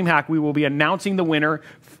at DreamHack, we will be announcing the winner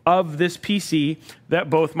of this PC that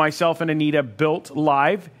both myself and Anita built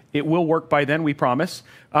live. It will work by then, we promise.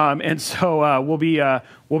 And so we'll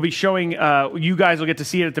be showing, you guys will get to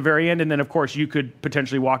see it at the very end, and then of course you could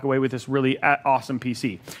potentially walk away with this really awesome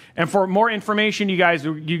PC. And for more information, you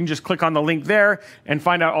can just click on the link there and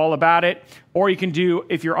find out all about it. Or you can do,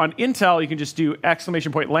 if you're on Intel, you can just do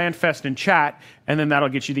 !LANFest in chat, and then that'll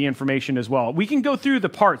get you the information as well. We can go through the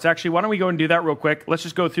parts. Actually, why don't we go and do that real quick? Let's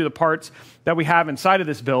just go through the parts that we have inside of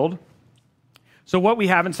this build. So what we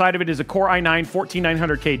have inside of it is a Core i9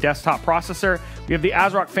 14900K desktop processor. We have the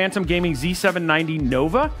ASRock Phantom Gaming Z790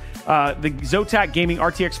 Nova, the Zotac Gaming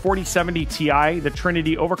RTX 4070 Ti, the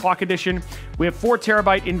Trinity Overclock Edition. We have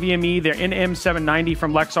 4TB NVMe, their NM790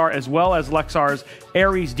 from Lexar, as well as Lexar's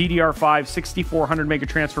Aries DDR5 6400 mega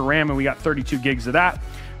transfer RAM, and we got 32 gigs of that.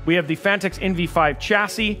 We have the Phanteks NV5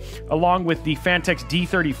 chassis, along with the Phanteks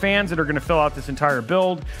D30 fans that are going to fill out this entire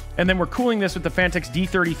build. And then we're cooling this with the Phanteks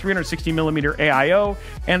D30 360mm AIO,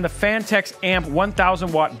 and the Phanteks Amp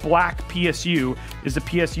 1000 watt black PSU is the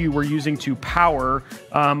PSU we're using to power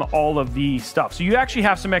all of the stuff. So you actually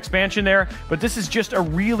have some expansion there, but this is just a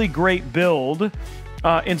really great build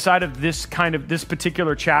inside of this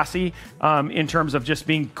particular chassis in terms of just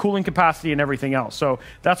being cooling capacity and everything else. So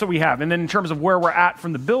that's what we have. And then in terms of where we're at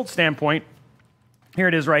from the build standpoint, here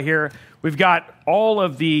it is right here. We've got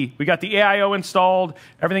we got the AIO installed.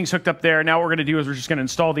 Everything's hooked up there. Now what we're going to do is we're just going to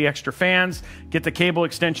install the extra fans, get the cable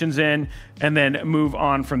extensions in, and then move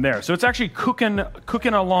on from there. So it's actually cooking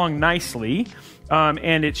along nicely.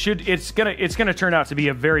 And it's gonna turn out to be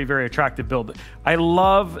a very, very attractive build. I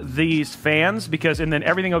love these fans and then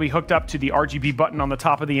everything will be hooked up to the RGB button on the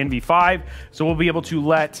top of the NV5. So we'll be able to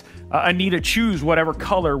let Anita choose whatever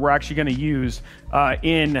color we're actually gonna use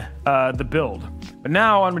in the build. But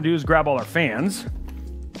now what I'm gonna do is grab all our fans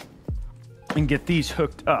and get these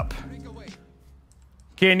hooked up.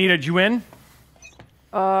 Okay, Anita, did you win?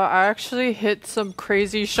 I actually hit some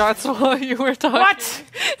crazy shots while you were talking. What?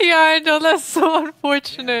 Yeah, I know, that's so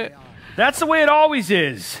unfortunate. That's the way it always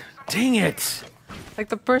is. Dang it. Like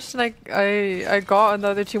the person I got on the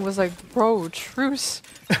other team was like, bro, truce.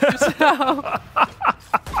 Truce now.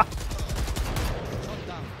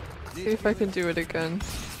 See if I can do it again.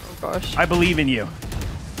 Oh gosh. I believe in you.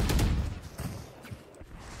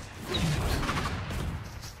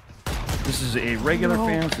 This is a regular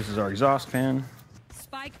fan. This is our exhaust fan.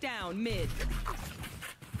 Spike down mid.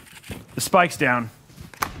 The spike's down.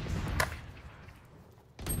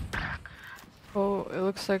 Oh, it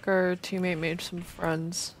looks like our teammate made some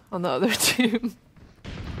friends on the other team.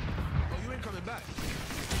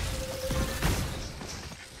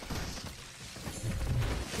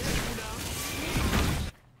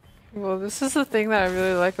 Well, this is the thing that I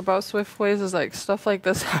really like about Swiftways is like stuff like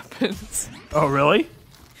this happens. Oh, really?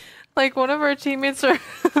 Like one of our teammates are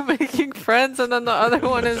making friends and then the other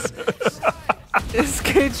one is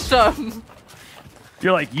caged up.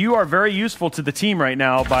 You're like, you are very useful to the team right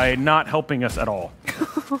now by not helping us at all.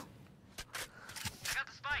 30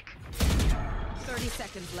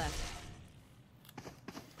 seconds left.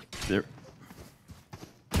 There.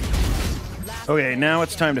 Okay, now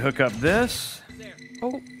it's time to hook up this.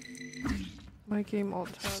 Oh, my game all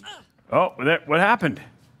tabbed. Oh, what happened?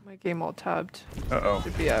 My game all tabbed. Uh-oh.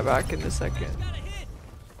 Should be back in a second.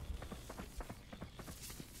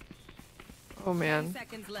 Oh man.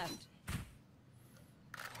 Seconds left.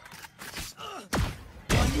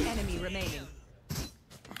 One enemy remaining.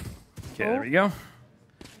 Okay, there we go.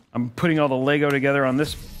 I'm putting all the Lego together on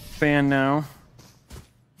this fan now.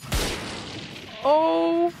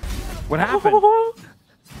 Oh! What happened?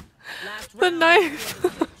 The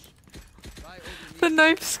knife! The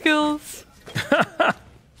knife skills.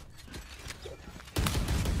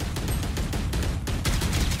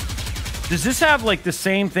 Does this have like the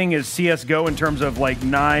same thing as CS:GO in terms of like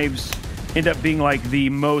knives end up being like the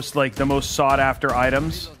most sought after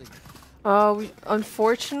items?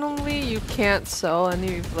 Unfortunately, you can't sell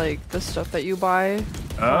any of like the stuff that you buy.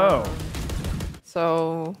 Oh.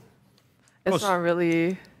 So it's not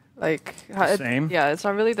really like the same. Yeah, it's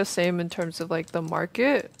not really the same in terms of like the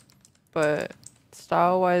market, but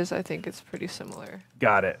style-wise, I think it's pretty similar.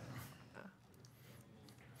 Got it.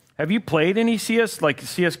 Have you played any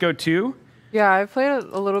CS:GO 2? Yeah, I played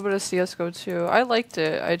a little bit of CS:GO 2. I liked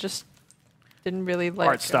it. I just didn't really like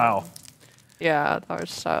Art style. Yeah, the art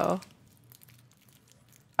style.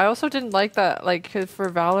 I also didn't like that, like, 'cause for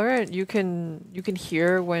Valorant, you can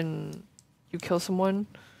hear when you kill someone,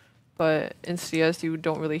 but in CS, you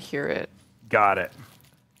don't really hear it. Got it.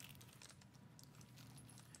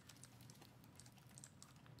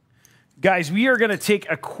 Guys, we are going to take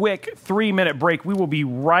a quick 3-minute break. We will be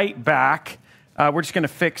right back. We're just going to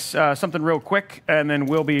fix something real quick, and then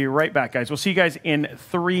we'll be right back, guys. We'll see you guys in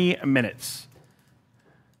 3 minutes.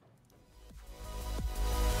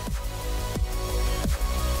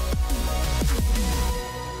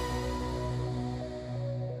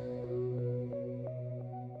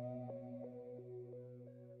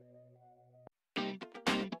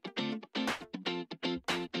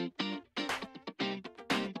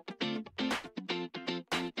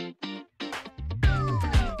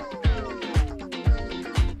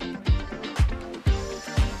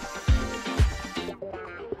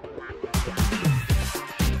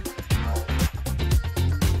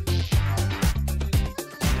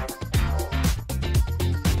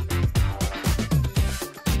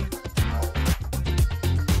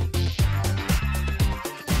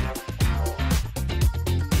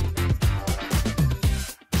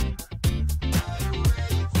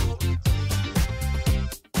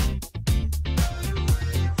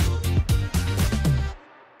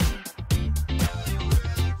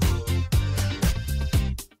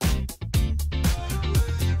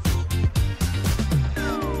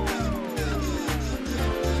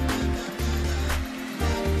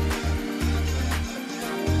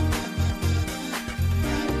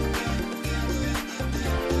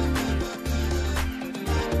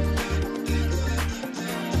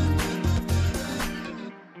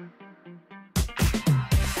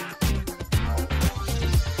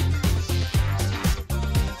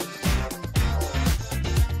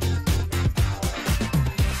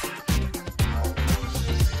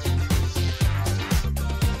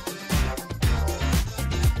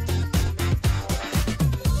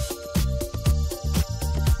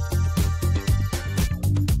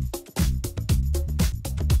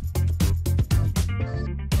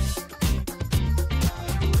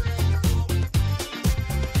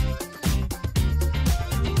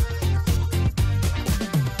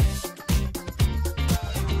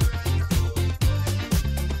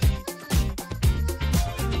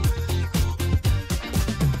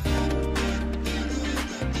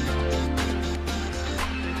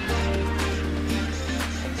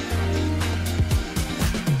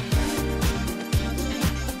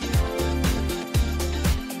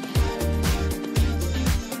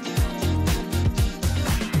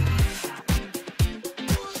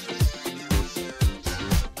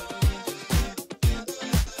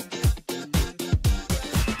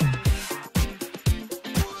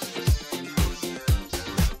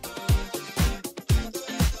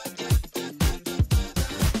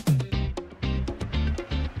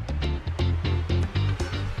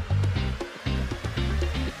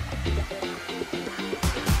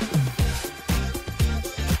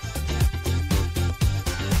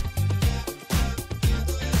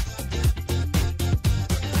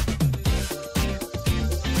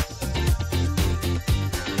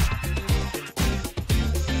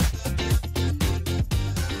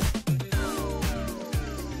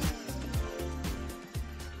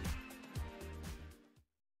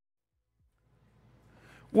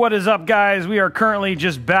 What is up, guys? We are currently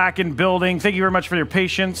just back in building. Thank you very much for your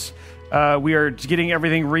patience. We are getting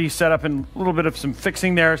everything reset up and a little bit of some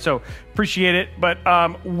fixing there, so appreciate it. But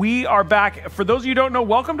we are back. For those of you who don't know,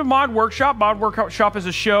 welcome to Mod Workshop. Mod Workshop is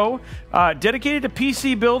a show dedicated to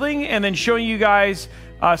PC building and then showing you guys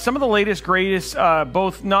some of the latest, greatest,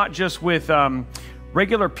 both not just with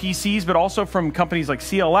regular PCs, but also from companies like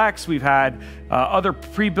CLX. We've had other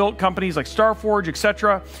pre-built companies like Starforge,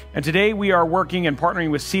 etc. And today we are working and partnering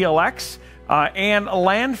with CLX and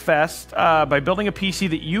LANFest by building a PC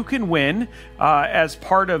that you can win as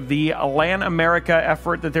part of the LAN America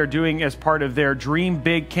effort that they're doing as part of their Dream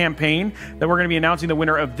Big campaign that we're going to be announcing the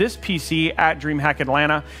winner of this PC at DreamHack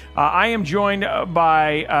Atlanta. I am joined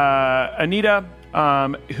by Anita,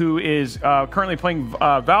 who is currently playing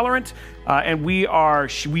Valorant, and we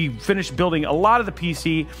finished building a lot of the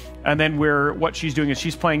PC, and then what she's doing is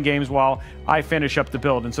she's playing games while I finish up the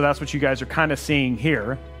build, and so that's what you guys are kind of seeing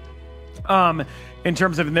here. In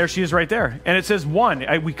terms of, and there she is right there, and it says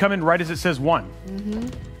 1. We come in right as it says 1.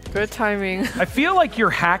 Mm-hmm. Good timing. I feel like you're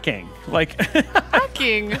hacking, like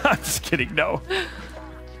hacking. I'm just kidding. No.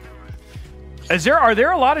 Are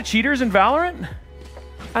there a lot of cheaters in Valorant?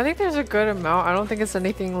 I think there's a good amount. I don't think it's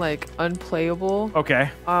anything like unplayable. Okay.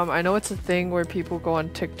 I know it's a thing where people go on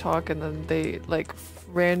TikTok and then they like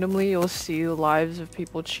randomly you'll see lives of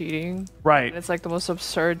people cheating. Right. And it's like the most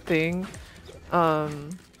absurd thing.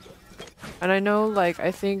 And I know like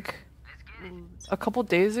I think a couple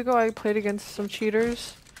days ago I played against some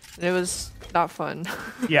cheaters and it was not fun.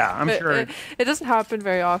 Yeah, I'm sure. It doesn't happen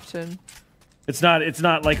very often. It's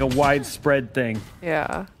not like a widespread thing.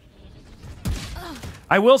 Yeah.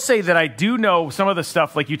 I will say that I do know some of the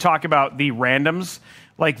stuff, like you talk about the randoms,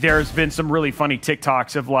 like there's been some really funny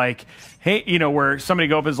TikToks of like, hey, you know, where somebody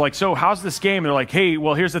goes up and is like, so how's this game? And they're like, hey,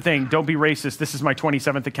 well, here's the thing. Don't be racist. This is my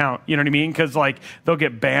 27th account. You know what I mean? Because like they'll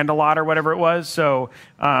get banned a lot or whatever it was. So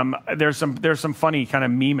there's some funny kind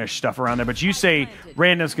of meme-ish stuff around there. But you say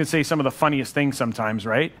randoms can say some of the funniest things sometimes,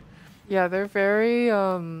 right? Yeah, they're very,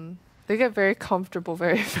 they get very comfortable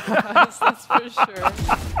very fast. That's for sure.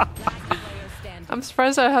 I'm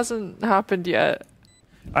surprised that hasn't happened yet.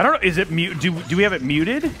 I don't know. Is it mute? Do we have it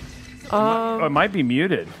muted? It might be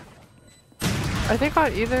muted. I think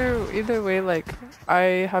on either way, like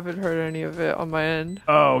I haven't heard any of it on my end.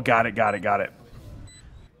 Oh, got it.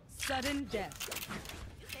 Sudden death.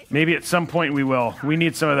 Maybe at some point we will. We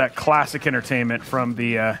need some of that classic entertainment from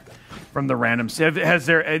the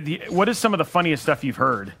randoms. What is some of the funniest stuff you've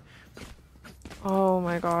heard? Oh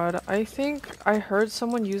my god, I think I heard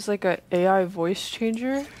someone use like a AI voice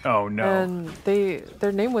changer. Oh no. And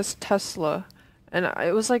their name was Tesla. And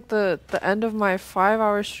it was like the end of my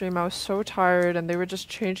 5-hour stream. I was so tired and they were just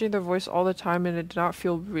changing their voice all the time and it did not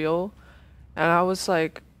feel real. And I was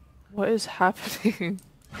like, what is happening?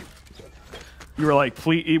 You were like,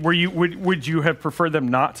 please, would you have preferred them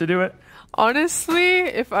not to do it? Honestly,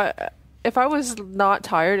 if I was not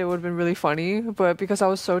tired, it would have been really funny. But because I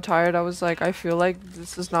was so tired, I was like, I feel like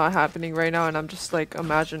this is not happening right now, and I'm just like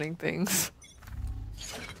imagining things.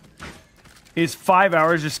 Is 5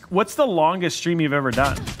 hours just? What's the longest stream you've ever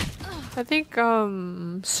done? I think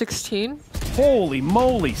 16. Holy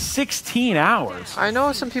moly, 16 hours! I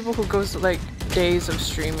know some people who goes like days of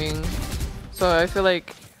streaming, so I feel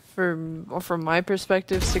like from my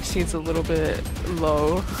perspective, 16 is a little bit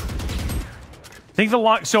low.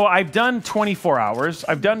 So I've done 24 hours.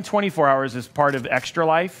 I've done 24 hours as part of Extra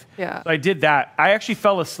Life. Yeah. So I did that. I actually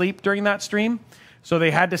fell asleep during that stream, so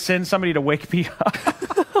they had to send somebody to wake me up.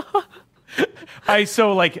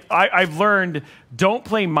 I've learned don't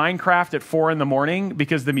play Minecraft at 4 in the morning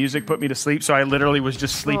because the music put me to sleep. So I literally was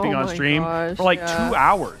just sleeping on stream for like 2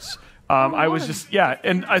 hours. I was just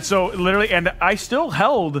and I still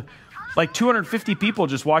held like 250 people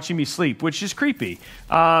just watching me sleep, which is creepy.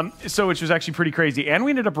 Which was actually pretty crazy. And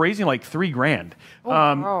we ended up raising like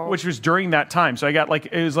 $3,000, which was during that time. So I got like,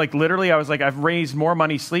 it was like literally, I was like, I've raised more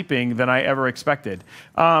money sleeping than I ever expected.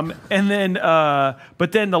 But then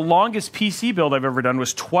the longest PC build I've ever done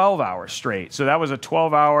was 12 hours straight. So that was a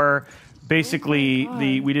 12-hour, basically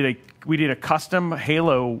we did a custom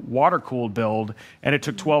Halo water-cooled build, and it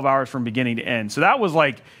took 12 hours from beginning to end. So that was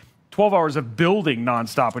like 12 hours of building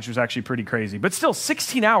nonstop, which was actually pretty crazy. But still,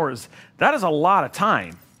 16 hours, that is a lot of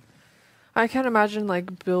time. I can't imagine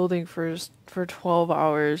like building for 12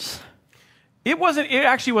 hours. It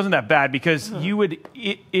actually wasn't that bad because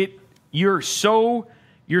you're so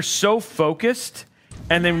focused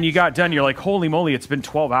And then when you got done, you're like, holy moly, it's been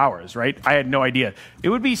 12 hours, right? I had no idea. It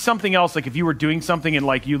would be something else, like if you were doing something and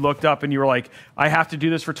like you looked up and you were like, I have to do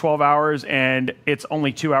this for 12 hours and it's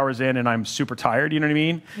only 2 hours in and I'm super tired, you know what I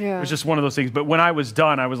mean? Yeah. It was just one of those things. But when I was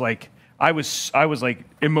done, I was like, I was like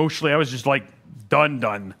emotionally, I was just like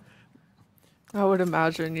done. I would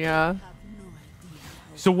imagine, yeah.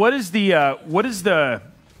 So what is the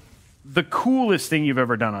coolest thing you've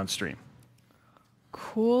ever done on stream?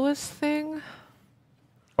 Coolest thing?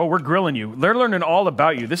 Oh, we're grilling you. They're learning all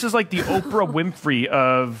about you. This is like the Oprah Winfrey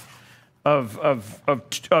of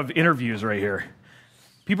interviews right here.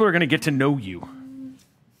 People are going to get to know you.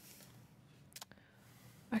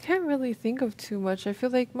 I can't really think of too much. I feel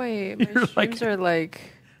like my You're streams are like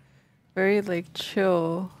very like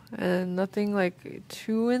chill and nothing like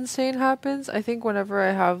too insane happens. I think whenever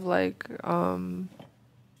I have like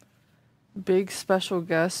big special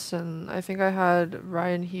guests, and I think I had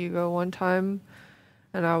Ryan Higo one time.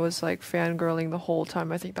 And I was like fangirling the whole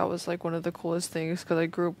time. I think that was like one of the coolest things because I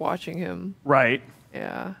grew up watching him. Right.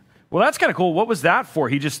 Yeah. Well, that's kind of cool. What was that for?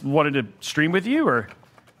 He just wanted to stream with you, or?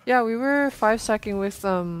 Yeah, we were 5-second with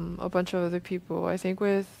a bunch of other people. I think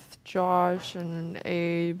with Josh and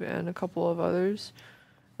Abe and a couple of others.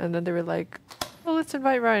 And then they were like, "Oh, let's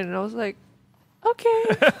invite Ryan." And I was like, "Okay."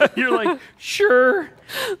 You're like, "Sure."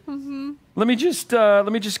 Mm-hmm. Let me just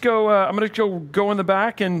go. I'm gonna go in the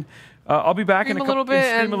back and. I'll be back stream in a little bit,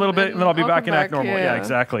 stream a little bit, and then I'll be back and act normal. Yeah,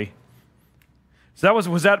 exactly. So that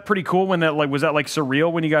was that pretty cool? When that was that like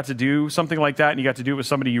surreal when you got to do something like that and you got to do it with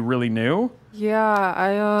somebody you really knew? Yeah,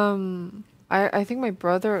 I think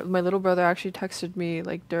my little brother actually texted me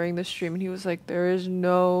like during the stream, and he was like, "There is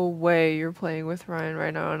no way you're playing with Ryan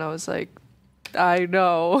right now," and I was like, "I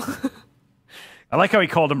know." I like how he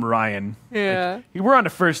called him Ryan. Yeah, like, we're on a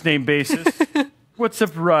first name basis. What's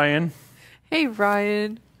up, Ryan? Hey,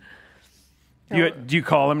 Ryan. Do you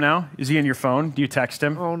call him now? Is he in your phone? Do you text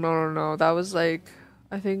him? Oh, no. That was like,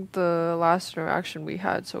 I think the last interaction we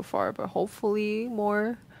had so far, but hopefully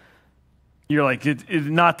more. You're like, it's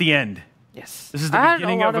not the end. Yes. This is the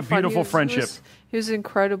beginning of a beautiful friendship. He was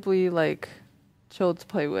incredibly like chill to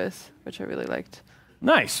play with, which I really liked.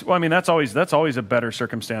 Nice. Well, I mean, that's always a better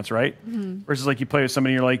circumstance, right? Mm-hmm. Versus like you play with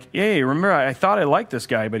somebody and you're like, hey, remember, I thought I liked this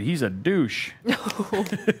guy, but he's a douche.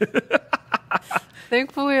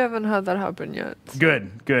 Thankfully, I haven't had that happen yet. So.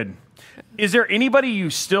 Good. Is there anybody you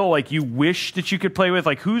still like you wish that you could play with?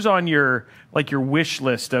 Like who's on your wish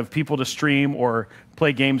list of people to stream or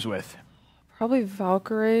play games with? Probably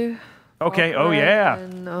Valkyrie. Okay. Valkyrie, Oh yeah.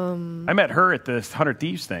 And, I met her at the 100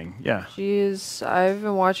 Thieves thing. Yeah. I've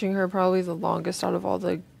been watching her probably the longest out of all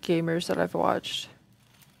the gamers that I've watched.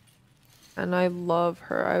 And I love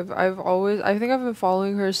her. I think I've been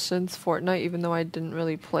following her since Fortnite, even though I didn't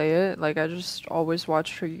really play it. Like, I just always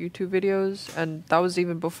watched her YouTube videos, and that was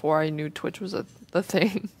even before I knew Twitch was a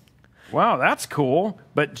thing. Wow, that's cool.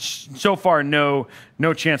 But so far, no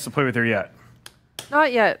chance to play with her yet.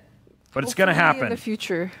 Not yet. But it's going to happen. In the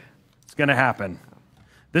future. It's going to happen.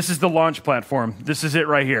 This is the launch platform. This is it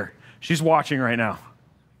right here. She's watching right now.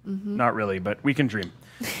 Mm-hmm. Not really, but we can dream.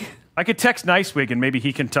 I could text Newegg and maybe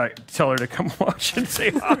he can tell her to come watch and say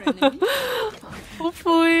hi.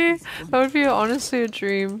 Hopefully. That would be honestly a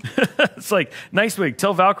dream. It's like, Newegg,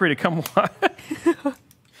 tell Valkyrie to come watch.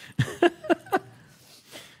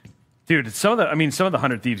 Dude, some of the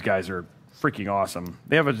 100 Thieves guys are freaking awesome.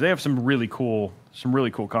 They have some really cool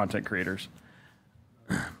content creators.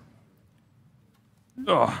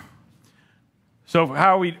 Oh. So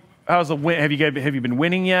how's the win? Have you been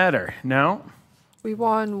winning yet or no? We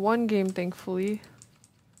won one game, thankfully.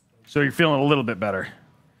 So you're feeling a little bit better.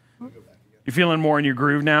 You're feeling more in your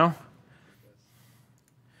groove now?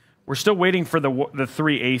 We're still waiting for the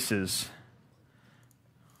 3 aces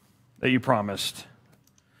that you promised.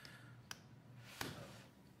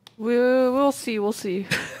 We'll see. We'll see.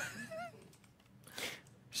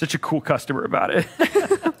 Such a cool customer about it.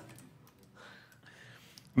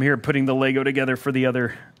 I'm here putting the Lego together for the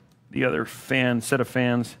other set of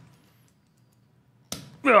fans.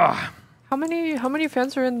 Ugh. How many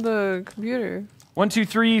fans are in the computer? 1, 2,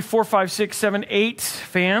 3, 4, 5, 6, 7, 8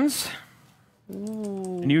 fans.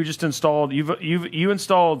 Ooh. And you just installed. You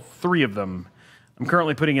installed 3 of them. I'm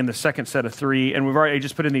currently putting in the second set of 3, and I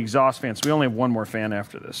just put in the exhaust fan. So we only have 1 more fan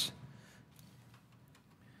after this.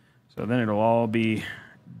 So then it'll all be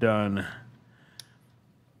done.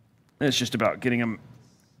 It's just about getting them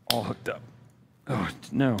all hooked up. Oh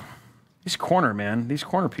no, these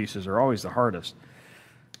corner pieces are always the hardest.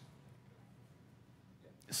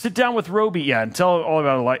 Sit down with Robey, and tell all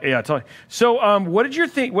about it. Yeah, tell. So, what did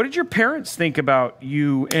your parents think about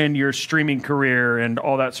you and your streaming career and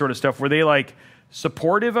all that sort of stuff? Were they like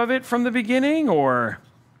supportive of it from the beginning, or?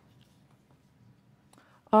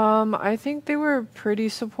 I think they were pretty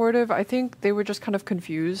supportive. I think they were just kind of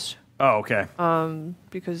confused. Oh, okay.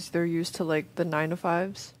 Because they're used to like the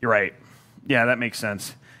 9-to-5s. You're right. Yeah, that makes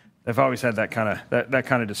sense. I've always had that kind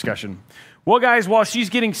of discussion. Well, guys, while she's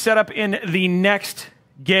getting set up in the next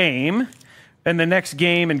game,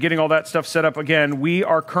 and getting all that stuff set up again, we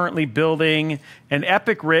are currently building an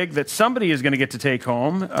epic rig that somebody is going to get to take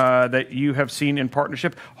home that you have seen in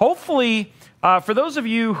partnership. Hopefully, for those of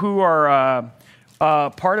you who are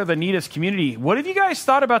part of the Nita's community, what have you guys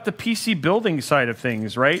thought about the PC building side of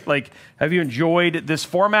things, right? Like, have you enjoyed this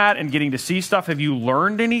format and getting to see stuff? Have you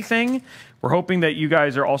learned anything? We're hoping that you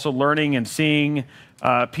guys are also learning and seeing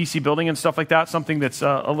PC building and stuff like that, something that's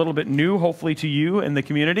a little bit new, hopefully, to you and the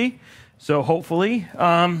community. So hopefully.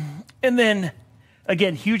 And then,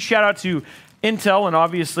 again, huge shout out to Intel and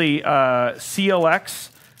obviously CLX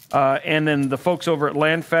and then the folks over at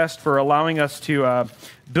LandFest for allowing us to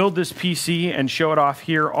build this PC and show it off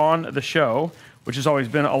here on the show, which has always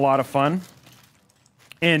been a lot of fun.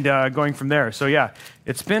 And going from there. So yeah,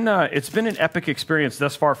 it's been an epic experience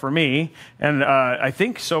thus far for me, and I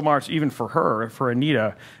think so much even for her, for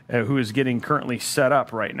Anita, who is getting currently set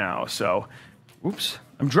up right now. So, oops,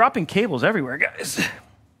 I'm dropping cables everywhere, guys.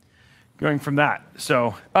 Going from that.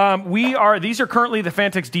 So these are currently the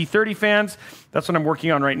Phanteks D30 fans. That's what I'm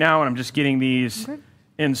working on right now, and I'm just getting these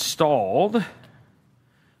installed. So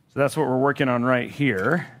that's what we're working on right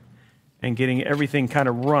here, and getting everything kind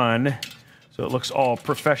of run. So it looks all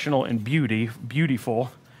professional and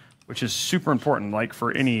beautiful, which is super important, like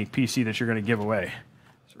for any PC that you're going to give away.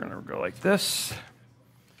 So we're going to go like this.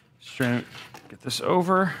 Just trying to get this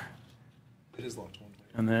over. It is locked.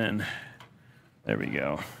 And then, there we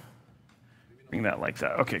go. Bring that like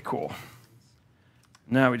that. Okay, cool.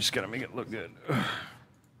 Now we just got to make it look good.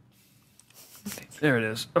 There it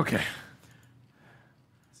is. Okay.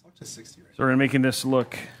 It's locked to 60 right now. So we're going to making this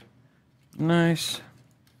look nice.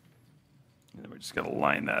 And then we just got to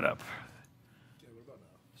line that up.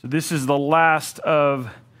 So this is the last of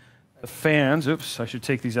the fans. Oops, I should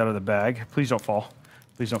take these out of the bag. Please don't fall.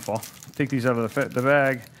 Please don't fall. Take these out of the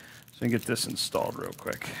bag so we can get this installed real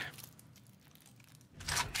quick.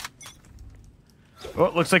 Oh,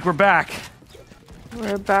 it looks like we're back.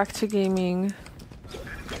 We're back to gaming.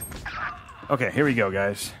 Okay, here we go,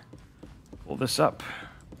 guys. Pull this up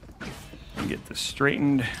and get this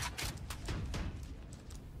straightened.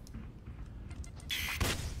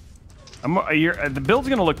 The build's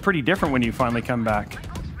going to look pretty different when you finally come back.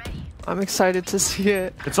 I'm excited to see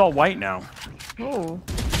it. It's all white now. Oh.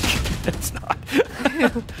 It's not.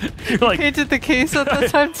 You're like, painted the case at the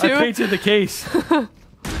time too? I painted the case.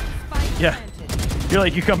 Yeah. You're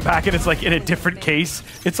like, you come back and it's like in a different case.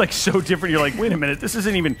 It's like so different. You're like, wait a minute, is this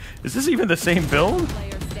even the same build?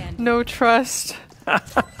 No trust.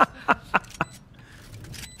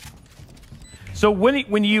 So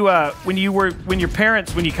when your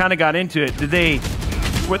parents kind of got into it, they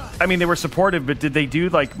were supportive, but did they do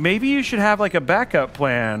like, maybe you should have like a backup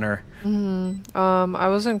plan or? I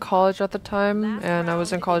was in college at the time, and I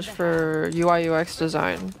was in college for UI UX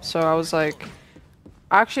design. So I was like,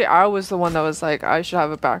 actually, I was the one that was like, I should have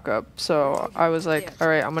a backup. So I was like, all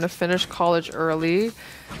right, I'm gonna finish college early,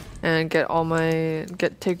 and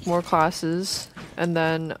take more classes, and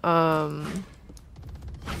then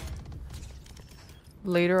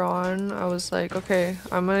later on, I was like, okay,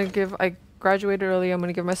 I graduated early, I'm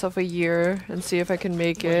gonna give myself a year and see if I can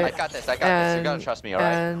make it. I got this, you gotta trust me,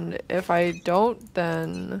 alright? And if I don't,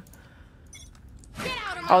 then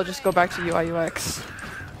I'll just go back to UI UX.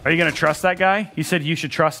 Are you gonna trust that guy? He said you should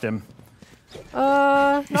trust him.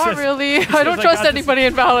 Not really. I don't trust anybody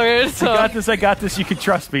in Valorant. So. I got this, you can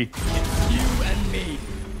trust me. It's you and me.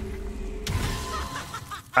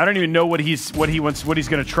 I don't even know what he's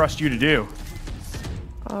gonna trust you to do.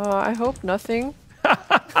 I hope nothing.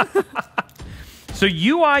 So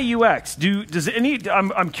UI UX,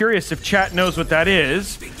 I'm curious if chat knows what that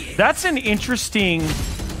is. That's an interesting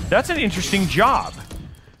job.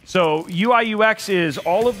 So UI UX is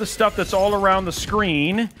all of the stuff that's all around the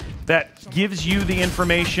screen that gives you the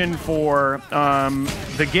information for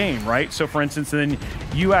the game, right? So for instance, then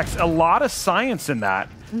UX, a lot of science in that.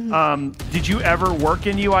 Did you ever work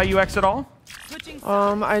in UI UX at all?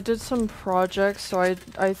 I did some projects. So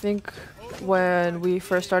I think when we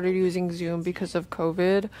first started using Zoom because of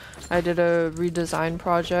COVID, I did a redesign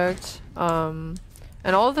project. And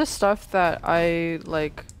all of this stuff that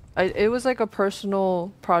it was like a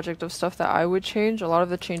personal project of stuff that I would change. A lot of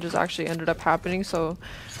the changes actually ended up happening. So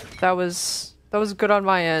that was that was good on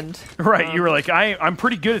my end. Right, you were like, I'm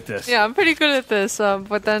pretty good at this. Yeah, I'm pretty good at this.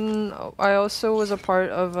 But then I also was a part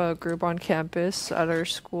of a group on campus at our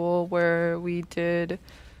school where we did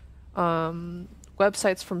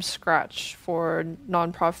websites from scratch for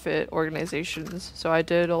nonprofit organizations. So I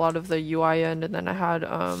did a lot of the UI end, and then I had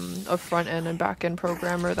a front end and back end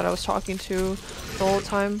programmer that I was talking to the whole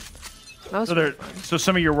time. That was So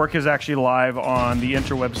some of your work is actually live on the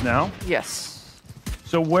interwebs now? Yes.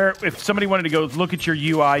 So if somebody wanted to go look at your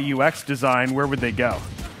UI UX design, where would they go?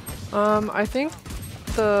 I think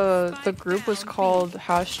the group was called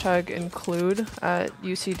 #include at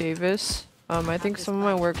UC Davis. I think some of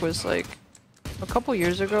my work was like a couple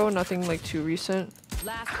years ago, nothing like too recent.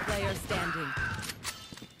 Last player standing.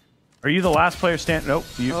 Are you the last player standing? Nope.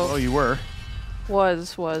 Oh, you were.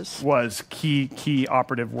 Was. Was key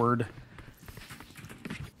operative word.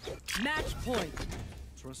 Match point.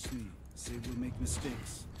 Trust me, say we'll make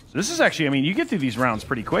mistakes. So this is actually, I mean, you get through these rounds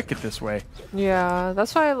pretty quick at this way. Yeah,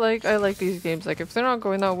 that's why I like these games. Like if they're not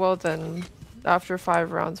going that well, then after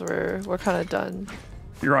 5 rounds we're kind of done.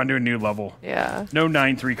 You're on to a new level. Yeah. No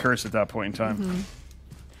 9-3 curse at that point in time. Mm-hmm.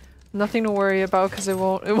 Nothing to worry about because it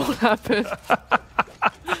won't happen.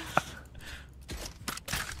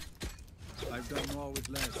 I've done more with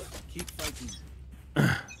less. Keep fighting.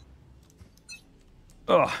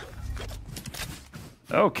 Ugh.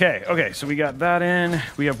 Okay, so we got that in.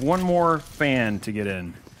 We have one more fan to get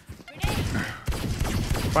in.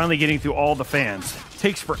 Finally getting through all the fans.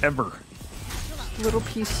 Takes forever. Little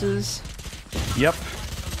pieces. Yep.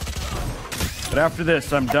 But after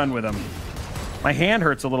this, I'm done with them. My hand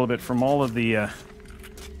hurts a little bit from all of the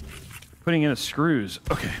putting in the screws.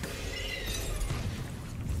 Okay.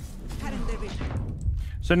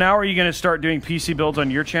 So now are you going to start doing PC builds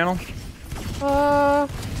on your channel? I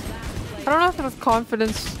don't know if I have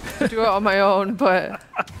confidence to do it on my own, but...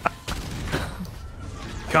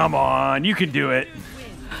 Come on, you can do it.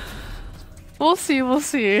 We'll see.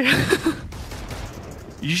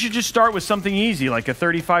 You should just start with something easy, like a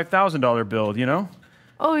 $35,000 build, you know?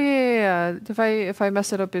 Oh yeah. If I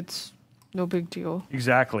mess it up, it's no big deal.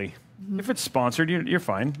 Exactly. Mm-hmm. If it's sponsored, you're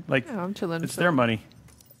fine. Like, yeah, I'm chilling. It's their money,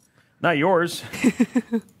 not yours.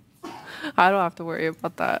 I don't have to worry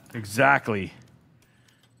about that. Exactly.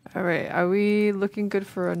 All right, are we looking good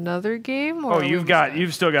for another game? Or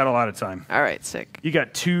you've still got a lot of time. All right, sick. You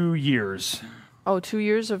got 2 years. Oh, 2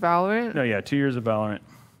 years of Valorant? No, yeah, 2 years of Valorant.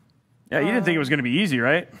 Yeah, you didn't think it was going to be easy,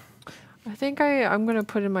 right? I think I'm going to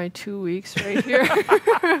put in my 2 weeks right here.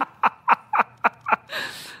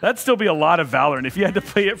 That'd still be a lot of Valorant if you had to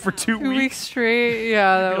play it for 2 weeks. 2 weeks straight,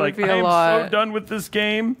 yeah, that would be a lot. I'm so done with this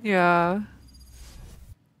game. Yeah.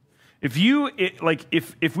 If we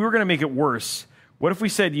were going to make it worse, what if we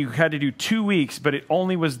said you had to do 2 weeks, but it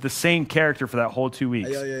only was the same character for that whole 2 weeks?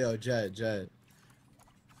 Hey, yo, Jed.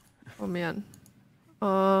 Oh, man.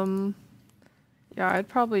 Yeah, I'd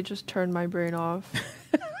probably just turn my brain off.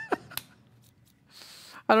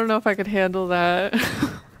 I don't know if I could handle that.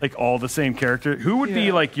 Like all the same character? Who would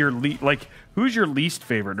be like your who's your least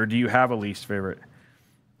favorite, or do you have a least favorite?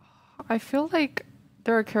 I feel like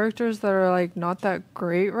there are characters that are like not that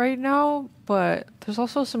great right now, but there's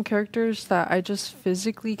also some characters that I just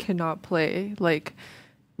physically cannot play, like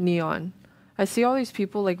Neon. I see all these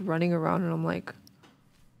people like running around and I'm like,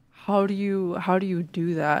 how do you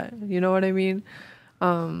do that? You know what I mean?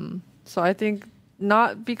 So I think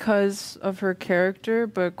not because of her character,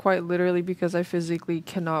 but quite literally because I physically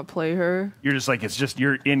cannot play her. You're just like,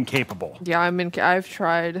 you're incapable. Yeah, I've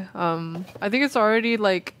tried. I think it's already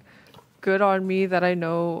like good on me that I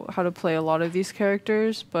know how to play a lot of these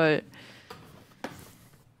characters, but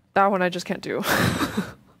that one I just can't do.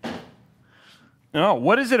 No,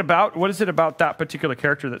 what is it about that particular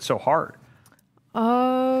character that's so hard?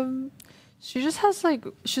 She just has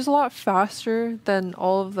she's a lot faster than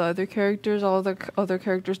all of the other characters. All of the other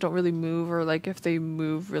characters don't really move, or like if they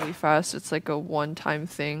move really fast, it's like a one-time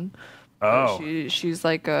thing. Oh. She's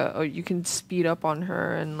like you can speed up on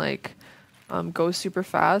her and go super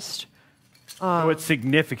fast. So it's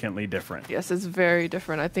significantly different. Yes, it's very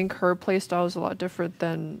different. I think her playstyle is a lot different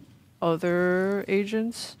than other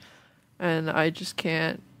agents, and I just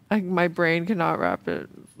can't. My brain cannot wrap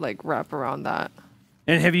around that.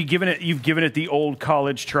 And have you've given it the old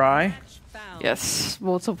college try? Yes,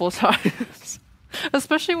 multiple times.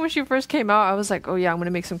 Especially when she first came out, I was like, oh yeah, I'm going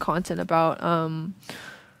to make some content about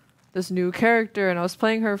this new character, and I was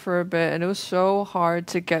playing her for a bit, and it was so hard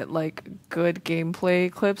to get good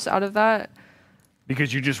gameplay clips out of that.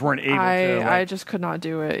 Because you just weren't able to. I just could not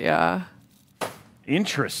do it, yeah.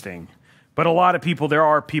 Interesting. But a lot of people, there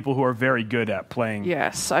are people who are very good at playing.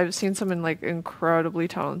 Yes, I've seen some like incredibly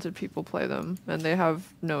talented people play them, and they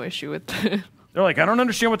have no issue with it. They're like, I don't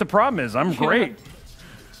understand what the problem is. I'm great.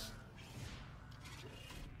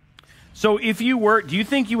 So if you were, do you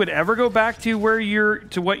think you would ever go back to what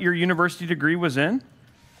your university degree was in?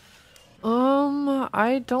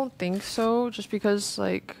 I don't think so, just because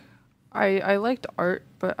like I liked art,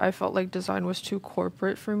 but I felt like design was too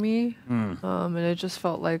corporate for me. And it just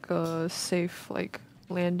felt like a safe like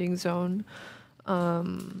landing zone.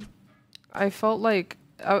 I felt like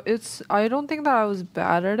I don't think that I was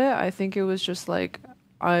bad at it. I think it was just like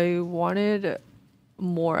I wanted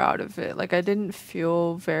more out of it. Like I didn't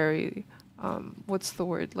feel very what's the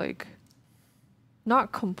word, like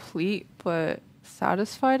not complete but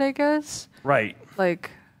satisfied, I guess. Right. Like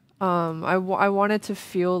I wanted to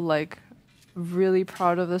feel like really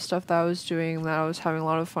proud of the stuff that I was doing, that I was having a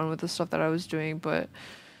lot of fun with the stuff that I was doing, but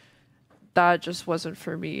that just wasn't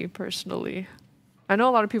for me personally. I know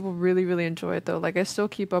a lot of people really, really enjoy it though. Like I still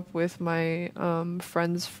keep up with my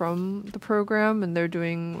friends from the program, and they're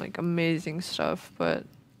doing like amazing stuff, but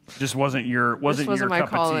just wasn't your my cup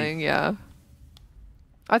calling. Of tea. Yeah.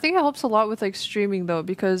 I think it helps a lot with like streaming though,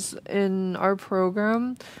 because in our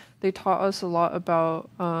program they taught us a lot about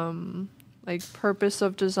like purpose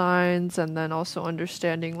of designs, and then also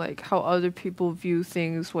understanding like how other people view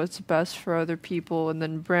things, what's best for other people, and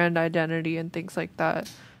then brand identity and things like that.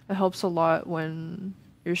 It helps a lot when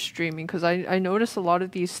you're streaming, because I notice a lot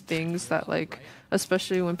of these things that like,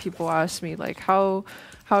 especially when people ask me like how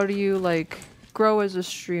do you like grow as a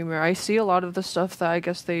streamer, I see a lot of the stuff that I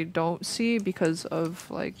guess they don't see because of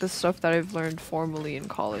like the stuff that I've learned formally in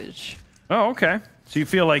college. Oh, okay. So you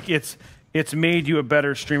feel like it's made you a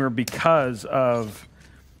better streamer because of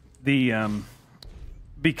the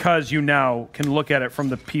because you now can look at it from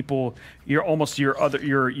the people, your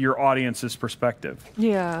audience's perspective.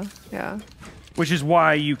 Yeah, yeah. Which is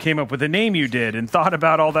why you came up with the name you did and thought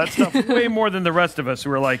about all that stuff way more than the rest of us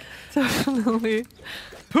who were like, definitely.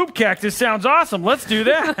 Poop cactus sounds awesome. Let's do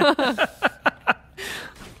that.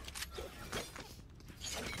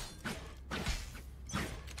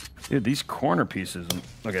 Dude, these corner pieces.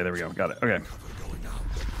 Okay, there we go. Got it. Okay.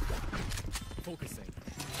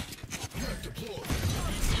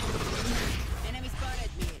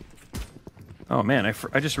 Oh man,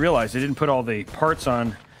 I just realized I didn't put all the parts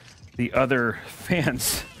on the other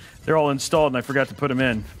fans. They're all installed and I forgot to put them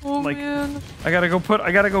in. Oh man.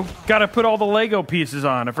 Gotta put all the Lego pieces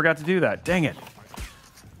on. I forgot to do that. Dang it.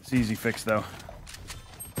 It's easy fix though.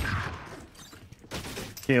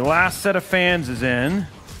 Okay, last set of fans is in.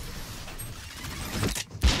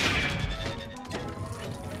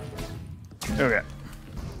 Okay.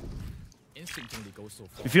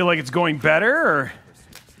 You feel like it's going better, or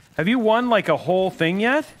have you won like a whole thing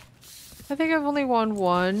yet? I think I've only won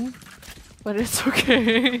one, but it's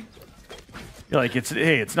okay. You're like,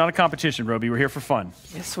 it's not a competition, Robey. We're here for fun.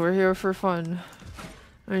 Yes, we're here for fun.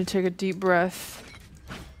 I'm gonna take a deep breath.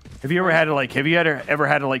 Have you ever had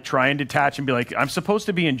to try and detach and be like, I'm supposed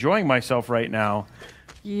to be enjoying myself right now?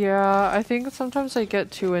 Yeah, I think sometimes I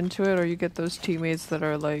get too into it, or you get those teammates that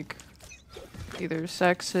are like either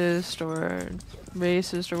sexist or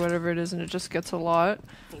racist or whatever it is, and it just gets a lot.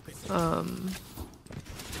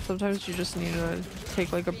 Sometimes you just need to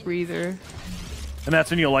take like a breather. And that's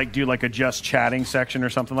when you'll like do like a just chatting section or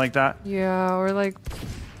something like that? Yeah, or like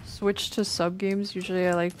switch to sub games. Usually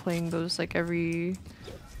I like playing those like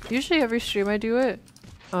usually every stream I do it.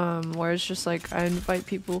 Where it's just like I invite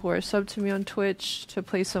people who are subbed to me on Twitch to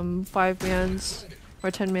play some 5-mans or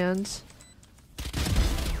 10-mans.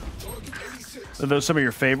 Are those some of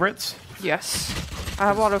your favorites? Yes. I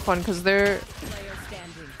have a lot of fun because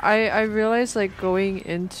I realize like going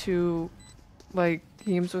into like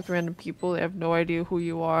games with random people, they have no idea who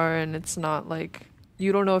you are, and it's not like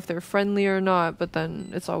you don't know if they're friendly or not, but then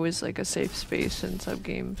it's always like a safe space in sub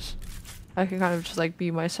games. I can kind of just like be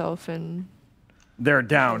myself, and they're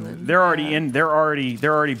down. They're already in. They're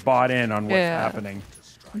already bought in on what's happening.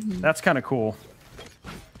 Mm-hmm. That's kind of cool.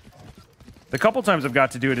 The couple times I've got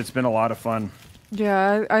to do it, it's been a lot of fun.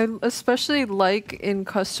 Yeah, I especially like in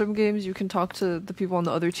custom games, you can talk to the people on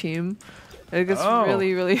the other team. It gets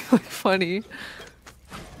really, really like, funny.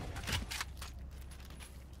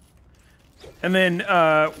 And then,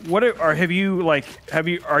 are you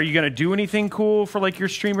gonna do anything cool for like your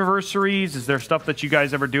streamiversaries? Is there stuff that you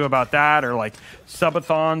guys ever do about that, or like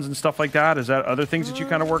subathons and stuff like that? Is that other things that you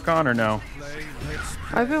kind of work on, or no?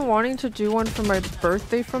 I've been wanting to do one for my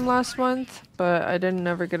birthday from last month, but I didn't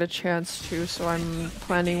ever get a chance to, so I'm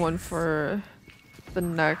planning one for the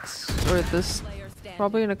next, or this,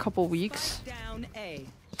 probably in a couple weeks.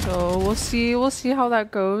 So we'll see how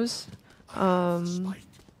that goes.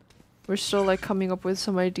 We're still like coming up with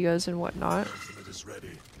some ideas and whatnot.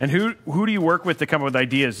 And who do you work with to come up with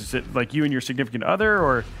ideas? Is it like you and your significant other,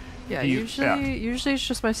 or? Yeah, usually it's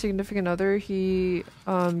just my significant other. He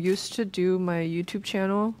used to do my YouTube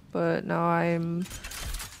channel, but now I'm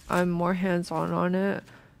more hands-on on it.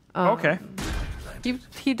 Okay.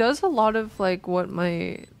 He does a lot of like what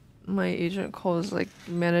my agent calls like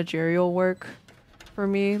managerial work for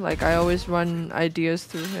me. Like I always run ideas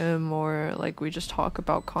through him, or like we just talk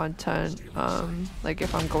about content. Like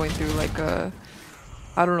if I'm going through like a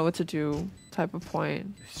I don't know what to do type of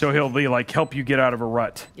point. So he'll be like help you get out of a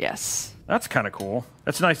rut. Yes. That's kind of cool.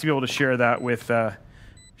 That's nice to be able to share that with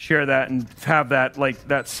share that and have that like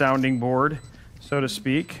that sounding board, so to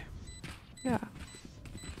speak. Yeah.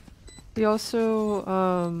 He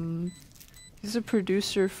also he's a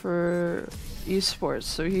producer for esports,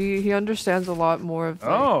 so he understands a lot more of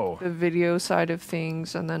like, the video side of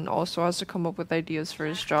things, and then also has to come up with ideas for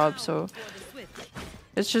his job. So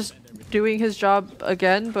it's just doing his job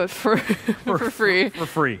again, but for free. For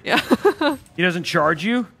free. Yeah. He doesn't charge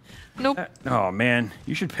you? Nope. Oh man,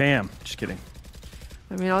 you should pay him. Just kidding.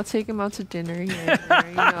 I mean, I'll take him out to dinner here and there,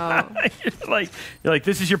 you know. you're like,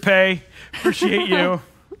 this is your pay. Appreciate you.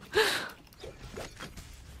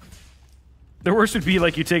 The worst would be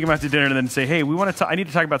like you take him out to dinner and then say, "Hey, I need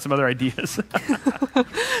to talk about some other ideas."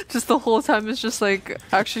 Just the whole time it's just like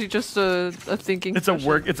actually just a thinking. It's session. A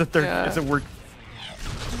work. It's a third. Yeah. It's a work.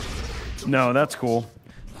 No, that's cool.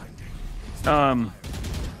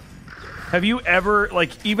 Have you ever,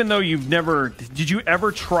 like, even though you've never, did you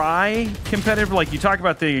ever try competitive? Like, you talk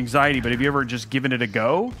about the anxiety, but have you ever just given it a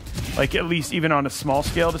go? Like, at least even on a small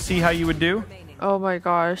scale to see how you would do? Oh my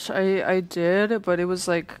gosh, I did, but it was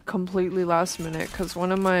like completely last minute because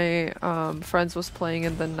one of my friends was playing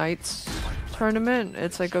in the Knights tournament.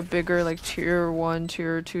 It's like a bigger, like, tier 1,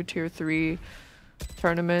 tier 2, tier 3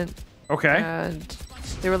 tournament. Okay. And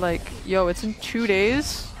they were like, yo, it's in 2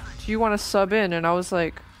 days. Do you want to sub in? And I was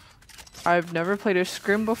like, I've never played a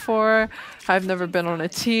scrim before. I've never been on a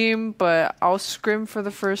team, but I'll scrim for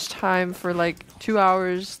the first time for like 2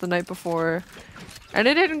 hours the night before. And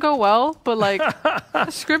it didn't go well, but like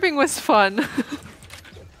scrimming was fun.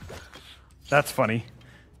 That's funny.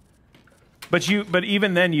 But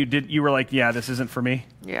even then you were like, yeah, this isn't for me.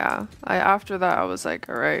 Yeah. After that I was like,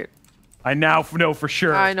 all right. I now know for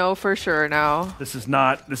sure. I know for sure now. This is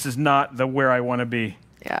not the where I want to be.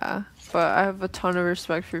 Yeah. But I have a ton of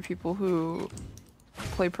respect for people who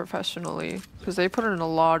play professionally because they put in a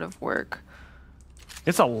lot of work.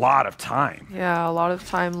 It's a lot of time. Yeah, a lot of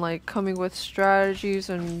time, like coming with strategies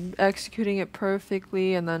and executing it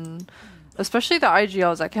perfectly, and then especially the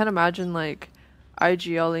IGLs. I can't imagine like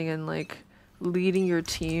IGLing and like leading your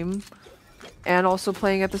team and also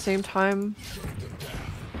playing at the same time.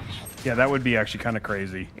 Yeah, that would be actually kind of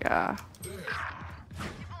crazy. Yeah.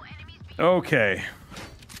 Okay.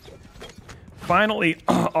 Finally,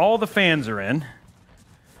 all the fans are in.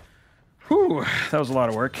 Whew, that was a lot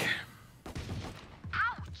of work.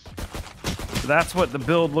 So that's what the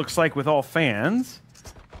build looks like with all fans.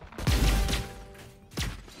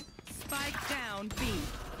 Spike down B.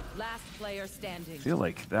 Last player standing. I feel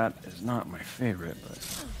like that is not my favorite,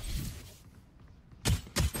 but...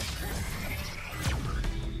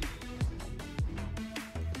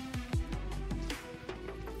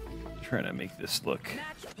 Trying to make this look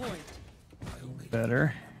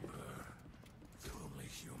better.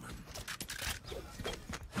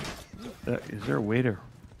 Is there a way to...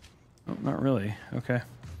 Oh, not really. Okay.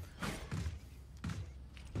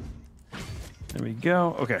 There we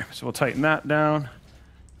go. Okay, so we'll tighten that down.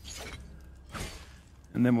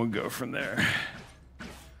 And then we'll go from there.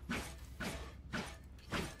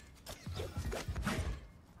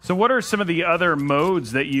 So what are some of the other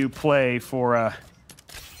modes that you play for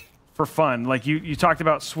fun? Like you talked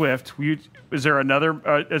about Swift. Is there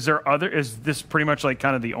another? Is this pretty much like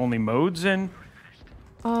kind of the only modes in?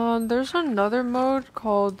 There's another mode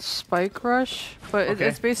called Spike Rush, but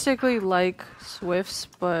it's basically like Swift's,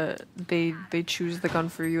 but they choose the gun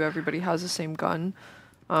for you. Everybody has the same gun,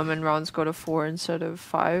 and rounds go to 4 instead of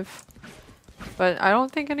 5. But I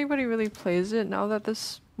don't think anybody really plays it now that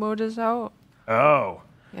this mode is out. Oh.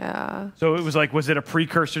 Yeah. So it was like, was it a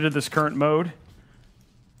precursor to this current mode?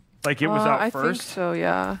 Like it was out first? I think so,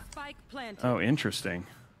 yeah. Oh, interesting.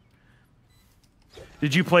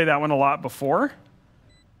 Did you play that one a lot before?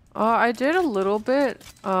 I did a little bit.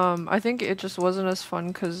 I think it just wasn't as fun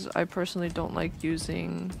because I personally don't like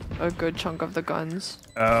using a good chunk of the guns.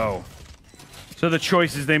 Oh. So the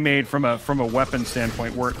choices they made from a weapon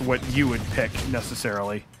standpoint weren't what you would pick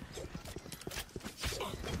necessarily.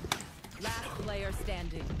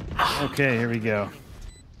 Okay, here we go.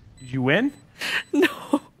 Did you win?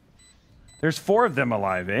 No. There's 4 of them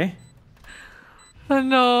alive, eh?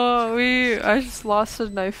 No, I just lost a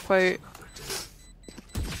knife fight.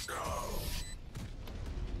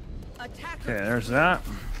 Okay, there's that.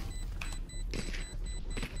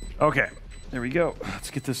 Okay, there we go. Let's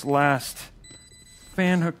get this last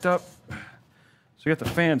fan hooked up. So we got the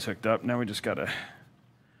fans hooked up. Now we just gotta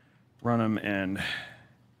run them and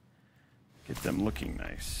get them looking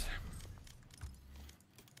nice.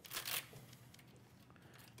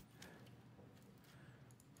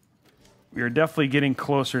 We are definitely getting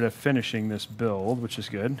closer to finishing this build, which is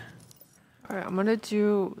good. Alright, I'm gonna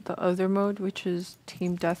do the other mode, which is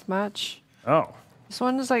Team Deathmatch. Oh. This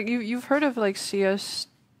one is like, you've heard of like CS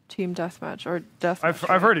Team Deathmatch or Deathmatch.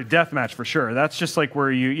 I've heard of Deathmatch for sure. That's just like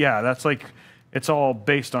where that's like, it's all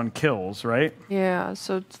based on kills, right? Yeah,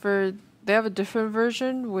 so they have a different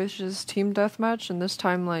version, which is Team Deathmatch, and this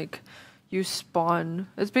time like you spawn.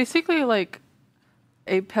 It's basically like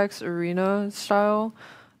Apex Arena style.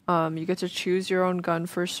 You get to choose your own gun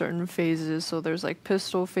for certain phases. So there's like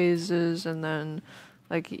pistol phases, and then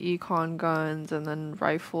like econ guns, and then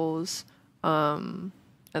rifles. And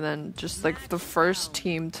then just like the first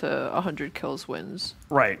team to 100 kills wins.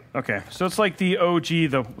 Right. Okay. So it's like the OG,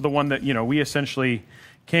 the one that we essentially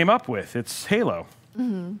came up with. It's Halo.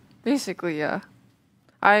 Mm-hmm. Basically, yeah.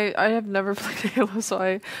 I have never played Halo, so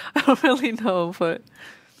I don't really know, but.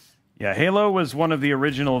 Yeah, Halo was one of the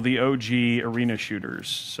OG arena shooters,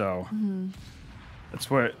 so that's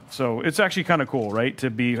what. So it's actually kind of cool, right? To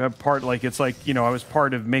be a part, like it's like I was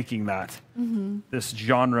part of making that this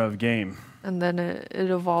genre of game. And then it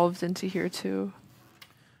evolved into here too.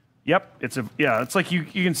 Yep, it's like you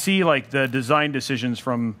can see like the design decisions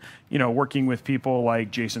from working with people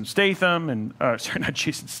like Jason Statham and sorry, not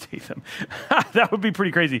Jason Statham. That would be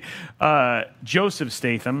pretty crazy. Joseph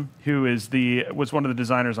Statham, who was one of the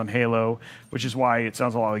designers on Halo, which is why it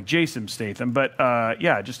sounds a lot like Jason Statham. But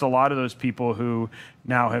yeah, just a lot of those people who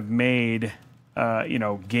now have made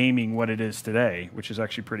gaming what it is today, which is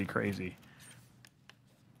actually pretty crazy.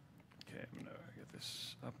 Okay, I'm gonna get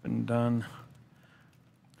this up and done.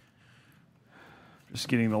 Just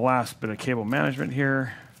getting the last bit of cable management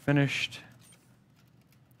here finished.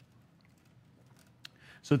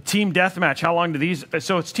 So Team Deathmatch, how long do these?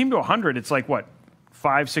 So it's Team to 100. It's like what,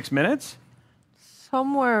 5-6 minutes?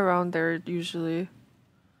 Somewhere around there usually.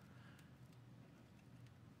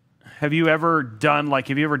 Have you ever done like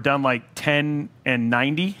 10 and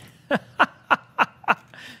 90?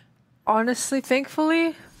 Honestly,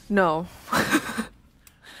 thankfully, no.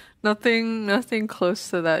 Nothing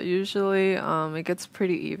close to that. Usually, it gets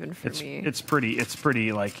pretty even for me. It's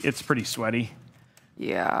pretty sweaty.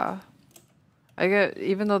 Yeah,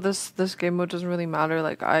 even though this game mode doesn't really matter,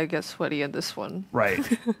 like I get sweaty in this one. Right.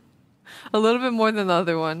 A little bit more than the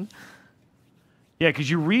other one. Yeah,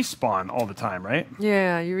 because you respawn all the time, right?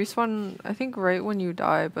 Yeah, you respawn. I think right when you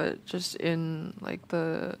die, but just in like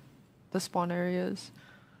the spawn areas.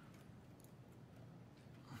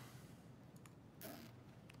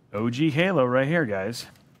 OG Halo right here, guys.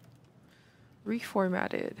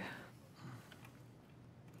 Reformatted.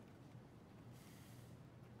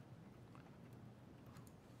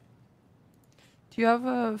 Do you have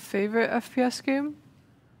a favorite FPS game?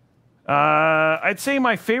 I'd say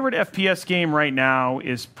my favorite FPS game right now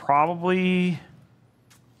is probably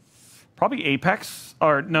Apex.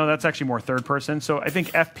 Or no, that's actually more third person. So I think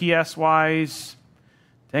FPS wise,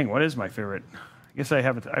 dang, what is my favorite? I guess I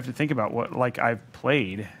have to think about what I've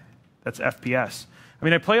played. That's FPS. I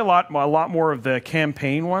mean, I play a lot more of the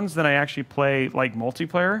campaign ones than I actually play like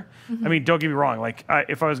multiplayer. I mean, don't get me wrong. Like,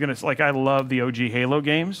 if I was gonna I love the OG Halo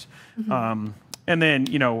games, and then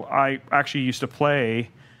I actually used to play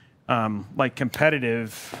like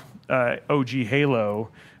competitive OG Halo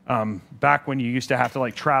back when you used to have to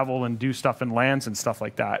like travel and do stuff in LANs and stuff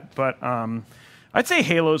like that. But I'd say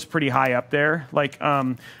Halo's pretty high up there. Like,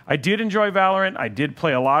 I did enjoy Valorant. I did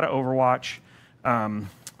play a lot of Overwatch.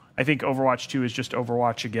 I think Overwatch 2 is just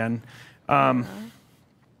Overwatch again. But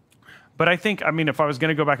I think, if I was going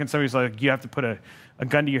to go back and somebody's like, you have to put a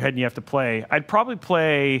gun to your head and you have to play, I'd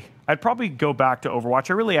probably go back to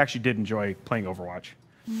Overwatch. I really actually did enjoy playing Overwatch.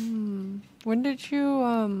 When did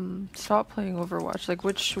you stop playing Overwatch? Like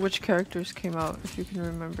which characters came out, if you can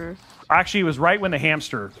remember? Actually, it was right when the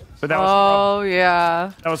hamster. But that was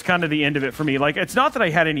yeah. That was kind of the end of it for me. Like, it's not that I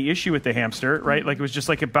had any issue with the hamster, right? Like, it was just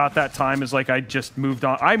like about that time is like I just moved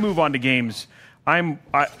on. I move on to games.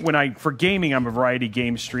 For gaming, I'm a variety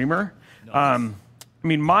game streamer. Nice.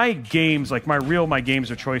 My games, like my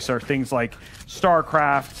games of choice are things like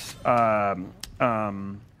StarCraft,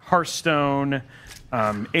 Hearthstone,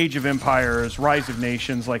 Age of Empires, Rise of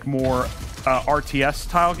Nations, like more RTS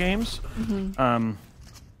style games,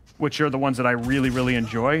 which are the ones that I really, really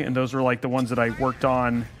enjoy. And those are like the ones that I worked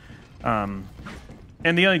on. And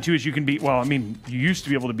the other two is you can be, well, I mean, you used to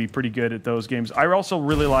be able to be pretty good at those games. I also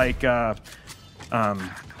really like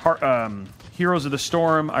Heroes of the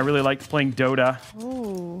Storm. I really liked playing Dota.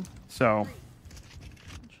 Ooh. So.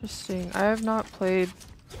 Interesting. I have not played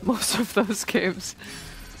most of those games.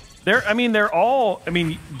 They're all,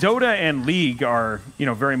 Dota and League are,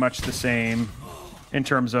 very much the same in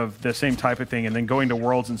terms of the same type of thing, and then going to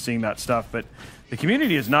Worlds and seeing that stuff. But the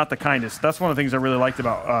community is not the kindest. That's one of the things I really liked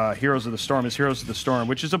about Heroes of the Storm,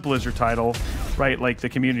 which is a Blizzard title, right? Like, the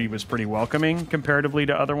community was pretty welcoming comparatively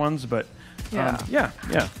to other ones, but yeah.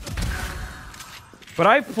 But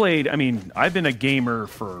I've played, I've been a gamer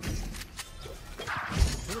for...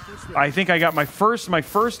 I think I got my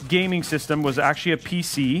first gaming system was actually a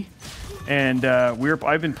PC, and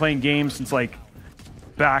I've been playing games since like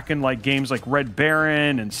back in like games like Red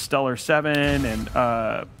Baron and Stellar 7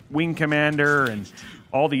 and Wing Commander and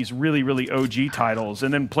all these really, really OG titles,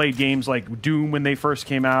 and then played games like Doom when they first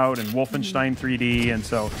came out and Wolfenstein 3D, and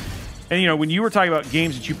so, and when you were talking about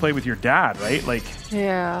games that you played with your dad, right? Like,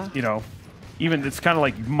 yeah, even it's kind of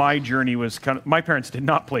like my journey was kind of, my parents did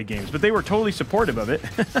not play games, but they were totally supportive of it.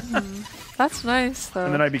 That's nice, though.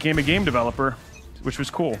 And then I became a game developer, which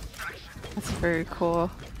was cool. That's very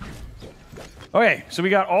cool. Okay, so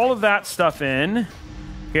we got all of that stuff in.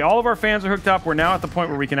 Okay, all of our fans are hooked up. We're now at the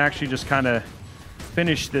point where we can actually just kind of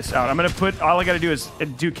finish this out. I'm going to put, all I got to do is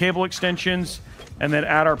do cable extensions and then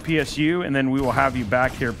add our PSU, and then we will have you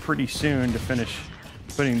back here pretty soon to finish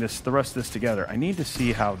putting the rest of this together. I need to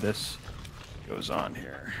see how this goes on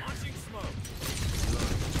here.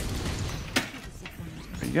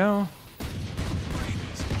 There you go.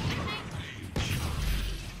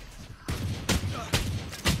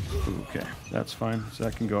 Okay, that's fine. So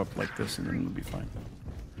that can go up like this and then it'll be fine.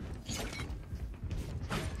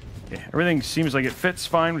 Okay, everything seems like it fits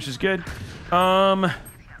fine, which is good. Are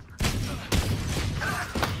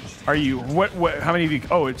you, how many of you,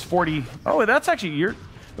 oh, it's 40. Oh, that's actually,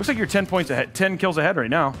 looks like you're 10 points ahead, 10 kills ahead right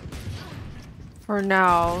now. For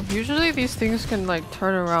now. Usually these things can like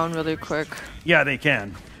turn around really quick. Yeah, they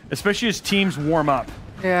can. Especially as teams warm up.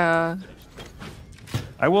 Yeah.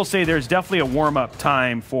 I will say there's definitely a warm-up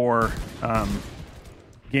time for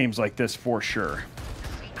games like this for sure.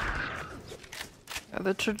 Yeah,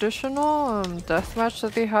 the traditional deathmatch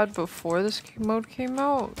that they had before this mode came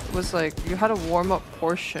out was like you had a warm-up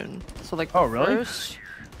portion. So like first,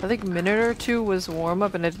 I think minute or two was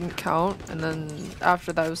warm-up and it didn't count, and then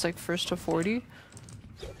after that it was like first to 40.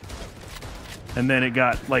 And then it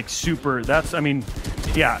got like super,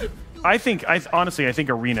 yeah. Honestly, I think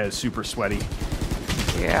Arena is super sweaty.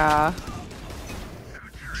 Yeah.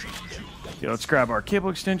 Okay, let's grab our cable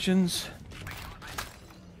extensions.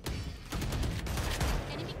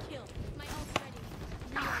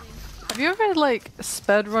 Have you ever like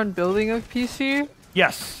sped run building a PC?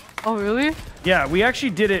 Yes. Oh really? Yeah, we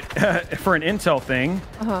actually did it for an Intel thing,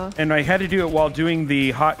 and I had to do it while doing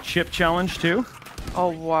the hot chip challenge too. Oh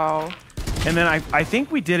wow. And then I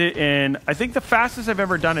think we did it in, I think the fastest I've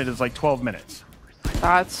ever done it is like 12 minutes.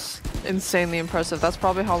 That's insanely impressive. That's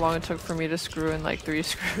probably how long it took for me to screw in like 3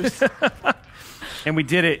 screws. And we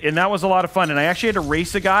did it, and that was a lot of fun. And I actually had to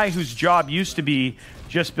race a guy whose job used to be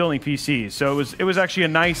just building PCs. So it was actually a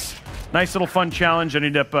nice little fun challenge. I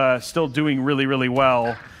ended up still doing really, really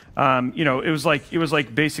well. It was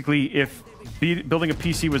like basically if building a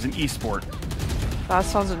PC was an esport. That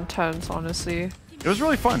sounds intense, honestly. It was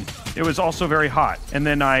really fun. It was also very hot. And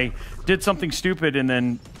then I did something stupid and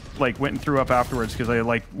then like went and threw up afterwards because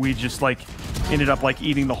we just ended up like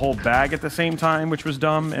eating the whole bag at the same time, which was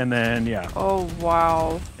dumb. And then yeah. Oh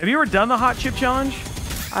wow. Have you ever done the hot chip challenge?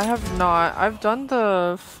 I have not. I've done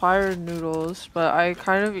the fire noodles, but I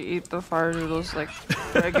kind of eat the fire noodles like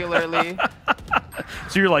regularly.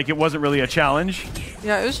 So you're like, it wasn't really a challenge?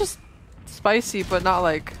 Yeah, it was just spicy, but not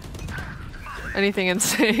like anything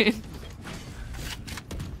insane.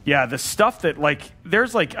 Yeah, the stuff that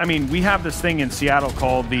there's we have this thing in Seattle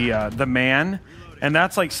called the Man, and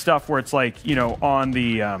that's like stuff where it's like, on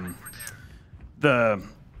the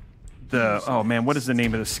oh man, what is the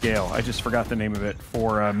name of the scale? I just forgot the name of it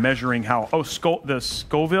for measuring how, the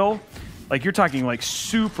Scoville. Like you're talking like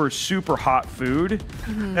super, super hot food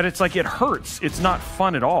that it's like, it hurts. It's not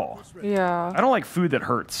fun at all. Yeah. I don't like food that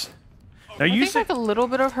hurts. Now, I think like a little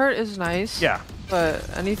bit of hurt is nice. Yeah.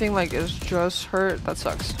 But anything like is just hurt, that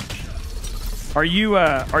sucks. Are you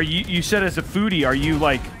you said as a foodie, are you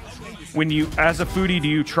like when you, as a foodie, do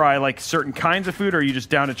you try like certain kinds of food, or are you just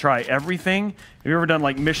down to try everything? Have you ever done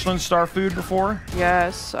like Michelin star food before?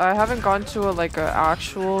 Yes, I haven't gone to a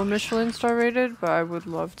actual Michelin star rated, but I would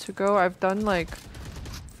love to go. I've done like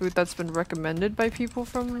food that's been recommended by people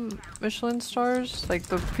from Michelin stars, like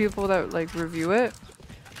the people that like review it.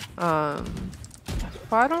 But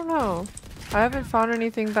I don't know. I haven't found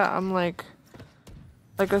anything that I'm like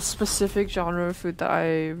a specific genre of food that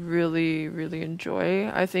I really, really enjoy.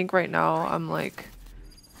 I think right now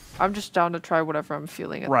I'm just down to try whatever I'm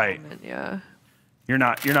feeling at the moment. Yeah. You're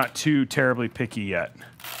not too terribly picky yet.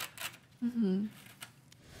 Mm-hmm.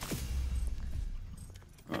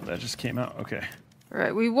 Oh, that just came out. Okay. All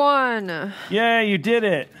right, we won. Yeah, you did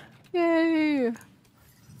it. Yay.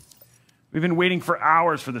 We've been waiting for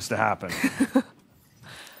hours for this to happen.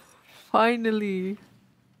 Finally.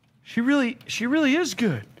 She really is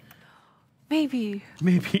good. Maybe.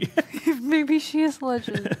 Maybe. Maybe she is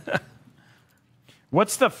legend.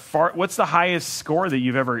 What's the highest score that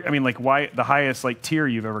you've ever? I mean, like, why the highest like tier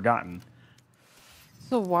you've ever gotten?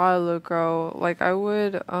 It's a while ago. Like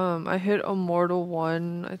I hit Immortal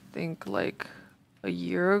 1, I think like a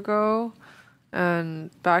year ago,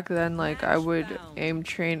 and back then like I would aim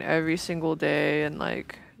train every single day and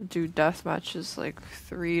like do death matches like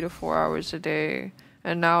 3 to 4 hours a day.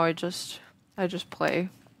 And now I just play.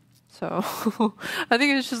 So I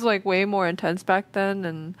think it's just like way more intense back then,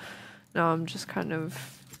 and now I'm just kind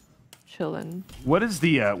of chilling. What is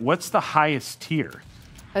the what's the highest tier?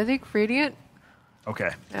 I think Radiant. Okay.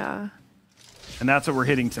 Yeah. And that's what we're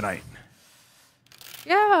hitting tonight.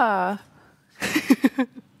 Yeah.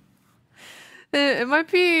 it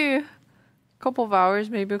might be a couple of hours,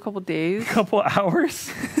 maybe a couple days. A couple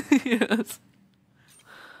hours? Yes.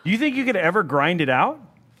 Do you think you could ever grind it out?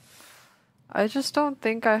 I just don't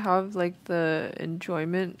think I have like the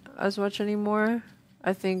enjoyment as much anymore.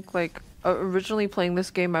 I think like originally playing this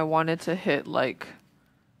game, I wanted to hit like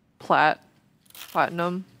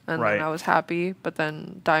platinum, and then I was happy. But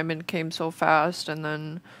then Diamond came so fast, and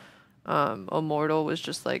then Immortal was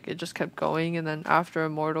just like it just kept going. And then after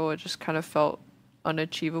Immortal, it just kind of felt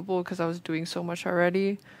unachievable because I was doing so much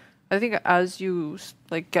already. I think as you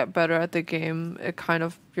like get better at the game, it kind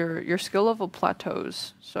of your skill level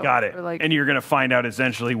plateaus. So got it. Like, and you're gonna find out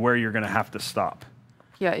essentially where you're gonna have to stop.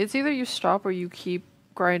 Yeah, it's either you stop or you keep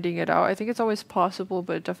grinding it out. I think it's always possible,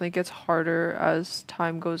 but it definitely gets harder as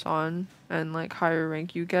time goes on and like higher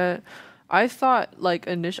rank you get. I thought like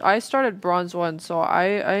I started bronze 1, so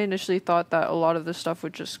I initially thought that a lot of this stuff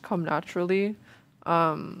would just come naturally.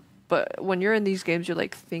 But when you're in these games, you're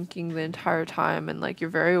like thinking the entire time, and like you're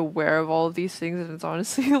very aware of all of these things, and it's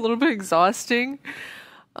honestly a little bit exhausting.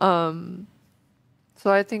 So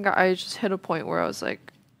I think I just hit a point where I was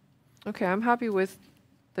like, okay, I'm happy with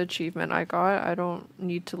the achievement I got. I don't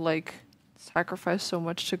need to like sacrifice so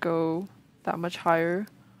much to go that much higher.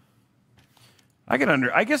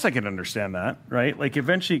 I guess I can understand that, right? Like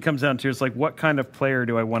eventually it comes down to it's like what kind of player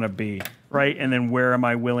do I want to be, right? And then where am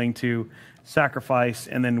I willing to sacrifice,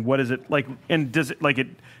 and then what is it like, and does it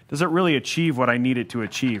really achieve what I need it to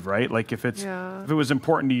achieve, right? Like if it was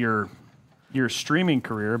important to your streaming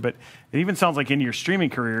career, but it even sounds like in your streaming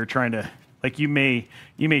career you're trying to like you may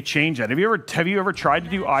change that. Have you ever tried to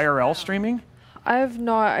do IRL streaming? I have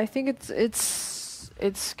not. I think it's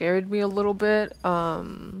scared me a little bit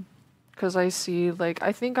because I see like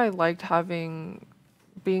I think I liked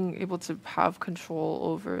being able to have control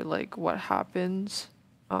over like what happens.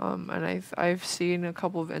 And I've seen a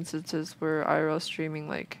couple of instances where IRL streaming,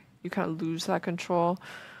 like, you kind of lose that control.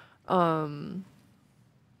 I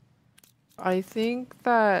think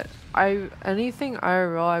that anything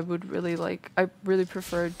IRL, I really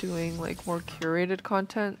prefer doing, like, more curated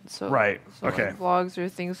content. So, right, so okay. Like, vlogs or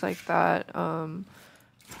things like that.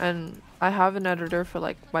 And I have an editor for,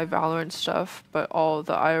 like, my Valorant stuff, but all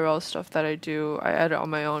the IRL stuff that I do, I edit on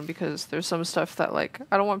my own because there's some stuff that, like,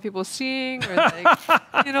 I don't want people seeing or, like,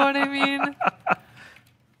 you know what I mean?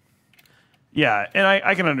 Yeah, and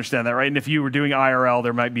I can understand that, right? And if you were doing IRL,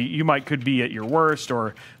 you could be at your worst,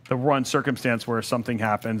 or the one circumstance where something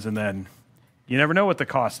happens and then you never know what the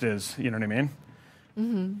cost is, you know what I mean?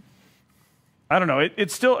 Mm-hmm. I don't know.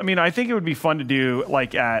 It's still, I mean, I think it would be fun to do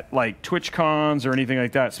like at like Twitch cons or anything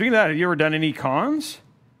like that. Speaking of that, have you ever done any cons?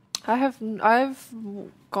 I've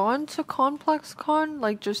gone to Complex Con,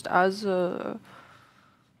 like just as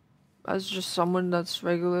just someone that's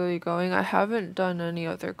regularly going. I haven't done any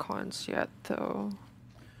other cons yet though.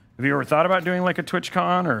 Have you ever thought about doing like a Twitch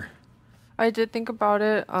con or? I did think about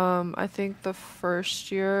it. I think the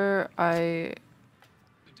first year I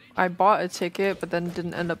I bought a ticket, but then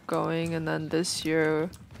didn't end up going. And then this year,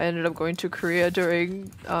 I ended up going to Korea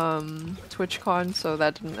during TwitchCon, so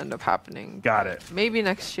that didn't end up happening. Got it. Maybe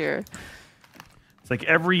next year. It's like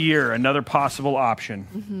every year, another possible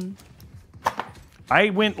option. I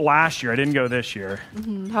went last year. I didn't go this year.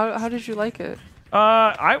 How did you like it?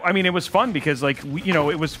 I mean, it was fun because, like,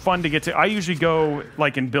 it was fun to get to. I usually go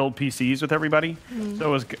like and build PCs with everybody. So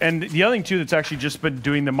it was, and the other thing too that's actually just been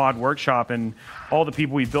doing the mod workshop and all the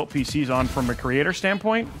people we built PCs on from a creator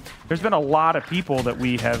standpoint. There's been a lot of people that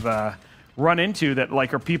we have run into that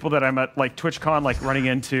like are people that I'm at like TwitchCon like running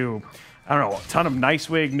into. I don't know, a ton of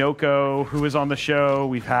Newegg, Noko, who was on the show.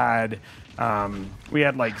 We've had we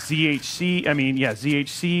had like ZHC. I mean, yeah,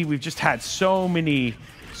 ZHC. We've just had so many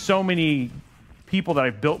people that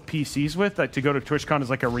I've built PCs with that to go to TwitchCon is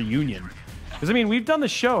like a reunion. Because, I mean, we've done the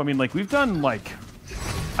show. I mean, like, we've done, like,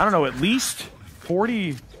 I don't know, at least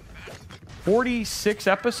 46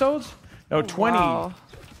 episodes? No, 20. Wow.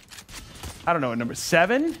 I don't know, number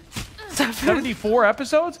 74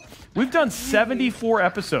 episodes? We've done 74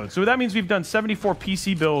 episodes. So that means we've done 74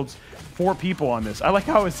 PC builds for people on this. I like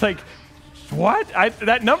how it's like, what?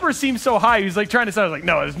 That number seems so high. He was like trying to say, I was like,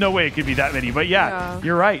 no, there's no way it could be that many. But yeah,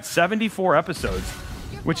 you're right. 74 episodes,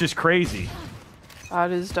 which is crazy.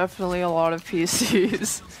 That is definitely a lot of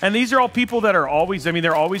PCs. And these are all people that are always, I mean,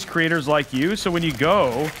 they're always creators like you. So when you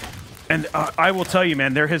go, and I will tell you,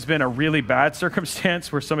 man, there has been a really bad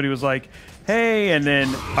circumstance where somebody was like, hey, and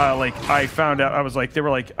then like I found out, I was like,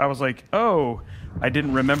 I was like, oh, I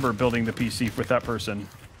didn't remember building the PC with that person.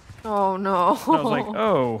 Oh, no. And I was like,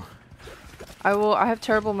 oh. I have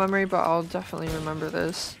terrible memory, but I'll definitely remember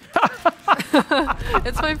this.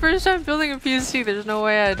 It's my first time building a PC. There's no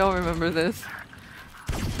way I don't remember this.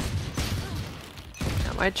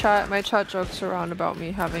 Yeah, my chat jokes around about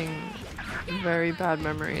me having very bad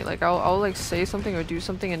memory. Like I'll like say something or do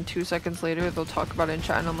something, and 2 seconds later they'll talk about it in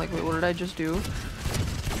chat, and I'm like, wait, what did I just do?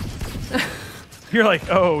 You're like,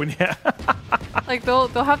 oh, yeah. Like they'll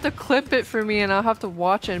have to clip it for me, and I'll have to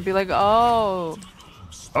watch it and be like, oh.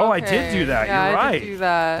 Oh, okay. I did do that. Yeah, You're right. I did do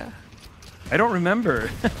that. I don't remember.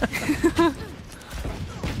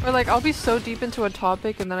 Or like I'll be so deep into a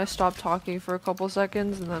topic and then I stop talking for a couple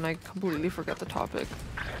seconds and then I completely forget the topic.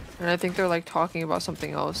 And I think they're like talking about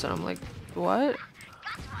something else and I'm like, what?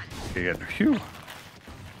 Good. Phew.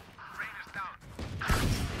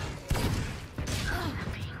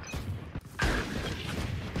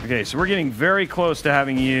 Okay, so we're getting very close to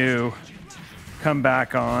having you come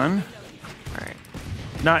back on. Alright.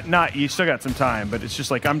 Not you still got some time, but it's just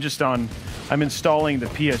like I'm installing the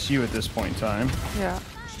PSU at this point in time. Yeah.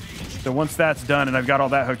 So once that's done and I've got all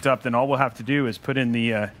that hooked up, then all we'll have to do is put in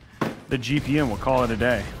the GPU and we'll call it a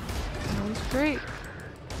day. Sounds great.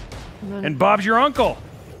 And Bob's your uncle.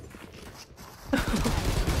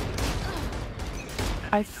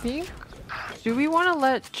 I think. Do we want to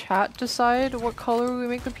let chat decide what color we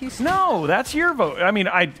make the PC? No, that's your vote. I mean,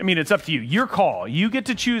 it's up to you. Your call. You get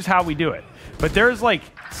to choose how we do it. But there's like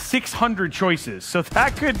 600 choices, so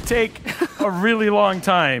that could take a really long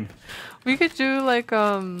time. We could do like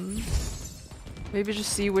maybe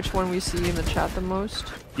just see which one we see in the chat the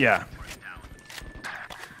most. Yeah.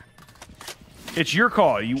 It's your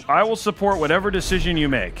call. I will support whatever decision you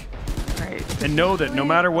make. Right. And know that no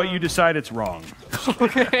matter what you decide, it's wrong.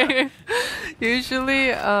 Okay.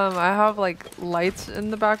 Usually, I have like lights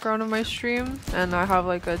in the background of my stream, and I have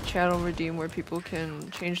like a channel redeem where people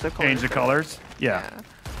can change the colors. Change the colors? Yeah.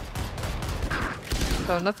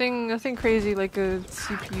 So nothing crazy like a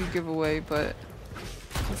CPU giveaway, but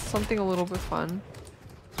it's something a little bit fun.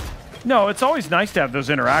 No, it's always nice to have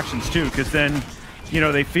those interactions too, because then,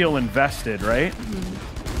 they feel invested, right?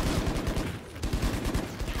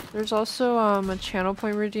 There's also a channel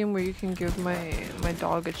point redeem where you can give my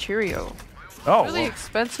dog a Cheerio. Oh, really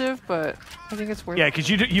expensive, but I think it's worth it. Yeah, because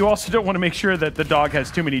you also don't want to make sure that the dog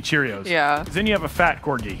has too many Cheerios. Yeah. Then you have a fat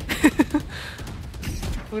corgi.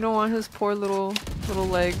 We don't want his poor little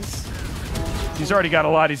legs. He's already got a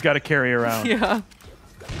lot he's got to carry around. Yeah.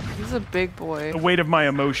 He's a big boy. The weight of my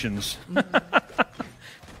emotions.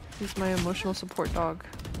 He's my emotional support dog.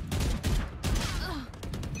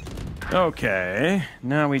 Okay,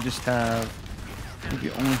 now we just have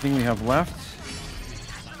the only thing we have left.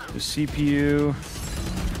 The CPU.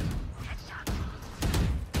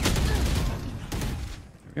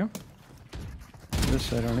 There we go.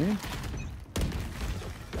 This I don't need.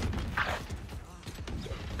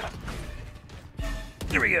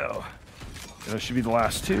 There we go. Those should be the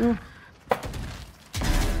last two.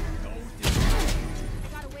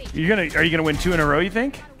 Are you gonna win 2 in a row, you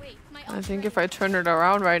think? I think if I turn it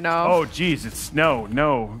around right now. Oh geez, no.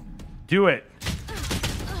 Do it.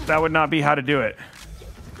 That would not be how to do it.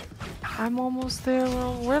 I'm almost there.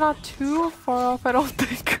 Well, we're not too far off, I don't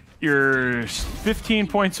think. You're 15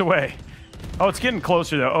 points away. Oh, it's getting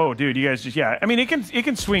closer though. Oh, dude, you guys just I mean, it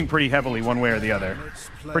can swing pretty heavily one way or the other,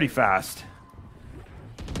 pretty fast.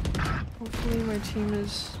 Hopefully, my team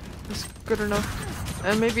is good enough,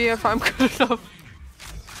 and maybe if I'm good enough.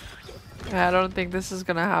 Yeah, I don't think this is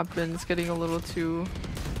gonna happen. It's getting a little too.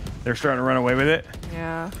 They're starting to run away with it.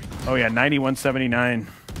 Yeah. Oh yeah, 91-79.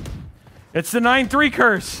 It's the 9-3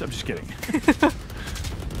 curse. I'm just kidding.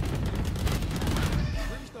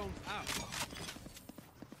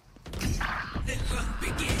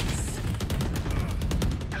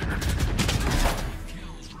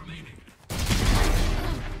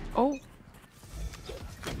 Oh.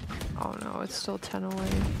 Oh no, it's still 10 away.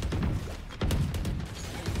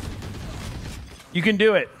 You can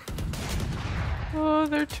do it. Oh,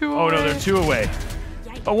 they're 2 away. Oh no, they're 2 away.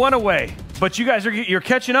 Oh, 1 away. But you guys you're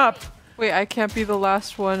catching up. Wait, I can't be the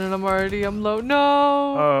last one, and I'm low. No.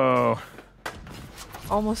 Oh.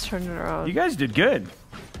 Almost turned it around. You guys did good.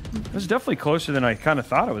 It was definitely closer than I kind of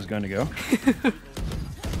thought it was going to go.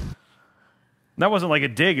 That wasn't like a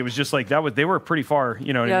dig. It was just like they were pretty far,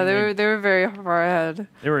 you know. Yeah, they were very far ahead.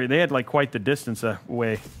 They had like quite the distance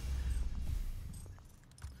away.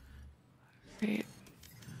 Wait.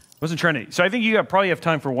 Wasn't trying to. So I think you probably have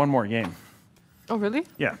time for one more game. Oh really?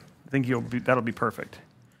 Yeah, I think that'll be perfect.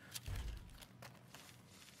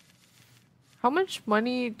 How much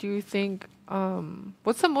money do you think?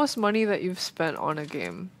 What's the most money that you've spent on a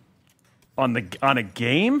game? On a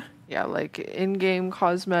game? Yeah, like in-game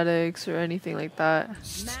cosmetics or anything like that.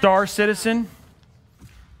 Star Citizen.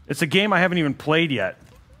 It's a game I haven't even played yet,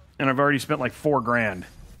 and I've already spent like $4 grand.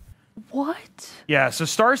 What? Yeah, so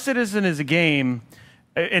Star Citizen is a game,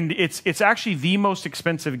 and it's actually the most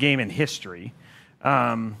expensive game in history.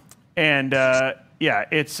 Yeah,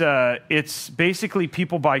 it's basically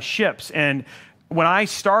people buy ships, and when I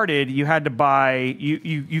started, you had to buy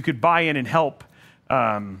you could buy in and help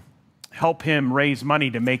him raise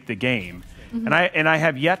money to make the game. Mm-hmm. And I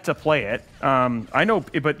have yet to play it. I know,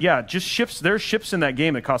 but yeah, just ships. There's ships in that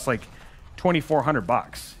game that cost like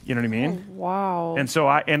 $2,400. You know what I mean? Oh, wow. And so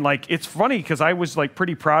it's funny because I was like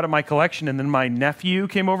pretty proud of my collection, and then my nephew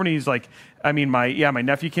came over and he's like, my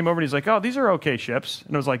nephew came over and he's like, oh, these are okay ships,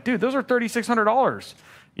 and I was like, dude, those are $3,600,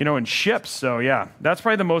 you know, in ships. So yeah, that's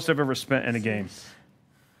probably the most I've ever spent in a game.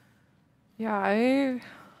 Yeah, I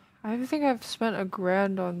think I've spent $1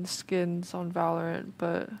 grand on skins on Valorant,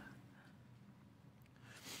 but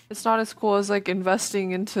it's not as cool as like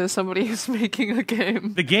investing into somebody who's making a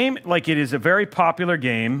game. The game, like, it is a very popular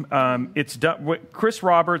game. It's done. Chris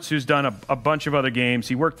Roberts, who's done a bunch of other games.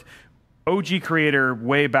 He worked OG creator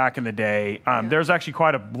way back in the day. There's actually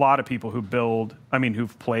quite a lot of people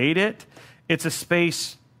who've played it. It's a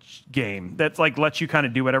space game that's like lets you kind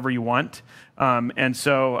of do whatever you want. And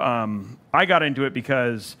so I got into it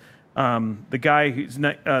because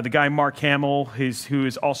the guy Mark Hamill, who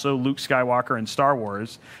is also Luke Skywalker in Star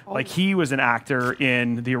Wars, like he was an actor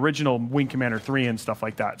in the original Wing Commander 3 and stuff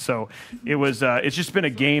like that. So it was it's just been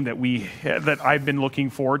a game that I've been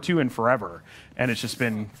looking forward to and forever, and it's just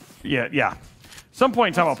been some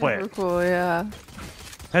point in time I'll play it. Cool, yeah.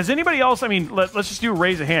 Has anybody else? I mean, let's just do a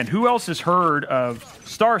raise of hand. Who else has heard of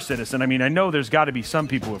Star Citizen? I mean, I know there's got to be some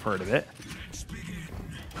people who've heard of it.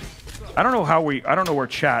 I don't know where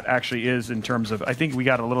chat actually is in terms of. I think we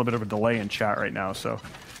got a little bit of a delay in chat right now, so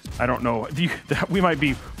I don't know. We might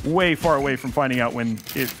be way far away from finding out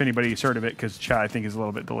if anybody's heard of it, because chat I think is a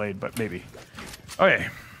little bit delayed, but maybe. Okay.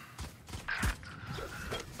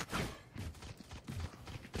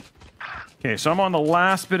 Okay, so I'm on the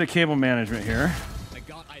last bit of cable management here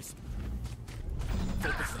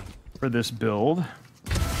for this build.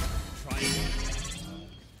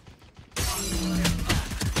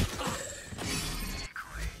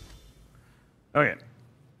 Okay.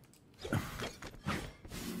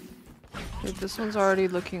 This one's already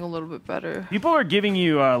looking a little bit better. People are giving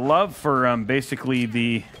you love for basically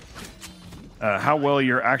the how well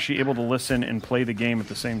you're actually able to listen and play the game at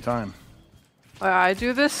the same time. I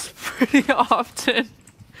do this pretty often.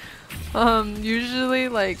 Usually,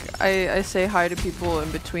 like, I say hi to people in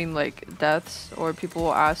between, like, deaths, or people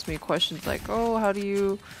will ask me questions like, oh, how do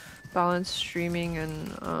you balance streaming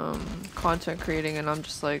and content creating, and I'm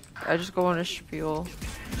just like, I just go on a spiel.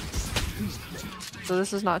 So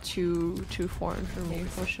this is not too foreign for me,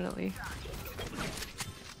 fortunately.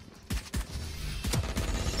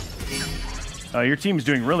 Your team's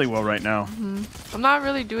doing really well right now. Mm-hmm. I'm not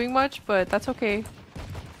really doing much, but that's okay.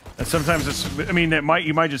 And sometimes it's, I mean,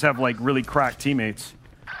 you might just have like really cracked teammates.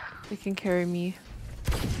 They can carry me.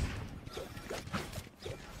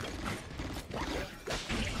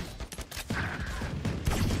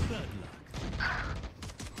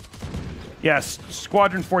 Yes,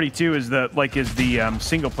 Squadron 42 is the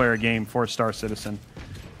single player game for Star Citizen.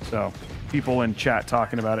 So people in chat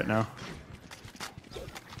talking about it now.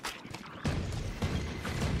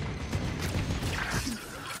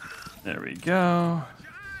 There we go.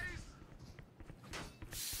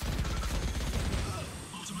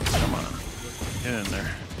 Come on, get in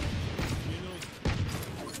there.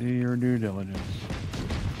 Do your due diligence.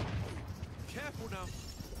 Careful now.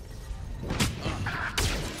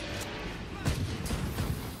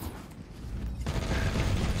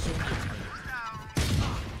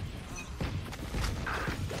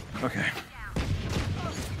 Okay.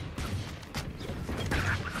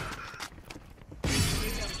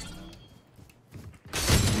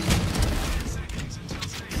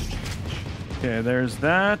 Okay, there's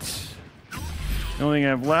that. The only thing I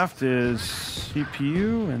have left is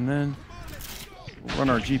CPU, and then we'll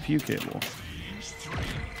run our GPU cable.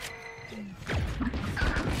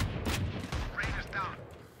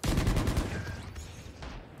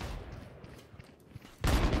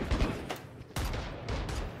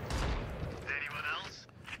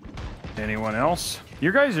 Anyone else?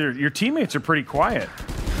 Your teammates are pretty quiet.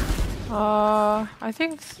 I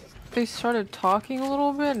think they started talking a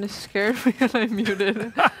little bit and it scared me and I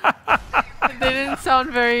muted. They didn't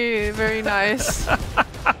sound very, very nice.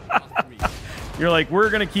 You're like, we're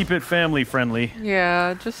gonna keep it family friendly.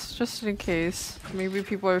 Yeah, just in case. Maybe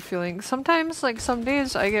people are feeling. Sometimes, like some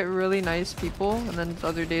days, I get really nice people, and then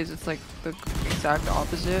other days it's like the exact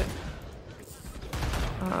opposite.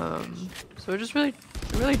 So it just really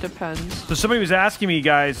depends. So somebody was asking me,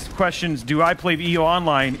 guys, questions. Do I play EVE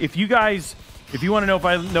Online? If you want to know if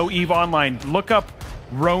I know EVE Online, look up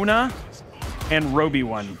Rona and Robey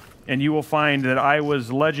one, and you will find that I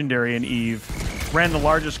was legendary in EVE. Ran the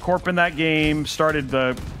largest corp in that game. Started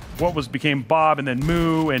became Bob and then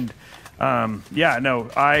Moo, and yeah, no,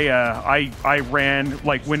 I ran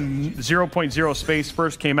like when 0.0 Space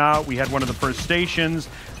first came out. We had one of the first stations.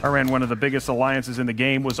 I ran one of the biggest alliances in the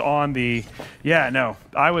game. Was on the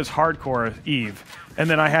I was hardcore EVE, and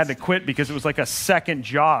then I had to quit because it was like a second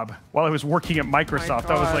job while I was working at Microsoft.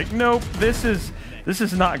 I was like, nope, this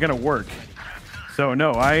is not gonna work. So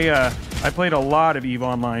no, I played a lot of EVE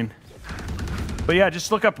Online. But yeah,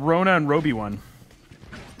 just look up Rona and Robey one.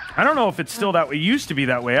 I don't know if it's still that way. It used to be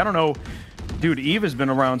that way. I don't know. Dude, EVE has been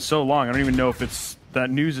around so long. I don't even know if that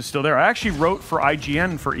news is still there. I actually wrote for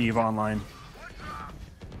IGN for EVE Online.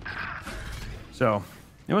 So,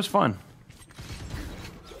 it was fun.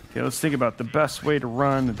 Okay, let's think about the best way to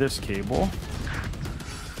run this cable.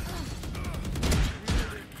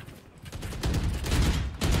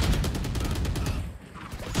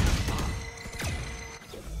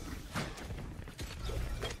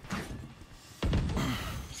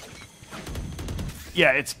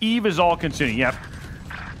 Yeah, it's EVE is all consuming. Yep.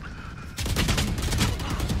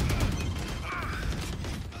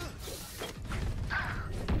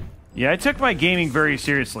 Yeah, I took my gaming very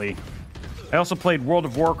seriously. I also played World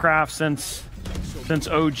of Warcraft since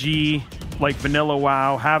OG, like Vanilla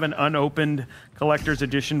WoW, have an unopened Collector's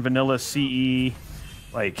Edition Vanilla CE.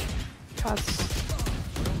 Like, that's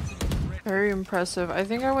very impressive. I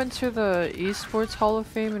think I went to the Esports Hall of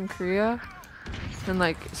Fame in Korea. And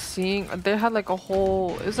like they had like it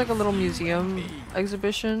was like a little museum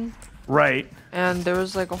exhibition. Right. And there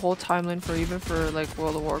was like a whole timeline for like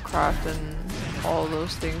World of Warcraft and all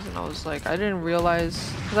those things. And I was like, I didn't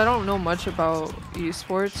realize, because I don't know much about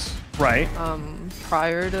esports. Right.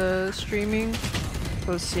 Prior to streaming.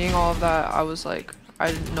 So seeing all of that, I was like,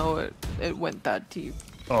 I didn't know it went that deep.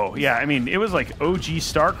 Oh yeah, I mean it was like OG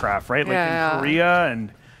StarCraft, right? Like yeah, in Korea,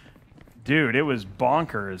 and dude, it was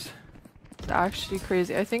bonkers. Actually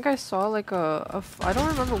crazy. I think I saw like I don't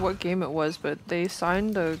remember what game it was, but they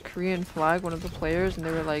signed the Korean flag, one of the players, and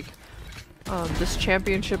they were like, this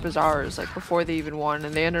championship is ours, like before they even won,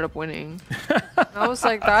 and they ended up winning. And I was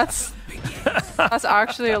like, that's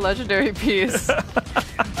actually a legendary piece.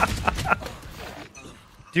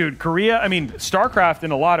 Dude, Korea, I mean, StarCraft in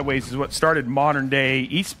a lot of ways is what started modern day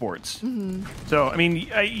esports. Mm-hmm. So, I mean,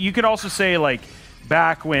 you could also say like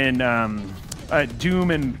back when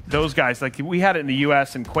Doom and those guys, like we had it in the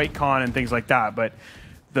US and QuakeCon and things like that, but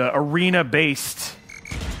the arena-based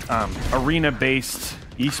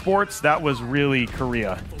esports, that was really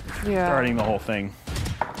Korea starting the whole thing.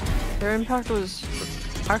 Their impact was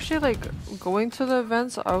actually like going to the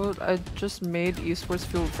events. I just made esports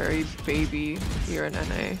feel very baby here in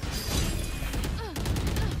NA.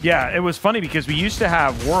 Yeah, it was funny because we used to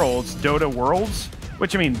have Worlds, Dota Worlds,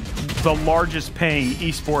 which I mean, the largest paying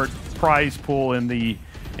esport prize pool in the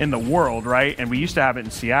world, right? And we used to have it in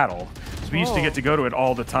Seattle, so we used to get to go to it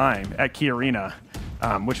all the time at Key Arena.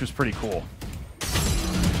 which was pretty cool.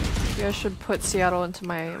 Maybe I should put Seattle into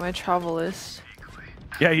my travel list.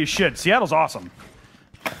 Yeah, you should. Seattle's awesome.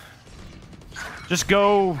 Just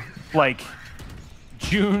go like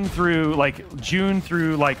June through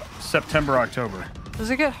September, October. Does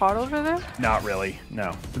it get hot over there? Not really,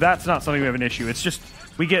 no. But that's not something we have an issue. It's just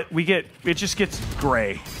it just gets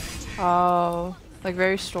gray. Oh, like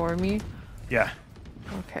very stormy. Yeah.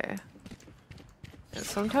 Okay. Yeah,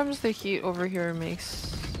 sometimes the heat over here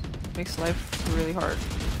makes life really hard.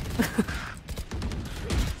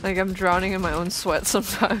 Like I'm drowning in my own sweat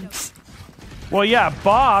sometimes. Well, yeah,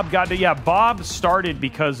 Bob started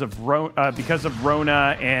because of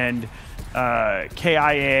Rona and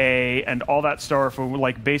KIA and all that stuff.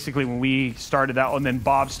 Like basically when we started that, and then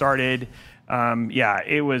Bob started. Yeah,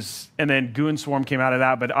 it was, and then Goon Swarm came out of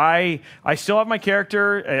that. But I still have my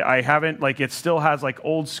character. I haven't, like, it still has like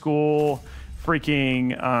old school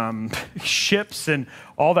freaking ships and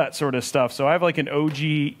all that sort of stuff. So I have like an OG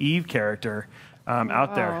Eve character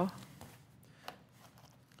out there.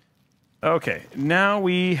 Okay, now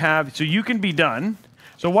we have, so you can be done.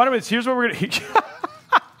 So here's what we're gonna,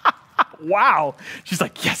 wow. She's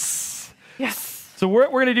like, yes. Yes. So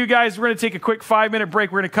what we're gonna do, guys, we're gonna take a quick 5-minute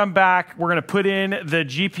break. We're gonna come back. We're gonna put in the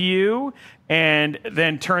GPU and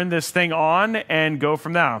then turn this thing on and go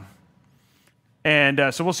from now.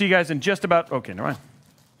 And so we'll see you guys in just about, okay, never mind.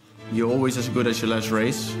 You're always as good as your last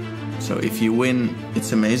race. So if you win,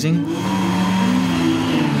 it's amazing.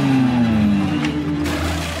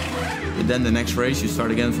 But then the next race, you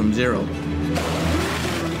start again from zero. You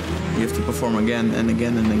have to perform again and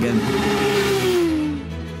again and again.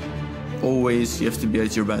 Always, you have to be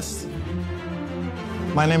at your best.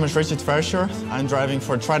 My name is Richard Verschoor. I'm driving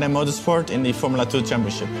for Trident Motorsport in the Formula 2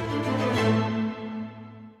 Championship.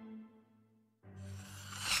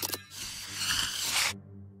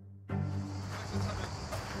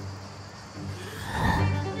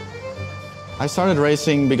 I started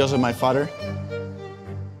racing because of my father.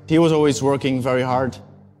 He was always working very hard.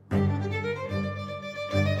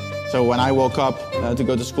 So when I woke up to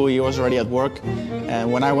go to school, he was already at work.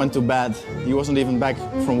 And when I went to bed, he wasn't even back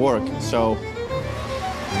from work. So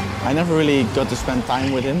I never really got to spend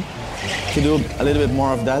time with him. To do a little bit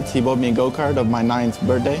more of that, he bought me a go-kart on my 9th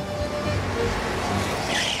birthday.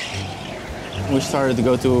 We started to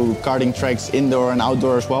go to karting tracks indoor and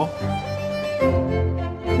outdoor as well.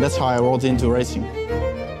 That's how I rolled into racing.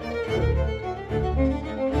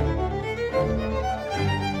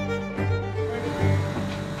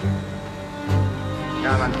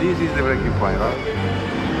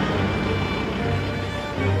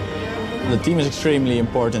 The team is extremely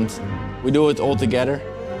important. We do it all together.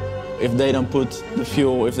 If they don't put the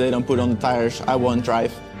fuel, if they don't put on the tires, I won't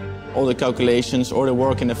drive. All the calculations or the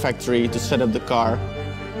work in the factory to set up the car,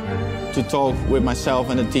 to talk with myself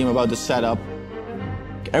and the team about the setup.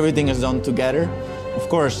 Everything is done together. Of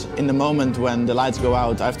course, in the moment when the lights go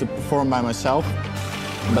out, I have to perform by myself.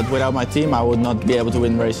 But without my team, I would not be able to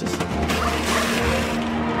win races.